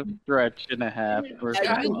a stretch and a half. For same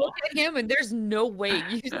thing. You look at him, and there's no way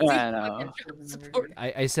you see I know. fucking Trump supporter.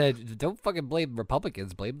 I said, don't fucking blame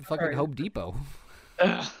Republicans. Blame the fucking Home Depot.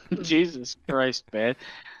 Jesus Christ, man.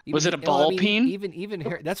 Was it a ball peen? Even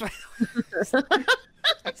here, that's why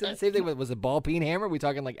I said the same thing. Was it ball peen hammer? Are we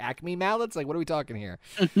talking like Acme mallets? Like, what are we talking here?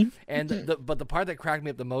 And but the part that cracked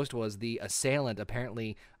me up the most was the assailant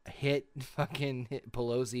apparently hit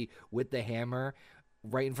Pelosi with the hammer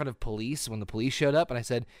right in front of police when the police showed up, and I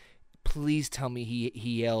said, please tell me he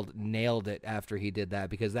yelled nailed it after he did that,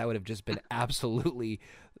 because that would have just been absolutely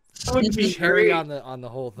cherry on the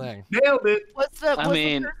whole thing. Nailed it. Was the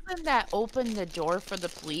person that opened the door for the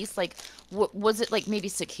police, like, was it like maybe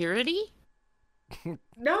security?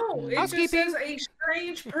 No, it just says a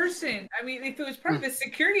strange person. I mean, if it was part of a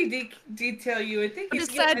security detail, you would think it's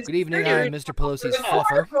good evening, Mr. Pelosi's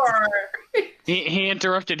fluffer. He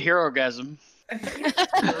interrupted Herogasm. I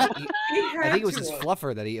think it was his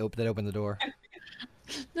fluffer that opened the door.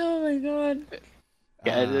 Oh my god.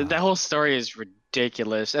 Yeah, that whole story is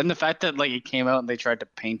ridiculous, and the fact that like it came out and they tried to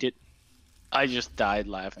paint it, I just died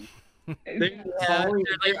laughing. There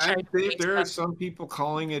are some people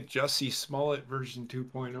calling it Jussie Smollett version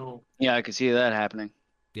 2.0. Yeah, I could see that happening.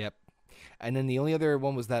 Yep. And then the only other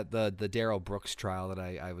one was that the Darrell Brooks trial that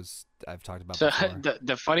I've talked about. So before.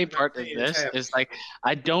 the funny part of this is like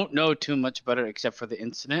I don't know too much about it except for the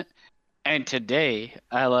incident. And today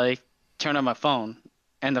I like turn on my phone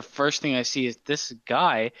and the first thing I see is this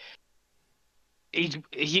guy.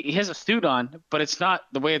 He has a suit on, but it's not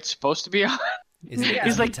the way it's supposed to be on.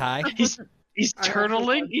 He's like tie. He's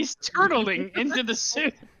turtling. He's turtling into the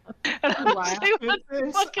suit. And I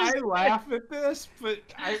laugh at this, but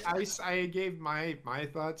I gave my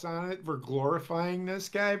thoughts on it. We're glorifying this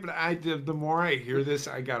guy, but the more I hear this,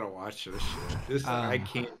 I gotta watch this shit. I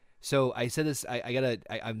can't. So I said this.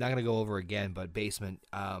 I'm not gonna go over again, but basement.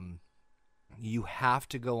 You have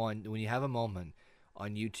to go on when you have a moment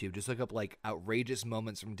on YouTube. Just look up like outrageous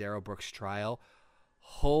moments from Darrell Brooks' trial.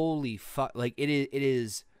 Holy fuck! Like it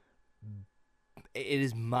is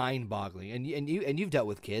mind-boggling, and you've dealt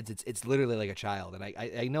with kids. It's literally like a child, and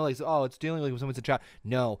I know like it's dealing with someone's a child.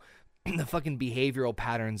 No, the fucking behavioral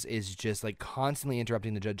patterns is just like constantly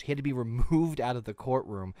interrupting the judge. He had to be removed out of the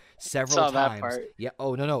courtroom several times. That part. Yeah.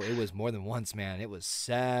 Oh no, it was more than once, man. It was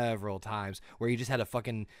several times where he just had a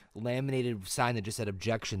fucking laminated sign that just said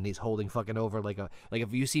objection. He's holding fucking over like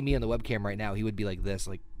if you see me on the webcam right now, he would be like this,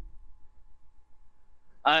 like.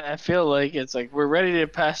 I feel like it's like we're ready to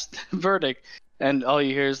pass the verdict, and all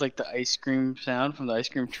you hear is like the ice cream sound from the ice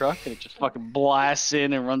cream truck, and it just fucking blasts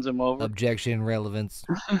in and runs him over. Objection, relevance.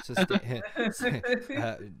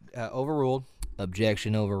 Overruled.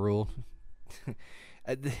 Objection, overruled.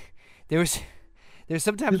 There's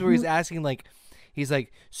sometimes where he's asking like, he's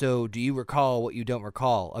like, so do you recall what you don't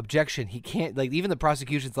recall? Objection. He can't, like, even the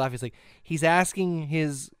prosecution's laughing. He's like, he's asking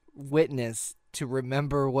his witness to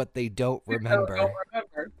remember what they don't remember.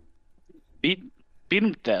 Beat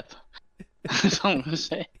him to death. That's all I'm gonna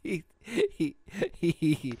say.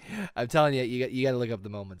 I'm telling you, you got to look up the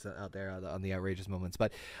moments out there on the outrageous moments.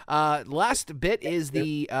 But last bit is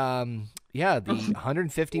the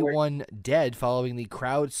 151 dead following the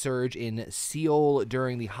crowd surge in Seoul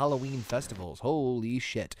during the Halloween festivals. Holy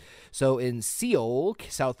shit! So in Seoul,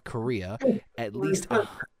 South Korea, at least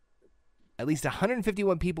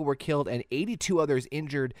 151 people were killed and 82 others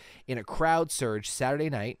injured in a crowd surge Saturday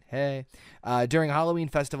night during Halloween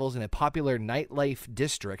festivals in a popular nightlife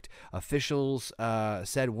district. Officials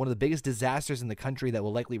said one of the biggest disasters in the country that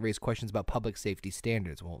will likely raise questions about public safety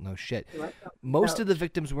standards. Well, no shit. Most of the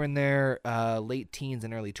victims were in their late teens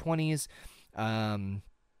and early 20s. The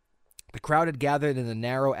crowd had gathered in a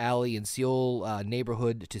narrow alley in Seoul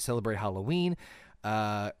neighborhood to celebrate Halloween.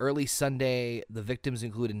 Early Sunday, the victims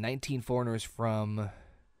included 19 foreigners from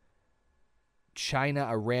China,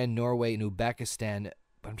 Iran, Norway, and Uzbekistan.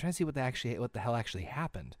 But I'm trying to see what the hell actually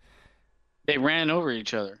happened. They ran over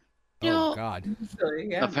each other. Oh God!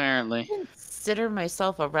 Yeah. Apparently, I consider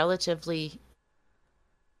myself a relatively.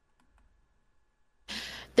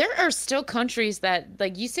 There are still countries that,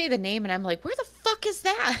 like, you say the name, and I'm like, where the fuck is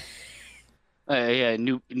that?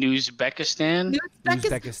 Uzbekistan. Uzbekistan. Where the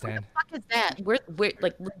fuck is that? Where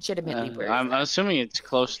like legitimately where? I'm assuming it's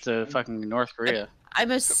close to fucking North Korea.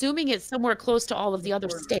 I'm assuming it's somewhere close to all of the other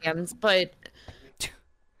stands, but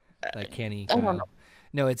Like Kenny. I don't know.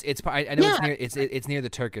 No, it's. I know it's near the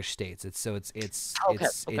Turkish states. It's in that area.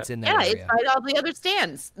 It's by all the other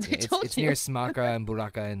stands. It's near Samarkand and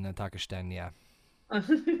Buraka in Takistan. Yeah.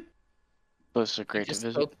 Those are great to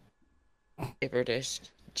visit.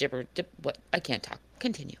 What? I can't talk.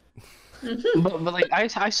 Continue. but like I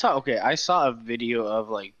saw a video of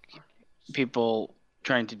like people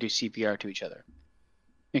trying to do CPR to each other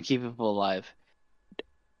and keep people alive.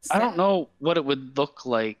 I don't know what it would look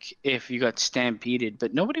like if you got stampeded,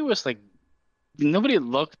 but nobody looked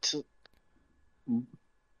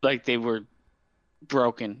like they were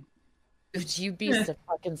broken. Would you be so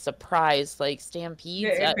fucking surprised? Like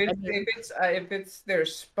stampedes? Yeah, if it's their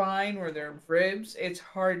spine or their ribs, it's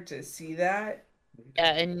hard to see that.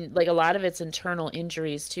 Yeah, and like a lot of it's internal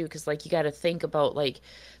injuries too, because like you got to think about like,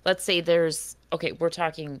 let's say we're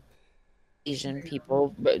talking Asian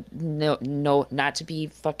people, but no, not to be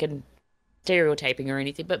fucking stereotyping or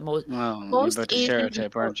anything, but most you're about to Asian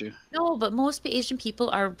stereotype, people, aren't you? no, but most Asian people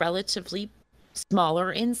are relatively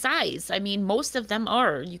smaller in size. I mean, most of them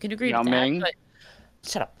are. You can agree Yao with that. Ming? But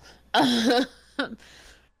shut up.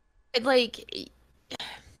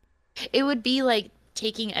 It would be like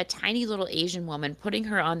taking a tiny little Asian woman, putting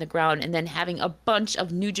her on the ground, and then having a bunch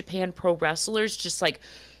of New Japan Pro wrestlers just like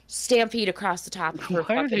stampede across the top of her.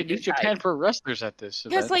 Why are they New Japan Pro wrestlers at this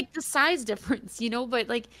event? Because like the size difference, but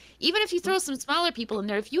like even if you throw some smaller people in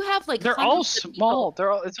there, if you have like they're all small,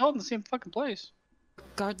 it's all in the same fucking place.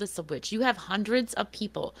 Regardless of which, you have hundreds of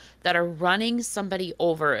people that are running somebody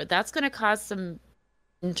over. That's going to cause some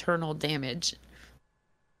internal damage.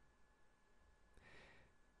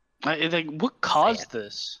 What caused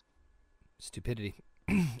this? Stupidity.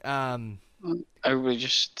 Everybody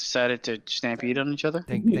just decided to stampede on each other.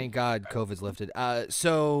 Thank God COVID's lifted.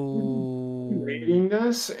 Reading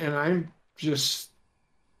this, and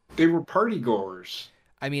they were party goers.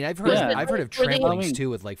 I mean, I've heard of tramplings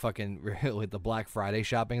too, with like fucking with the Black Friday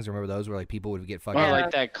shoppings. Remember those where like people would get fucking or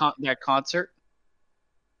like that concert.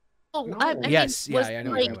 Oh, no. I yes, mean, I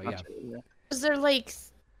know. Yeah. Was there like?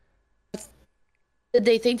 Did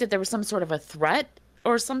they think that there was some sort of a threat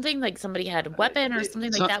or something? Like somebody had a weapon or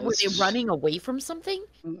something like that? Were they running away from something?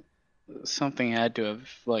 Something had to have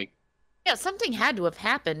like. Yeah, something had to have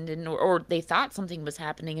happened, or they thought something was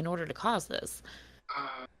happening in order to cause this.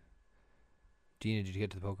 Did you get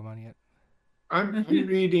to the Pokemon yet? I'm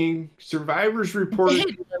reading survivors reported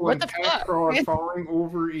people What in the pack fuck? falling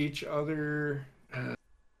over each other.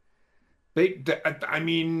 I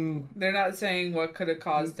mean, they're not saying what could have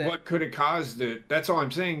caused it. What could have caused it? That's all I'm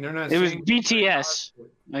saying. They're not. It was saying BTS.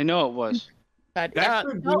 I know it was. No,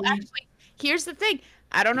 actually, here's the thing.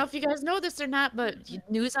 I don't know if you guys know this or not, but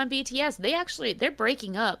news on BTS, they're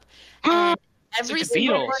breaking up. And every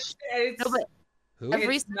single one, It's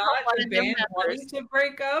not the band wanting to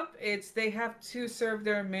break up. It's they have to serve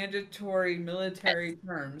their mandatory military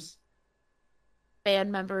terms.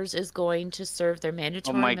 Band members is going to serve their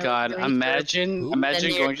mandatory. Oh my God! Imagine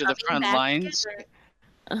going to the front lines.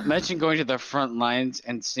 Imagine going to the front lines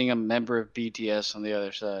and seeing a member of BTS on the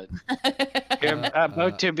other side. You're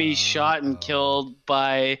about to be shot and killed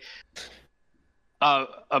by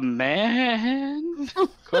a man?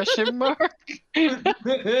 Question mark. Hold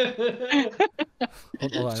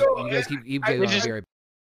on. So, you guys keep going just here.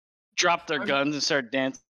 drop their guns and start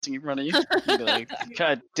dancing in front of you. You'd be like,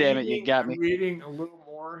 God damn it, you got me. Reading a little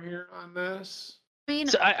more here on this. I mean,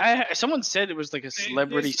 So someone said it was like a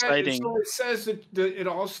celebrity sighting. So it says that it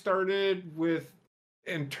all started with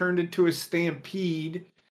and turned into a stampede.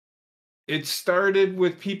 It started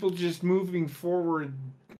with people just moving forward,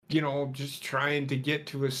 just trying to get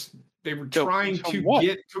to us. They were trying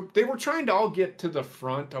they were trying to all get to the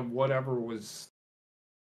front of whatever was.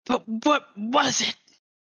 But what was it?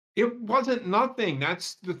 It wasn't nothing.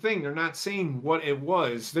 That's the thing. They're not saying what it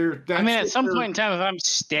was. At some point in time, if I'm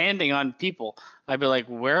standing on people, I'd be like,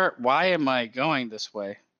 why am I going this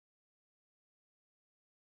way?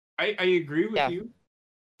 I agree with you.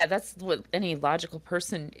 Yeah, that's what any logical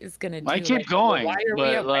person is going to do. I keep going, why are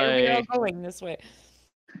we all going this way?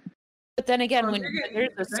 But then again, when there's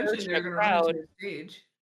a surge in the crowd,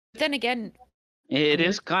 then again, it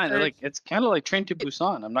is kind of like Train to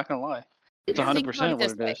Busan. I'm not gonna lie, it's 100% what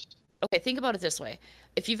it is. Okay, think about it this way: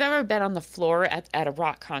 if you've ever been on the floor at a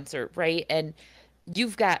rock concert, right, and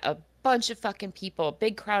you've got a bunch of fucking people, a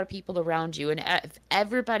big crowd of people around you, and if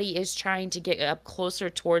everybody is trying to get up closer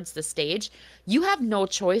towards the stage, you have no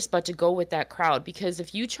choice but to go with that crowd, because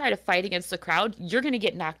if you try to fight against the crowd, you're gonna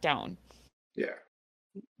get knocked down. Yeah.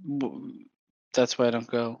 That's why I don't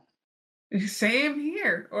go. Same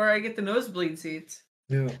here, or I get the nosebleed seats.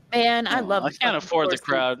 Yeah. Man, I love. I can't afford the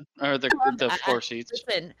crowd or the floor seats.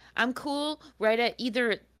 Listen, I'm cool right at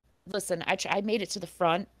either. Listen, I made it to the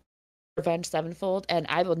front, Revenge Sevenfold, and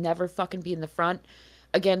I will never fucking be in the front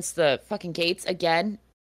against the fucking gates again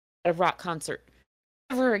at a rock concert,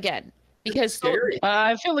 ever again. Because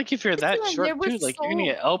I feel like if you're that short too, like you're gonna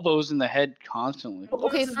get elbows in the head constantly.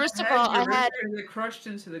 Okay, first of all, I had crushed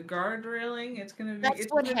into the guard railing. It's gonna be. That's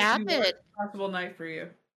what happened. Possible night for you.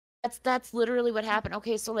 That's literally what happened.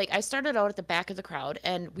 Okay, so like I started out at the back of the crowd,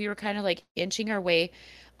 and we were kind of like inching our way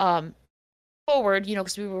um forward,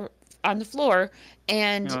 because we were on the floor,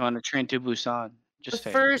 and On a train to Busan. the Just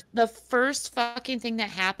saying. first fucking thing that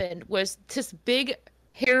happened was this big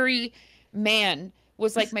hairy man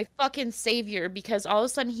was like my fucking savior, because all of a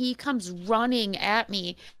sudden he comes running at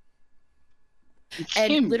me He and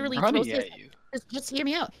came literally running throws his at you. just hear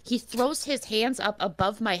me out. He throws his hands up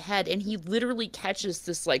above my head, and he literally catches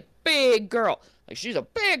this like big girl. Like, she's a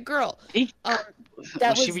big girl. He-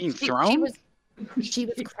 That was she being thrown? She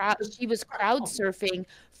was crowd surfing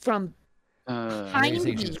from behind you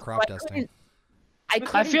think me. she's crop dusting.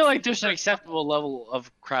 I feel like there's an acceptable level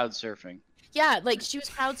of crowd surfing. Yeah, like she was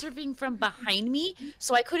crowd surfing from behind me,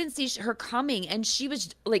 so I couldn't see her coming, and she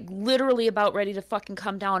was like literally about ready to fucking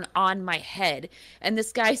come down on my head, and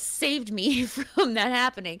this guy saved me from that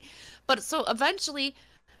happening. But so eventually,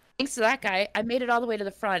 thanks to that guy, I made it all the way to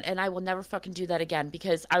the front, and I will never fucking do that again,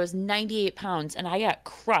 because I was 98 pounds and I got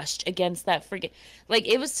crushed against that freaking, like,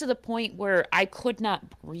 it was to the point where I could not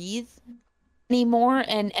breathe anymore,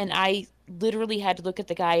 and I literally had to look at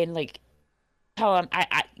the guy and like tell him,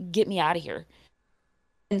 I get me out of here.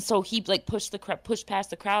 And so he like pushed past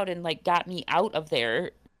the crowd and like got me out of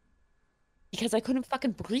there, because I couldn't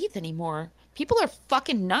fucking breathe anymore. People are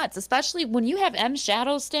fucking nuts, especially when you have M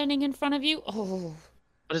Shadow standing in front of you. Oh.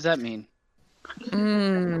 What does that mean? He's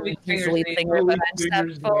the lead singer of Avenged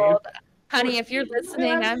Sevenfold. Honey, if you're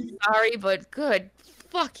listening, I'm sorry, but good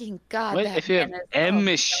fucking God. What that if you have man is-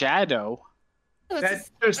 M Shadow?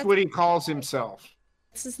 That's just what he calls himself.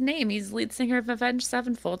 That's his name. He's lead singer of Avenged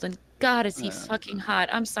Sevenfold, and God, is he fucking hot.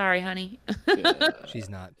 I'm sorry, honey. She's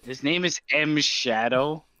not. His name is M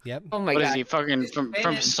Shadow. Yep. Oh my What God. is he fucking from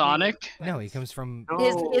Sonic? No, he comes from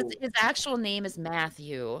His actual name is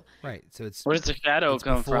Matthew. right. So it's Where does the shadow it's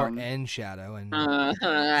come before from? N Shadow and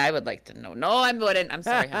I would like to know. No, I wouldn't. I'm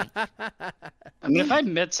sorry, honey. I mean, if I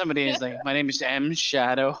met somebody and it's like, my name is M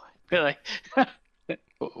Shadow, I'd be like,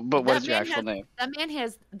 but what is your actual name? That man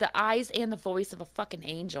has the eyes and the voice of a fucking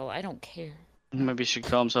angel. I don't care. Maybe he should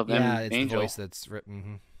call himself yeah, M it's Angel. the voice that's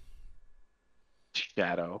written.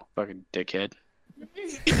 Shadow, fucking dickhead.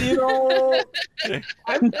 You know,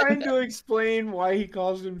 I'm trying to explain why he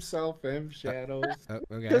calls himself M Shadows. Oh,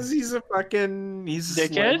 okay. Because he's a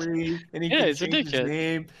Dickhead? celebrity, and he Yeah, can he's a change his dickhead.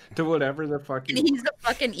 name to whatever the fuck And he he's a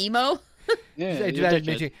fucking emo. Yeah, Say, he's a "That is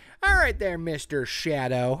dickhead. Mitchie." All right, there, Mister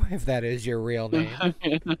Shadow, if that is your real name.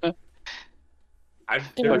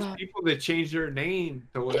 There's people that change their name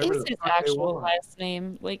to What whatever is the his fuck they actual want. last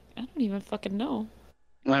name? Like, I don't even fucking know.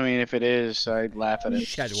 I mean, if it is, I'd laugh at it.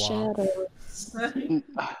 Shadow.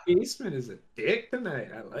 Basement is a dick tonight.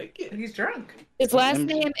 I like it. He's drunk. His last M-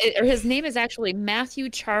 name, or his name is actually Matthew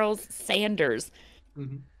Charles Sanders.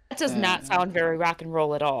 Mhm. That does not sound very rock and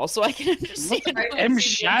roll at all, so I can understand. M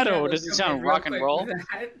Shadow doesn't sound rock and roll.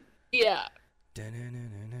 Yeah.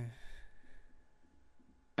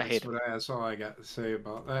 I hate him. That's all I got to say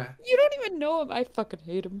about that. You don't even know him. I fucking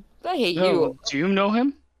hate him. I hate No, you. do you know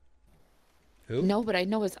him? Who? No, but I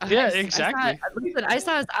know his eyes. Yeah, exactly. I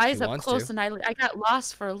saw his eyes He up wants close, to. and I got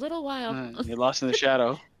lost for a little while. You're lost in the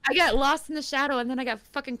shadow. I got lost in the shadow, and then I got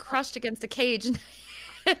fucking crushed against a cage and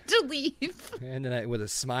had to leave. And then with a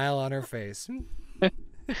smile on her face.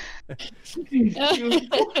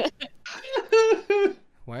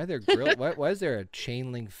 Why are there why is there a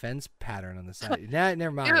chain link fence pattern on the side? Nah,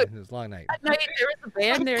 never mind. Dude, It was a long night. At night, there was a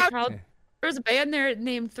band there called. There was a band there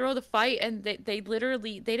named Throw the Fight, and they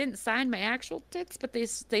literally they didn't sign my actual tits, but they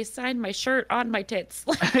signed my shirt on my tits.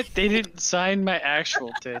 They didn't sign my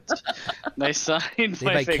actual tits. They signed They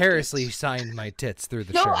my fake vicariously tits. signed my tits through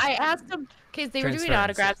the No, shirt. I asked them because they were doing Transparency.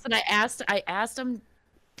 autographs, and I asked them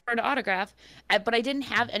for an autograph, but I didn't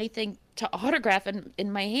have anything to autograph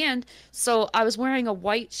in my hand, so I was wearing a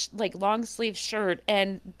white like long sleeve shirt,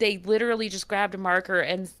 and they literally just grabbed a marker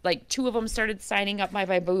and like two of them started signing up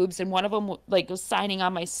my boobs, and one of them like was signing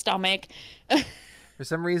on my stomach. For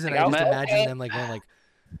some reason, Like, I just okay. imagine them like going like,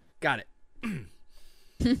 "Got it."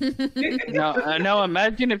 Now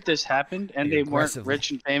imagine if this happened and Yeah, they weren't aggressively. rich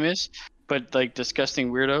and famous, but like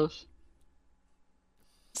disgusting weirdos.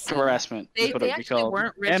 Harassment. They- is what they it'd be actually called.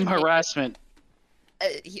 weren't rich M and famous. harassment.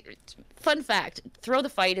 Fun fact: Throw the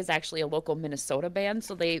Fight is actually a local Minnesota band,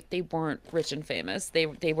 so they weren't rich and famous. They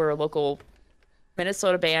were a local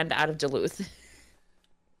Minnesota band out of Duluth.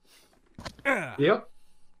 Yep.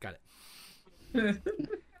 Got it.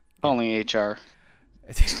 Only HR.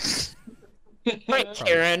 Right,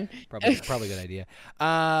 Karen. Probably a good idea.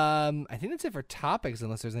 I think that's it for topics,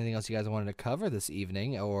 unless there's anything else you guys wanted to cover this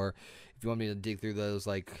evening, or if you want me to dig through those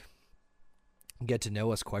like get to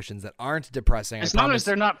know us questions that aren't depressing. As I long promise. as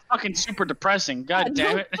they're not fucking super depressing. God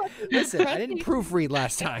damn it. Listen, I didn't proofread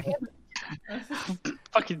last time.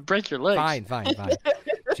 Fucking break your legs. Fine.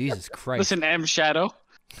 Jesus Christ. Listen, M Shadow.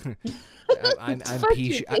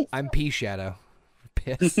 I'm P Shadow.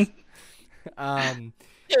 Piss. All right.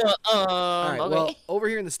 Okay. Well, over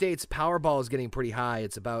here in the States, Powerball is getting pretty high.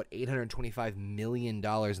 It's about $825 million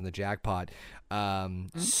in the jackpot.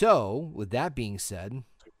 So, with that being said,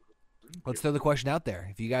 let's throw the question out there.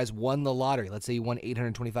 If you guys won the lottery, let's say you won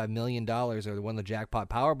 $825 million or won the jackpot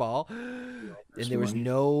Powerball, and there was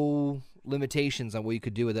no limitations on what you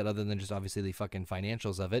could do with it other than just obviously the fucking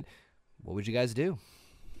financials of it, what would you guys do?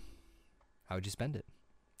 How would you spend it?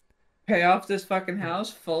 Pay off this fucking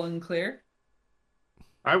house full and clear.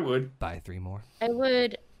 I would. Buy 3 more. I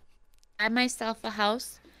would buy myself a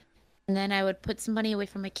house, and then I would put some money away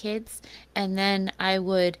for my kids, and then I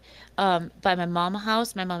would buy my mom a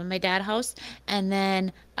house, my mom and my dad a house, and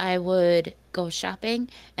then I would go shopping,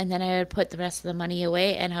 and then I would put the rest of the money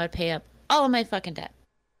away, and I would pay up all of my fucking debt.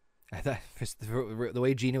 I thought the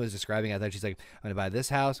way Gina was describing it, I thought she's like, I'm gonna buy this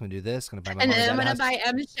house, I'm gonna do this, I'm gonna buy my And mom then and I'm dad gonna a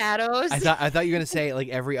house. buy M Shadows. I thought you were gonna say like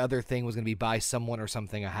every other thing was gonna be buy someone or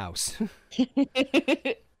something a house.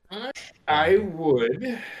 I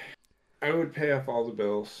would pay off all the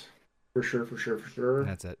bills. For sure.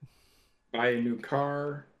 That's it. Buy a new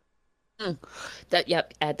car.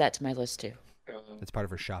 Yep, add that to my list too. It's part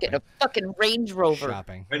of her shopping. Get a fucking Range Rover.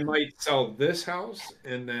 Shopping. I might sell this house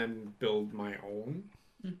and then build my own.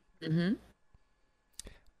 Mm-hmm.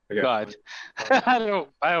 God. I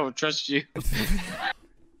don't trust you.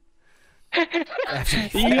 You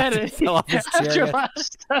had it. Fell off his chair. After Yeah.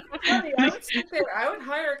 last time. I would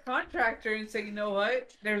hire a contractor and say, you know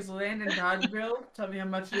what? There's land in Dodgeville. Tell me how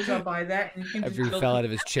much it is. I'll buy that. And you can After just he build fell it out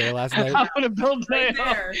of his chair last night. I'm gonna build right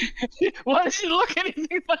my there. Why does he look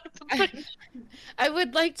anything like the thing? I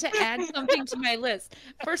would like to add something to my list.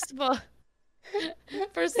 First of all,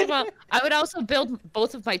 I would also build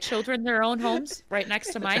both of my children their own homes right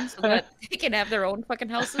next to mine so that they can have their own fucking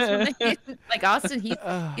houses. When they, like Austin,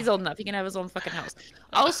 he's old enough. He can have his own fucking house.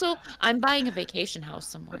 Also, I'm buying a vacation house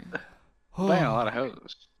somewhere. Buying a lot of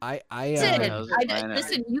houses.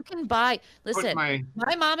 Listen, you can buy. Listen, my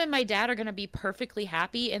my mom and my dad are gonna be perfectly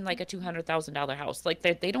happy in like a $200,000 house. Like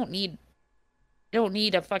they don't need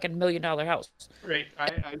a fucking $1 million house. right.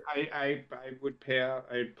 I would pay out.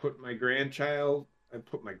 I'd put my grandchildren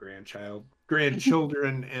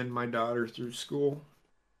and my daughter through school,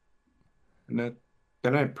 and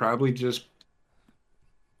then I'd probably just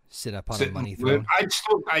sit up on sit a money and throne. live.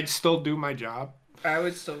 I'd still do my job. I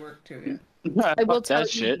would still work too. I will Fuck tell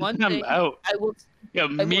that you shit. one I'm thing. out I will tell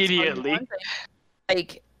you immediately. one thing.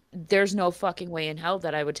 Like, there's no fucking way in hell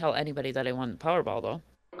that I would tell anybody that I won the Powerball, though.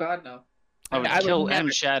 Oh God, no. I would I would kill never-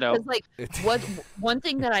 M Shadow. 'Cause, like, one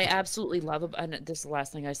thing that I absolutely love about, and this is the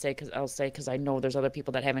last thing I'll say because I know there's other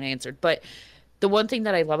people that haven't answered, but the one thing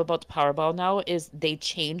that I love about the Powerball now is they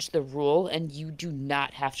changed the rule and you do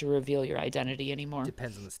not have to reveal your identity anymore.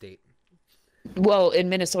 Depends on the state. Well, in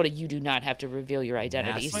Minnesota, you do not have to reveal your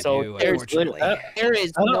identity, Yes, we so do, there's unfortunately. there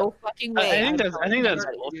is I don't- no fucking way. I think that's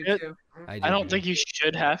You bullshit. too. I don't think you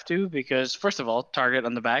should have to because first of all, target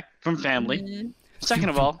on the back from family. Mhm. Second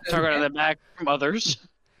of all, target on the back from others.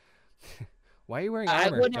 Why are you wearing I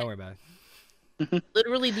armor? wouldn't- Don't worry about it.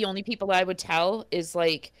 Literally, the only people I would tell is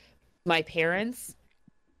like my parents,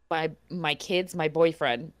 my kids, my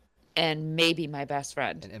boyfriend, and maybe my best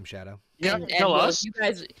friend. And M Shadow. Yeah, And tell well, us. you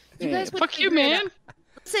guys would Fuck you, figure it man. out.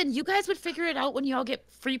 Listen, you guys would figure it out when you all get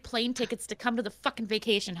free plane tickets to come to the fucking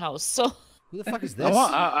vacation house. So, Who the fuck is I this?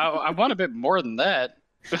 want a bit more than that.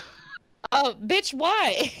 bitch,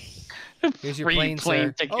 why? Here's your Free plane,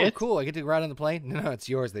 plane sir. Oh, ticket. cool. I get to ride on the plane? No, it's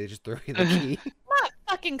yours. They just threw you the key. Not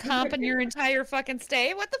fucking comping your entire fucking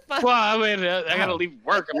stay. What the fuck? Well, I mean, I gotta leave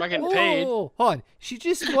work. I'm not getting paid. Whoa, hold on. She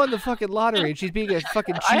just won the fucking lottery and she's being a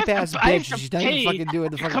fucking I have cheap ass to- I have bitch. to She's not even pay fucking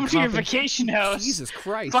doing the to fucking come to your comping. vacation house. Jesus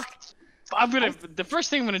Christ. Fuck. The first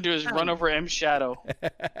thing I'm gonna do is run over M Shadow.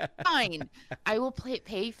 Fine. I will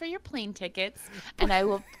pay for your plane tickets, and I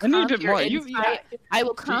will I need a comp bit your more. I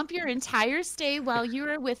will comp your entire stay while you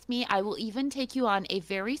are with me. I will even take you on a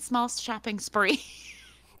very small shopping spree.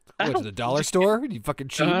 What, to the dollar store? You fucking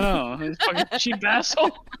cheap. I don't know. It's fucking cheap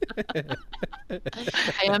asshole. I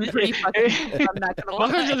am pretty fucking cheap, I'm not gonna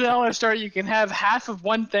Welcome to lie. the dollar store. You can have half of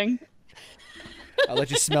one thing. I'll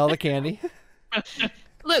let you smell the candy.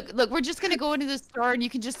 Look, we're just gonna go into the store and you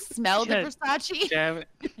can just smell the Shit. Versace. Damn it.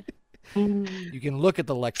 You can look at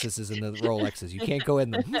the Lexuses and the Rolexes. You can't go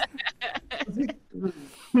in them.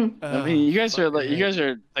 I mean, you guys are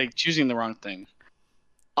like choosing the wrong thing.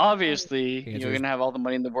 Obviously, you're gonna have all the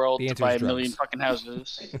money in the world to buy a million drugs. fucking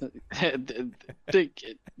houses.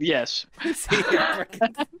 Yes.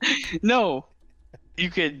 No. You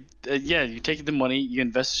could, you take the money, you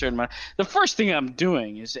invest a certain amount. The first thing I'm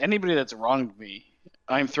doing is anybody that's wronged me,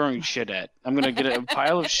 I'm throwing shit at. I'm gonna get a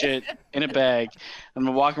pile of shit in a bag. I'm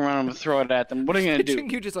gonna walk around. I'm gonna throw it at them. What are you gonna do?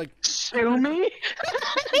 You just like sue me?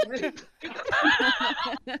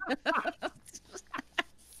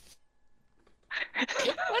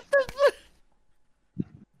 What the fuck?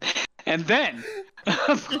 And then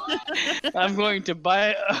I'm going to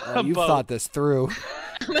buy a you've boat. thought this through.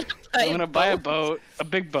 I'm gonna buy a boat, a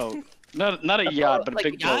big boat. Not a yacht, but a Like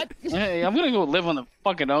big a yacht? boat. Hey, I'm gonna go live on the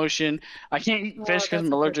fucking ocean. I can't eat fish because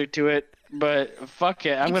I'm allergic to it. But fuck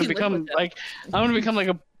it, I'm gonna become like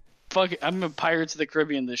a I'm a Pirates of the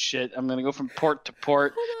Caribbean. This shit. I'm gonna go from port to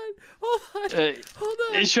port. Hold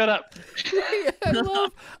on. Shut up. I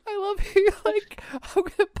love you. Like, I'm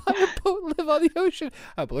gonna buy a boat and live on the ocean.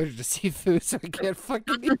 I'm allergic to seafood, so I can't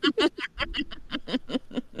fucking eat.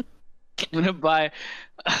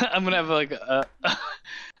 I'm gonna have like a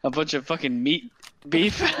bunch of fucking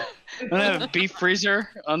beef. I'm gonna have a beef freezer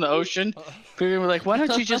on the ocean. People were like, "Why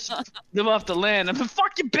don't you just live off the land?" I'm like,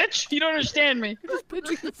 "Fuck you, bitch! You don't understand me."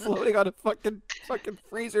 Picture floating on a fucking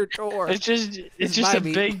freezer door. It's just a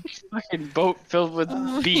big fucking boat filled with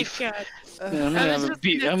beef. God. I'm gonna have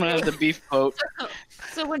I'm gonna have the beef boat.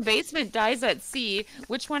 So when Basement dies at sea,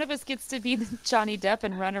 which one of us gets to be Johnny Depp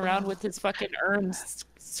and run around with his fucking urns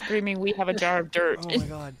screaming, "We have a jar of dirt"? Oh my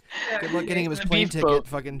god! Good luck getting him his The plane beef ticket, boat.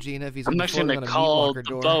 fucking Gina. If he's I'm actually floating gonna on a call meat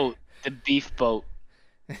the locker door. boat the beef boat.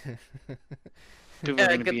 People are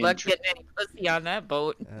gonna Good be luck interested. getting any pussy on that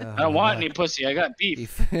boat. Oh, I don't want my any pussy. I got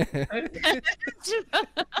beef. God.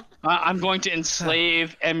 I'm going to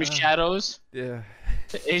enslave M Shadows. Yeah.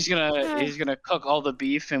 He's gonna cook all the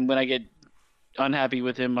beef, and when I get unhappy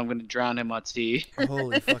with him, I'm gonna drown him at sea.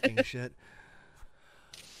 Holy fucking shit.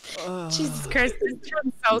 Jesus Christ, this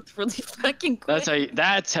turned south really fucking quick.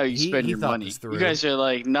 That's how you spend He your thought money. this through. You guys are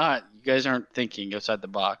like not. You guys aren't thinking outside the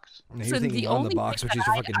box. You're So thinking the on the only box, thing which is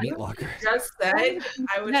that your fucking meat locker. Just said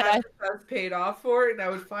I would Yeah, have the house paid off for it, and I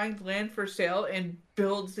would find land for sale and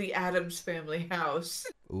build the Adams family house.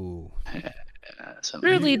 Ooh.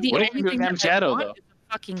 Really, the What are only you doing thing M that I Shadow want though? is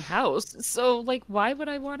a fucking house. So, like, why would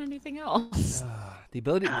I want anything else? The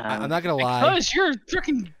ability. I'm not gonna lie. Because you're a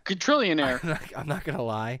freaking quadrillionaire. I'm not gonna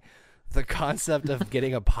lie. The concept of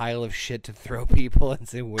getting a pile of shit to throw people and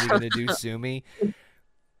saying, "What are you gonna do? Sue me?"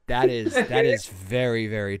 That is very,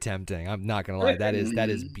 very tempting. I'm not gonna lie. That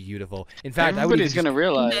is beautiful. In fact, Everybody's gonna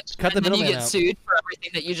realize. cut the And then you middleman get out. sued for everything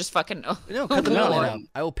that you just fucking know. No, cut the No. middleman out.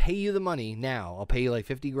 I will pay you the money now. I'll pay you like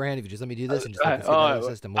 50 grand if you just let me do this and just let's get out of the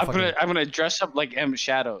system. We'll I'm gonna dress up like M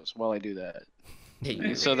Shadows while I do that,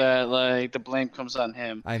 so that like the blame comes on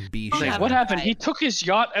him. I'm B. It's like, Shadow. what happened? He took his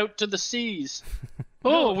yacht out to the seas.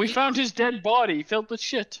 Oh, we found his dead body filled with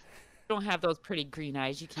shit. You don't have those pretty green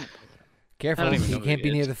eyes. You can't pull it off. Careful, I don't even he know who can't he be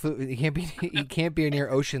is. near the food. He can't be near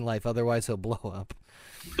ocean life, otherwise he'll blow up.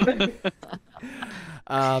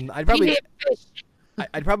 I'd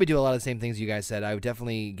probably do a lot of the same things you guys said. I would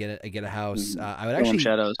definitely get a house. I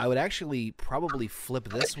would actually probably flip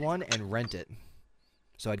this one and rent it.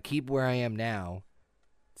 So I'd keep where I am now,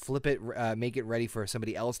 flip it, make it ready for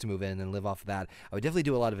somebody else to move in and live off of that. I would definitely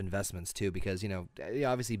do a lot of investments too, because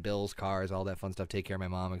obviously bills, cars, all that fun stuff. Take care of my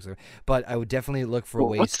mom, etc. But I would definitely look for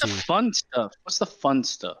ways What's to. the fun stuff? What's the fun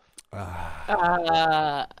stuff?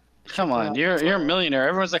 Come on, you're a millionaire.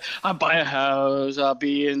 Everyone's like, I'll buy a house, I'll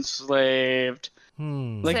be enslaved.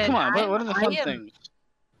 Like, Listen, come on, what are the fun I am- things?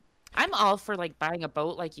 I'm all for like buying a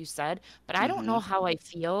boat, like you said, but I don't know how I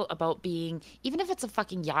feel about being, even if it's a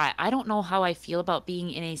fucking yacht, I don't know how I feel about being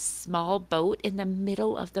in a small boat in the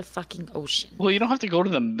middle of the fucking ocean. Well, you don't have to go to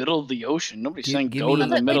the middle of the ocean. Nobody's saying give go to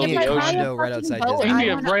me- the middle of give the me a ocean. condo right outside boat, Disney. You I can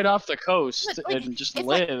wanna- get right off the coast But, like, and just if I-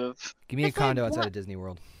 live. Give me a if I condo outside want- of Disney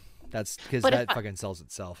World. That's because But that if I- fucking sells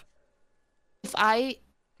itself. If I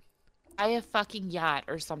buy a fucking yacht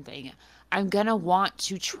or something, I'm gonna want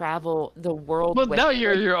to travel the world. Well, with now it.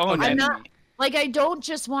 you're your own I'm enemy. not- Like, I don't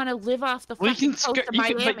just want to live off the Well, you fucking can coast skirt, of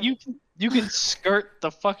Miami. but you can skirt the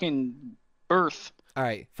fucking earth. All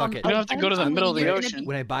right, fuck it. You don't have to go to the middle of the You're gonna ocean.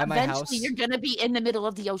 When I buy my Eventually, house, you're gonna be in the middle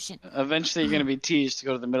of the ocean. Eventually, you're gonna be teased to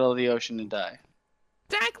go to the middle of the ocean and die.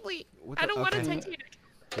 Exactly. What I the- don't want a okay. Titanic.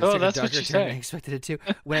 It Oh, took a that's what darker she turn than I said. expected it to.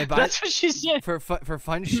 When I buy That's what she said. for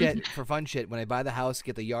fun shit, when I buy the house,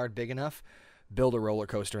 get the yard big enough, build a roller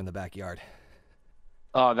coaster in the backyard.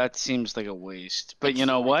 Oh, that seems like a waste. But you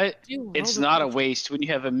know what? It's not a waste when you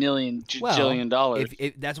have $1 million jillion dollars.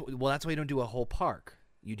 That's why you don't do a whole park.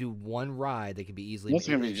 You do one ride that can be easily That's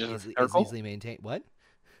gonna be just a circle? easily maintained. What?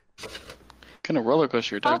 kind of roller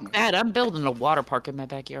coaster you're talking Fuck that! I'm building a water park in my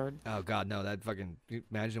backyard. Oh God, no! That fucking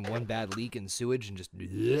imagine one bad leak in sewage and just.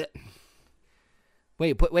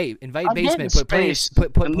 Wait! Invite I'm getting basement.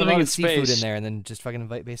 Put I'm a living lot in of seafood space. in there, and then just fucking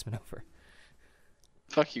invite basement over.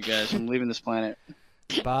 Fuck you guys. I'm leaving this planet.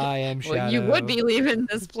 Bye, M Shadow. Well, you would be leaving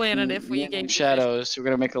this planet if we Me and gave you shadows. We're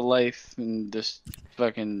gonna make a life in this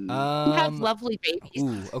fucking. You have lovely babies.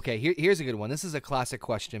 Ooh, okay. Here's a good one. This is a classic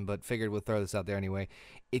question, but figured we'll throw this out there anyway.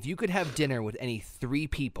 If you could have dinner with any 3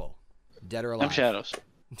 people, dead or alive, I'm shadows.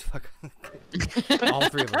 Fuck. All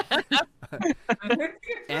 3 of them.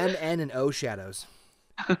 M, N, and O shadows.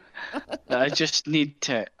 I just need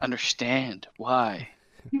to understand why.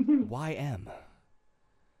 Why M?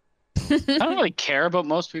 I don't really care about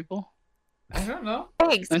most people. I don't know.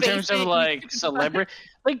 Thanks, In terms of baby. like celebrity,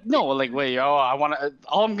 like no, like wait, I want to.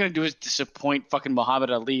 All I'm gonna do is disappoint fucking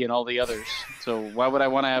Muhammad Ali and all the others. So why would I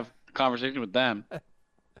want to have a conversation with them?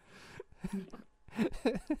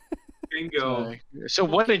 Bingo. So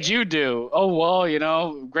what did you do? Oh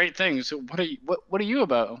well, great things. So what are you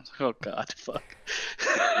about? Oh God, fuck.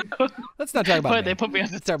 Let's not talk about But me. they put me on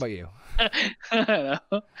Let's talk about you. I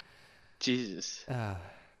know. Jesus.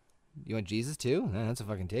 You want Jesus too? No, that's a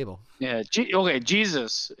fucking table. Yeah. Okay.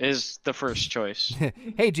 Jesus is the first choice.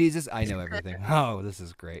 Hey Jesus, I know everything. Oh, this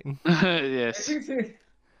is great. Yes.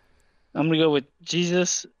 I'm gonna go with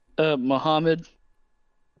Jesus, Muhammad,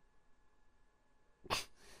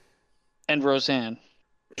 and Roseanne.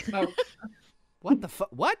 Oh, What the fuck?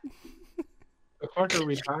 What? The fuck are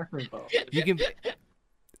we talking about? You can.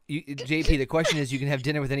 JP, the question is, you can have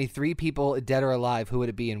dinner with any 3 people, dead or alive. Who would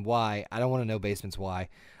it be and why? I don't want to know basement's why.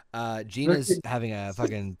 Gina's having a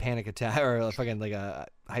fucking panic attack or a fucking like a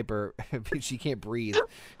hyper. She can't breathe.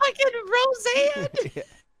 Fucking Roseanne.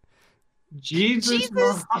 Jesus,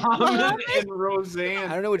 Muhammad, and Roseanne.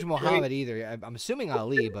 I don't know which Muhammad either. I'm assuming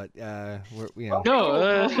Ali, but No,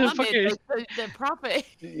 Muhammad, fucking, the prophet.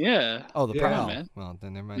 yeah. oh, the Yeah, pro. man. Well,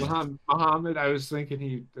 then never mind. Muhammad, I was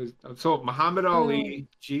thinking so Muhammad Ali,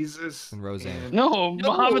 Jesus, And Roseanne. No,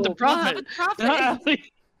 Muhammad the No, Prophet. Muhammad the Not prophet.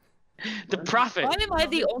 Ali. The Prophet. Why am I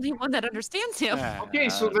the only one that understands him? Okay,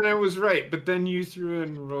 so then I was right, but then you threw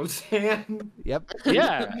in Roseanne. Yep.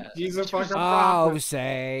 Yeah. She's a fucking Oh, prophet.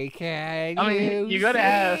 say can I mean, you gotta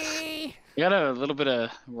have- see? You got a little bit of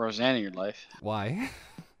Roseanne in your life. Why?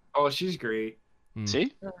 Oh, she's great. Hmm.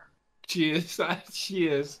 See? She is. She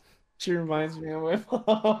is. She reminds me of my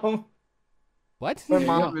mom. What? My you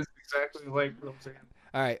mom go. is exactly like Roseanne.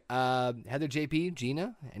 All right. Heather, JP,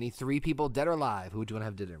 Gina, any 3 people, dead or alive? Who would you want to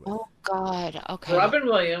have dinner with? Oh God. Okay. Robin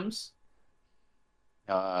Williams,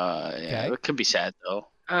 Yeah, Okay. it could be sad though.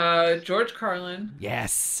 George Carlin,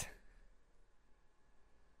 Yes.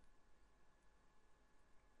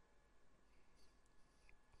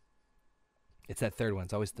 It's that third one.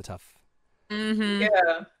 It's always the tough. Mm-hmm.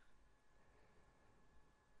 yeah.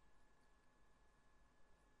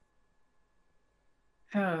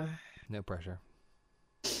 No pressure.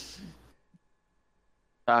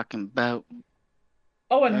 Talking about.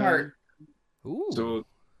 Owen Hart. Ooh. So,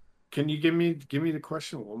 can you give me the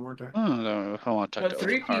question one more time? I don't know if I want to talk What to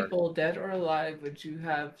 3 Owen Hart. people, dead or alive, would you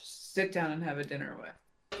have sit down and have a dinner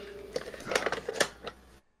with?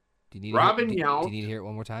 Do you need Robin to hear, Yount. do you need to hear it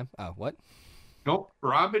one more time? Oh, what? Nope.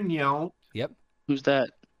 Robin Yount. Yep. Who's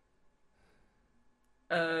that?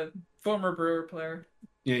 Former Brewer player.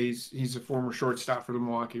 Yeah, he's a former shortstop for the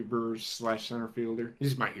Milwaukee Brewers / center fielder.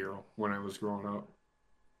 He's my hero when I was growing up.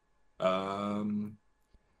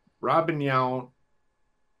 Robin Yount.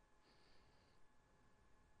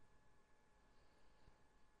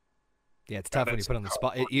 Yeah, it's tough when you put on the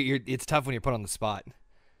spot. It's tough when you're put on the spot.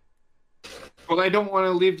 Well, I don't want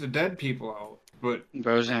to leave the dead people out, but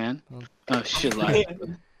Roseanne. Oh shit, lie.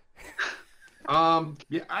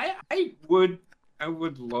 yeah, I would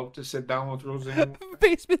love to sit down with Roseanne.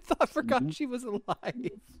 Basement thought forgot she was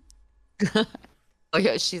alive. Oh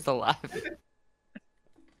yeah, she's alive.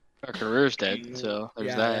 Her career's dead, so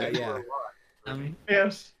there's that. Yeah.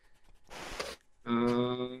 Yes.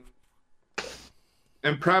 And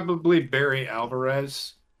probably Barry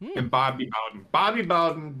Alvarez and Bobby Bowden. Bobby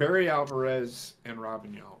Bowden, Barry Alvarez, and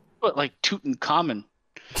Robin Yount. But like Tutankhamun,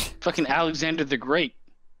 fucking Alexander the Great.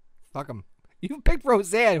 Fuck him. You picked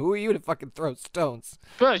Roseanne. Who are you to fucking throw stones?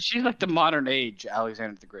 But she's like the modern age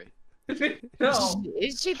Alexander the Great. No.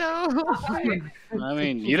 Is she though? I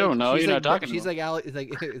mean, you don't know. She's You're like, not talking. She's to like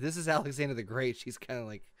this is Alexander the Great. She's kind of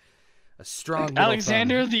like a strong middle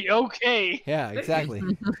Alexander thumb. the OK. Yeah, exactly.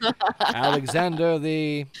 Alexander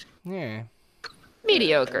the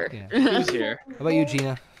Mediocre. Yeah. Who's here? How about you,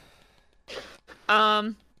 Gina?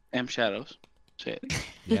 M Shadows. Say it.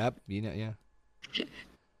 Yep. You know. Yeah.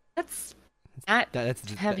 That's not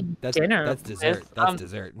That's having dinner. That's dessert. With, That's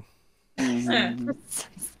dessert.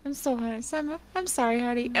 I'm so high. I'm sorry,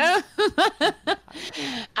 honey.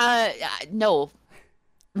 No.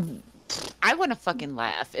 I want to fucking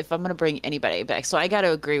laugh if I'm gonna bring anybody back. So I got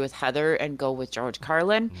to agree with Heather and go with George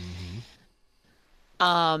Carlin.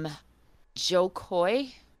 Joe Coy.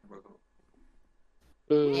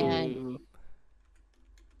 And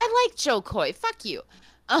I like Joe Coy. Fuck you.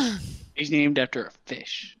 He's named after a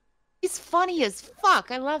fish. He's funny as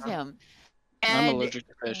fuck. I love him. And I'm allergic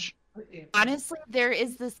to fish. honestly, there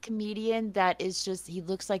is this comedian that is just, he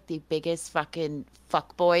looks like the biggest fucking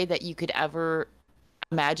fuckboy that you could ever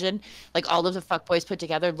imagine. Like all of the fuckboys put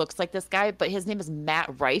together looks like this guy, but his name is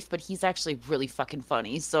Matt Rife, but he's actually really fucking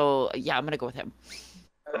funny. So yeah, I'm gonna go with him.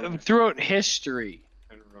 Throughout history,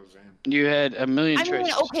 you had a million choices. I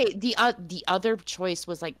mean, okay, the other choice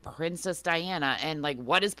was like Princess Diana, and like,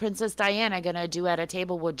 what is Princess Diana gonna do at a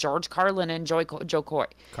table with George Carlin and Joe Coy?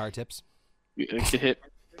 Car tips. You get hit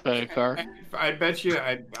by a car. I bet you.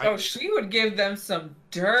 Oh, she would give them some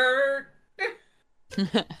dirt. You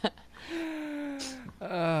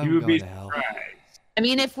would be surprised. I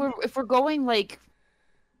mean, if we're going like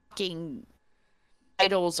fucking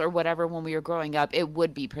idols or whatever when we were growing up, it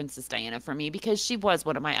would be Princess Diana for me because she was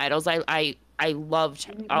one of my idols. I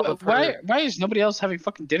loved all of her. Why is nobody else having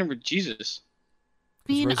fucking dinner with Jesus?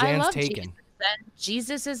 I mean, I Roseanne's love taken. Jesus. And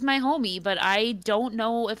Jesus is my homie, but I don't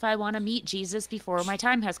know if I want to meet Jesus before my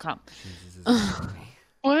time has come.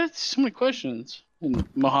 What? So many questions. And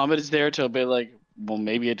Muhammad is there to be like, well,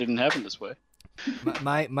 maybe it didn't happen this way.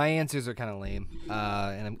 My answers are kind of lame,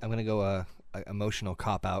 and I'm gonna go a emotional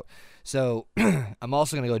cop out. So I'm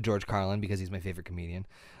also gonna go George Carlin because he's my favorite comedian.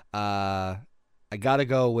 I gotta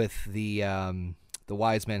go with the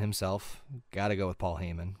wise man himself. Gotta go with Paul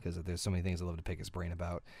Heyman because there's so many things I love to pick his brain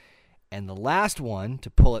about. And the last one to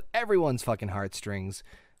pull at everyone's fucking heartstrings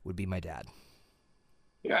would be my dad.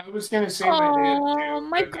 Yeah, I was gonna say my dad too.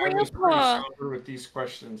 My but I was pretty grandpa. somber with these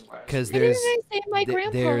questions last. Because Why didn't I say my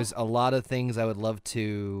grandpa? there's a lot of things I would love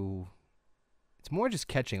to. It's more just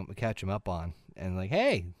catch him up on, and like,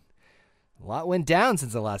 hey, a lot went down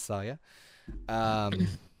since I last saw you.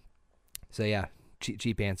 So yeah,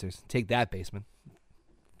 cheap answers. Take that, basement.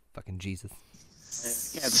 Fucking Jesus.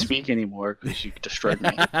 I can't speak anymore because you destroyed me.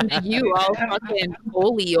 You all fucking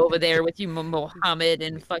holy over there with you, Muhammad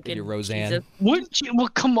and fucking Your Roseanne. Jesus. Wouldn't you? Well,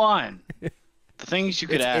 come on. The things you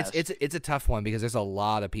could ask. It's a tough one because there's a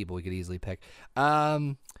lot of people we could easily pick.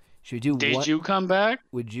 Should we do? Did you come back?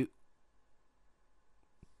 Would you?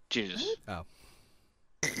 Jesus. Oh.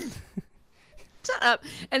 Shut up.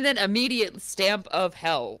 And then immediate stamp of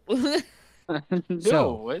hell. No.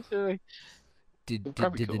 So- What? Did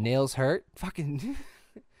Probably the cool. nails hurt? Fucking.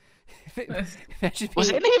 Imagine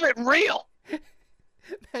Was being, any of it real?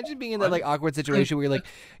 imagine being in that like awkward situation where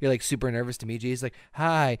you're like super nervous to meet you. He's like,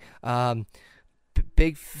 "Hi,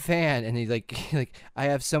 big fan," and he's like, "I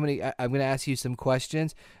have so many. I'm gonna ask you some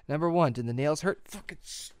questions. Number one, did the nails hurt? Fucking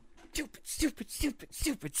stupid."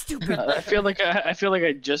 I feel like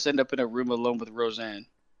I just end up in a room alone with Roseanne.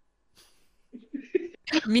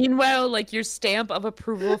 Meanwhile, like your stamp of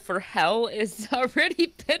approval for hell is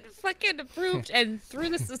already been fucking approved and through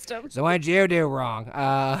the system. So what'd you do wrong?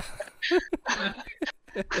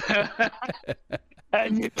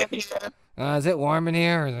 Is it warm in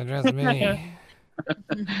here or is it just me?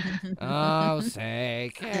 Oh,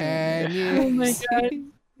 say, can you? Oh my god.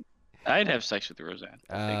 I'd have sex with Roseanne.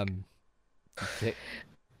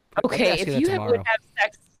 Okay, ask you if that you tomorrow. would have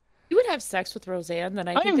sex, you would have sex with Roseanne, then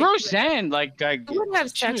I I think mean, that Roseanne, like, you would have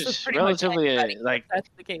she sex with was pretty much relatively anybody, like if that's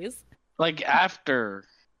the case. after.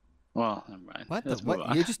 Well, never mind. What? Let's What? move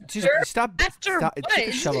on. You just stop. After Stop. Take a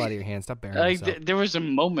what? shovel out of your hand. Stop burying Like, yourself. there was a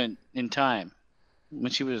moment in time when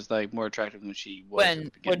she was like more attractive than she was at the When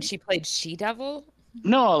beginning. she played She-Devil?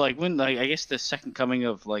 No, like when like I guess the second coming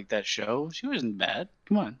of like that show, she wasn't bad.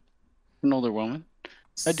 Come on, an older woman.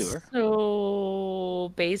 I'd do her.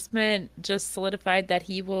 So Basement just solidified that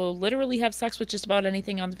he will literally have sex with just about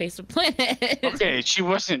anything on the face of the planet. Okay, she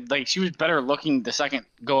wasn't like she was better looking the second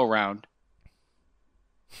go around.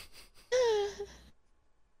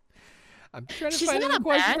 I'm trying to She's find not a a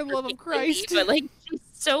question bad for the love of looking lady, Christ. but like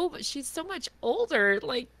she's so much older.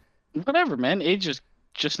 Like, Whatever, man. Age is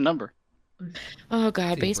just a number. oh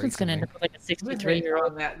god, Dude, Basement's breaks gonna me. end up with like a Who's waiting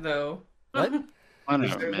 63-year-old. on that though? What?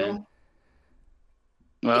 Whatever, man.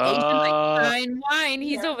 Aging like Uh, fine wine.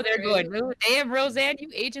 He's over there going, "Oh, damn, Roseanne, you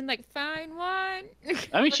aging like fine wine."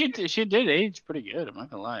 I mean, she did age pretty good. I'm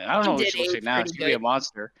not gonna lie. I don't know what did she looks like age now. pretty She'd be a good.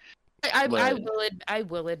 monster. I But-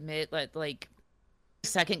 will admit that like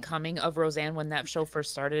second coming of Roseanne when that show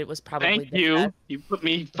first started. It was probably Thank the you. best. You put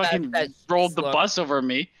me fucking that rolled the look. bus over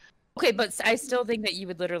me. Okay, but I still think that you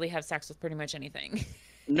would literally have sex with pretty much anything.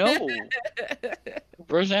 No.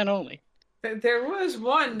 Roseanne only. There was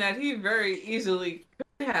one that he very easily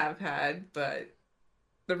could have had, but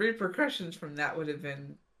the repercussions from that would have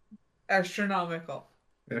been astronomical.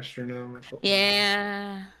 Astronomical.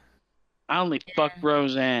 Yeah. I only fuck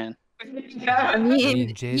Roseanne. I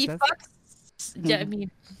mean, Jay's he that's- fucks. I mean,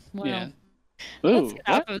 well, Yeah. let's Ooh, get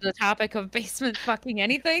off of the topic of basement fucking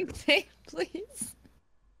anything, please.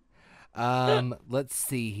 Let's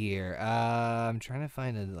see here. I'm trying to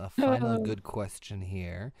find a final good question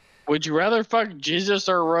here. would you rather fuck Jesus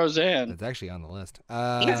or Roseanne? That's actually on the list.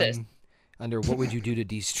 Jesus. Under what would you do to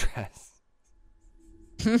de-stress?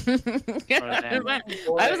 I was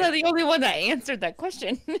not the only one that answered that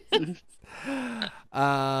question.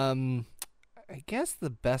 I guess the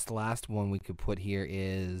best last one we could put here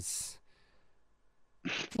is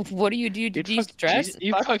What do you do to You'd fuck de-stress? Jesus-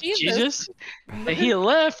 You fuck Jesus? And he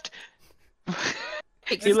left.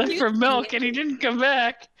 He left for milk and he didn't come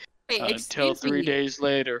back until 3 days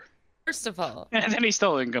later. First of all, And then he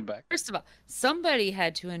still didn't come back. somebody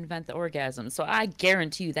had to invent the orgasm, so I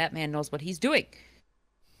guarantee you that man knows what he's doing.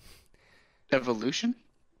 Evolution?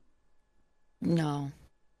 No.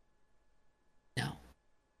 No.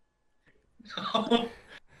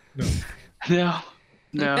 No.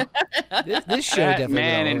 No. this show That definitely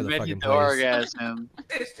man went all over the fucking invented the place. orgasm.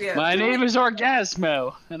 Yeah. My name is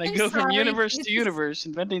Orgasmo, and I I'm go from sorry. universe to universe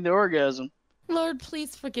inventing the orgasm. Lord,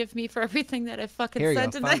 please forgive me for everything that I fucking Here you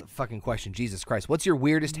said go. today. Found the fucking question. Jesus Christ. What's your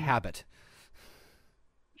weirdest habit?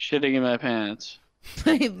 Shitting in my pants.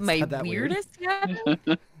 My not that weird. weirdest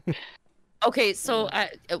habit? Okay, so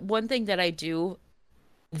one thing that I do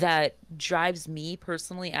that drives me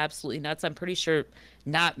personally absolutely nuts, I'm pretty sure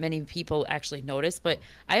not many people actually notice, but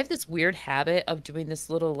I have this weird habit of doing this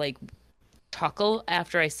little like chuckle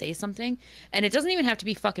after I say something, and it doesn't even have to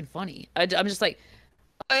be fucking funny. I'm just like,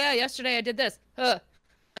 oh yeah, yesterday I did this.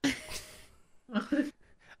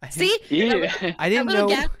 See? Yeah. I That didn't little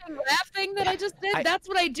know. gasping laugh thing that I just did, that's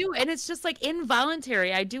what I do. And it's just like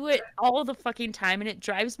involuntary. I do it all the fucking time and it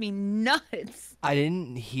drives me nuts. I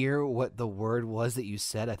didn't hear what the word was that you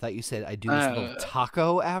said. I thought you said I do this little Uh,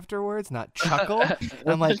 taco afterwards, not chuckle. And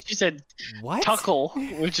I'm like, She said what? tuckle,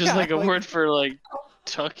 which is Yeah, like a like- word for like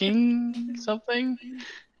tucking something.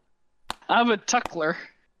 I'm a tuckler.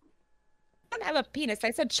 I don't have a penis. I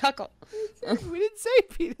said chuckle. We didn't say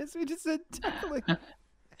penis. We just said tuckling.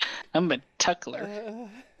 I'm a tuckler.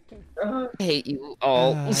 I hate you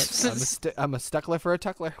all. I'm a stuckler for a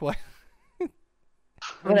tuckler. What?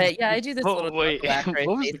 But yeah, I do this Oh, little wait. chuckle after I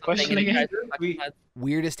What was say the question something and it again? drives me fucking nuts.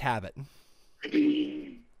 Weirdest habit.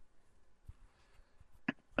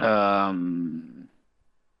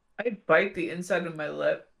 I bite the inside of my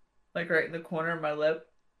lip, like right in the corner of my lip.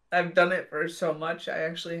 I've done it for so much. I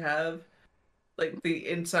actually have, like, the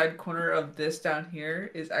inside corner of this down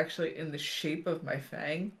here is actually in the shape of my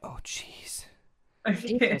fang. Oh, jeez.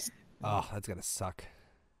 Jesus. Oh, that's gonna suck.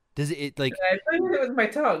 Does it like? I play with it with my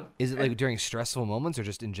tongue. Is it like during stressful moments or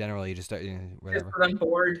just in general? You just start Just whatever. when I'm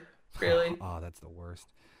bored, really. Oh, that's the worst.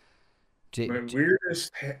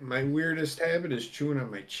 My weirdest habit is chewing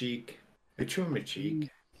on my cheek. I chew on my cheek.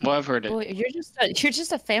 Well, I've heard it. Boy, you're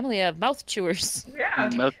just a family of mouth chewers. Yeah.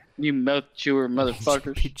 You mouth chewer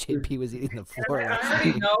motherfuckers. JP was eating the floor. I last already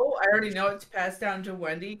night. know. I already know it's passed down to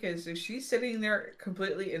Wendy because if she's sitting there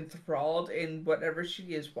completely enthralled in whatever she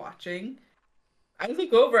is watching, I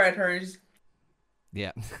look over at her and just.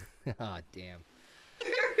 Yeah. Ah, damn.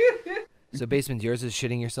 So, basement, yours is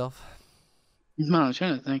shitting yourself. No, I'm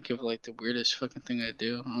trying to think of like the weirdest fucking thing I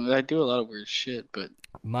do. I do a lot of weird shit, but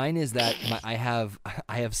Mine is that I have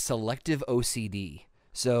selective OCD.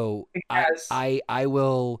 So Yes. I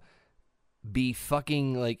will be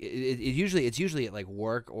fucking like it's usually at like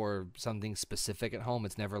work or something specific at home.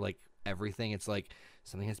 It's never like everything. It's like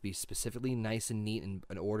something has to be specifically nice and neat and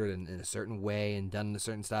ordered in a certain way and done in a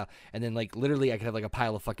certain style. And then like literally I could have like a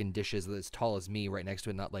pile of fucking dishes that's tall as me right next to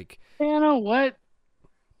it, not like you know what?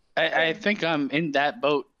 I think I'm in that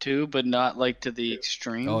boat too, but not like to the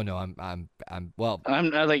extreme. oh no, I'm well I'm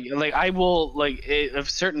not like I will like if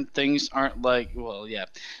certain things aren't like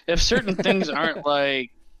if certain things aren't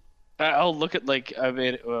like I'll look at like I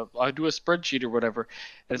do a spreadsheet or whatever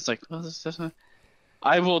and it's like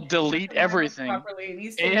I will delete everything. Properly. It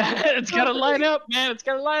needs to Yeah, it's gotta line up, man. It's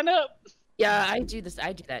gotta line up. Yeah, I do this.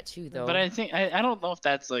 I do that too, though. But I think I don't know if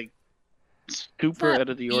that's like super not out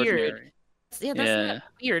of the weird. ordinary. Yeah, that's not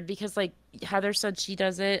weird because like Heather said she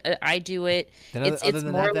does it. I do it. then It's other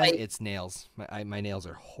than more that, like it's nails. My nails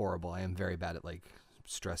are horrible. I am very bad at like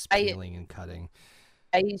stress peeling and cutting.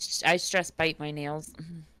 I stress bite my nails.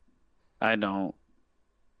 I don't.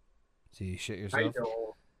 So you shit yourself? I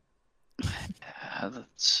don't.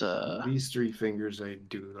 That's These 3 fingers I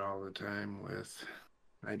do it all the time with.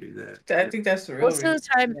 I do that. I think that's the real Most of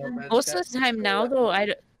the time, now though,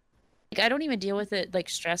 I I don't even deal with it like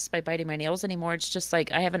stress by biting my nails anymore. It's just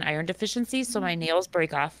like I have an iron deficiency, so my nails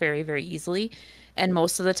break off very, very easily. And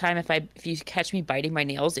most of the time, if you catch me biting my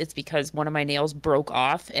nails, it's because one of my nails broke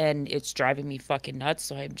off and it's driving me fucking nuts.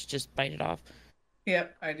 So I just bite it off.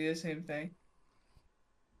 Yep, I do the same thing.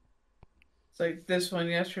 It's like this one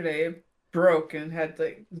yesterday broke and had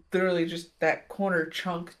like literally just that corner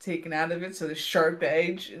chunk taken out of it, so the sharp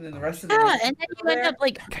edge, and then the rest of it. Yeah, and then you end up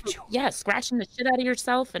like scratching the shit out of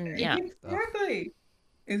yourself, and yeah. Exactly.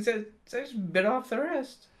 Instead, I just bit off the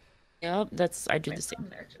rest. Yep, I do the same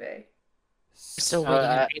there today. Still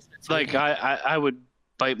like I would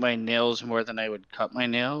bite my nails more than I would cut my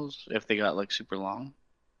nails if they got like super long,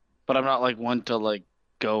 but I'm not like one to like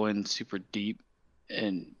go in super deep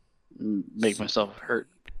and make myself hurt.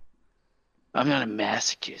 I'm not a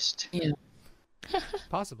masochist. Yeah.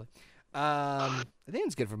 Possibly. I think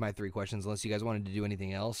it's good for my 3 questions, unless you guys wanted to do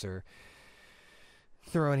anything else or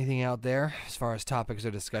throw anything out there as far as topics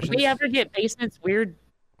or discussions. Did we ever get Basement's weird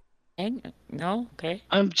thing? No? Okay.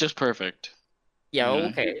 I'm just perfect. Yeah,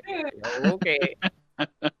 okay. Okay. I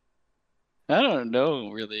don't know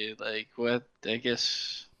really, like what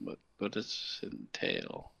does it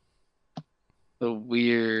entail? The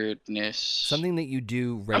weirdness. Something that you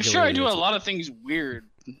do regularly. I'm sure I do a lot of things weird,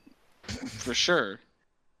 for sure.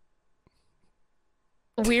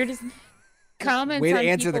 Weird is comments. Way to on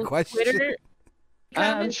answer the people's question. Twitter,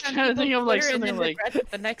 I'm trying to think of like something like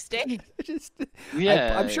the next day.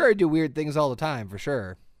 yeah. I'm sure I do weird things all the time, for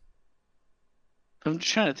sure. I'm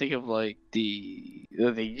just trying to think of like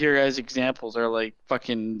your guys' examples are like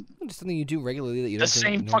fucking Just something you do regularly that you the don't.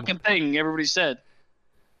 same fucking thing everybody said.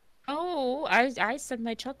 Oh, I said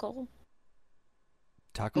my chuckle.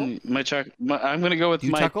 Tuckle? I'm gonna go with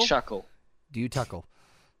my tuckle? chuckle. Do you tuckle?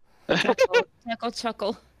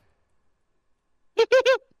 Chuckle.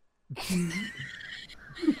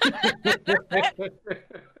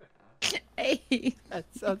 Hey. That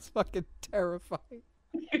sounds fucking terrifying.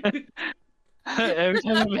 Every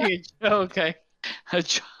time I make a joke, I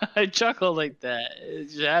chuckle like that. It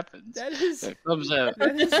just happens. It comes out.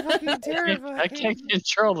 That is fucking terrifying. I can't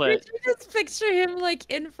control it. Did you just picture him like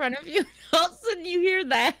in front of you, and all of a sudden you hear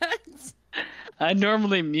that? I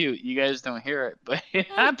normally mute. You guys don't hear it, but it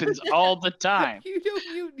happens all the time. You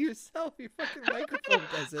don't mute yourself. Your fucking microphone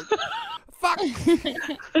does it. Fuck.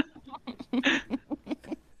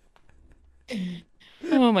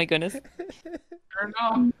 Oh my goodness.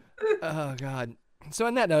 Oh god. So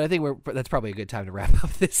on that note, I think that's probably a good time to wrap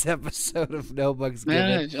up this episode of No Bugs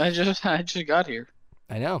Given. Man, I just got here.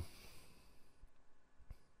 I know.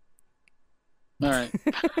 All right.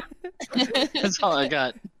 That's all I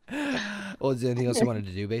got. Well, is there anything else you wanted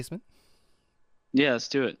to do, Basement? Yeah, let's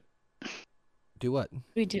do it. Do what?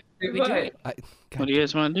 We do What do you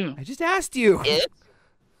guys want to do? I just asked you. it.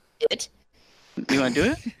 You want to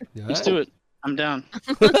do it? Yeah. Let's do it. I'm down.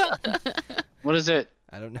 What is it?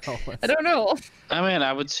 I don't know. I don't know. I mean,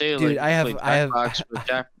 I would say Dude, like I have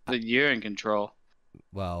Jackbox, but you're in control.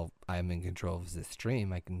 Well, I'm in control of this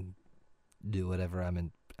stream. I can do whatever I'm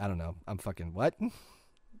in. I don't know. I'm fucking what?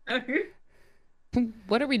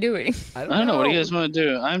 What are we doing? I don't know. What do you guys want to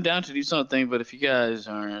do? I'm down to do something, but if you guys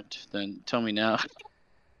aren't, then tell me now.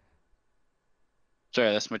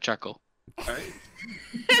 Sorry, that's my chuckle.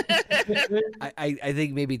 I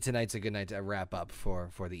think maybe tonight's a good night to wrap up for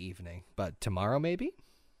the evening. But tomorrow maybe?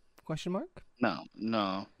 Question mark? No.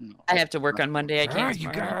 I have to work on Monday. I can't.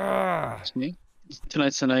 See?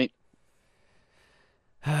 Tonight's the night.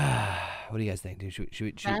 What do you guys think? Dude, should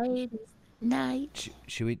we Night.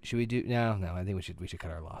 Should we do no? I think we should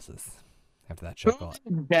cut our losses after that chuckle.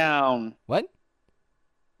 Down. What?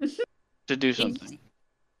 To do something.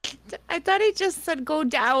 I thought he just said go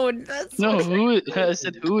down. That's No, I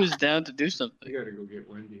said who is down to do something? You gotta go get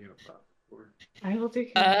Wendy up. I will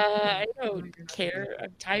take I don't care.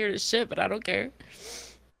 I'm tired of shit, but I don't care.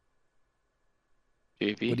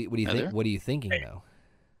 JP, What do you think? What are you thinking though?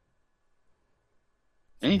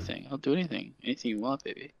 Anything. I'll do anything. Anything you want,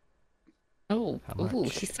 baby. Oh, ooh,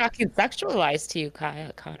 he's talking sexualized to you,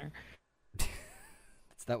 Connor.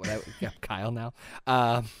 Is that what I got Kyle now?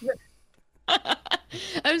 I'm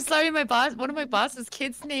sorry, one of my boss's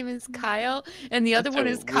kids' name is Kyle, and the other one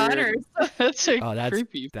is Connor. That's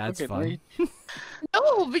creepy. That's fun.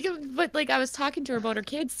 No, but like I was talking to her about her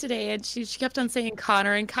kids today, and she kept on saying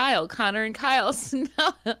Connor and Kyle, Connor and Kyle. So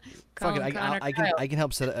now, Fuck it, Connor, I Kyle. can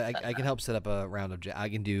help set I can help set up a round of I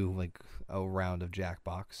can do like a round of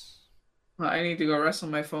Jackbox. Well, I need to go wrestle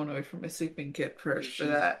my phone away from my sleeping kit first for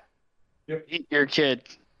that. Eat your kid.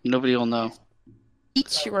 Nobody will know.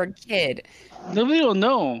 Eat your kid. Nobody will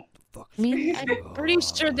know. Fuck. I mean, I'm pretty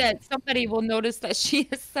sure that somebody will notice that she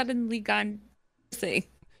has suddenly gone missing.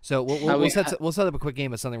 So we'll set up a quick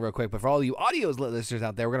game of something real quick. But for all you audio listeners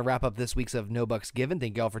out there, we're going to wrap up this week's of No Bucks Given.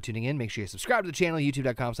 Thank you all for tuning in. Make sure you subscribe to the channel,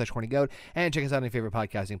 youtube.com/hornygoat, and check us out on your favorite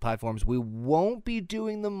podcasting platforms. We won't be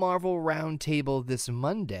doing the Marvel Roundtable this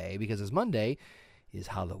Monday because this Monday is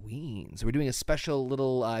Halloween. So we're doing a special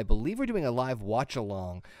little, I believe we're doing a live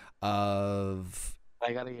watch-along of...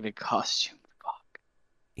 I got to get a costume.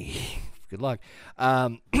 Good luck.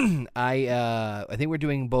 I think we're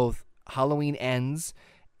doing both Halloween Ends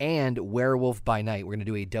and Werewolf by Night. We're going to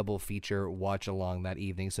do a double feature watch along that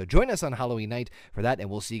evening. So join us on Halloween night for that, and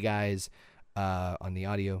we'll see you guys on the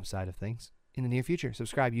audio side of things in the near future.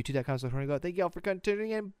 Subscribe, youtube.com/hornygoat. Thank you all for tuning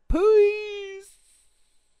in. Peace!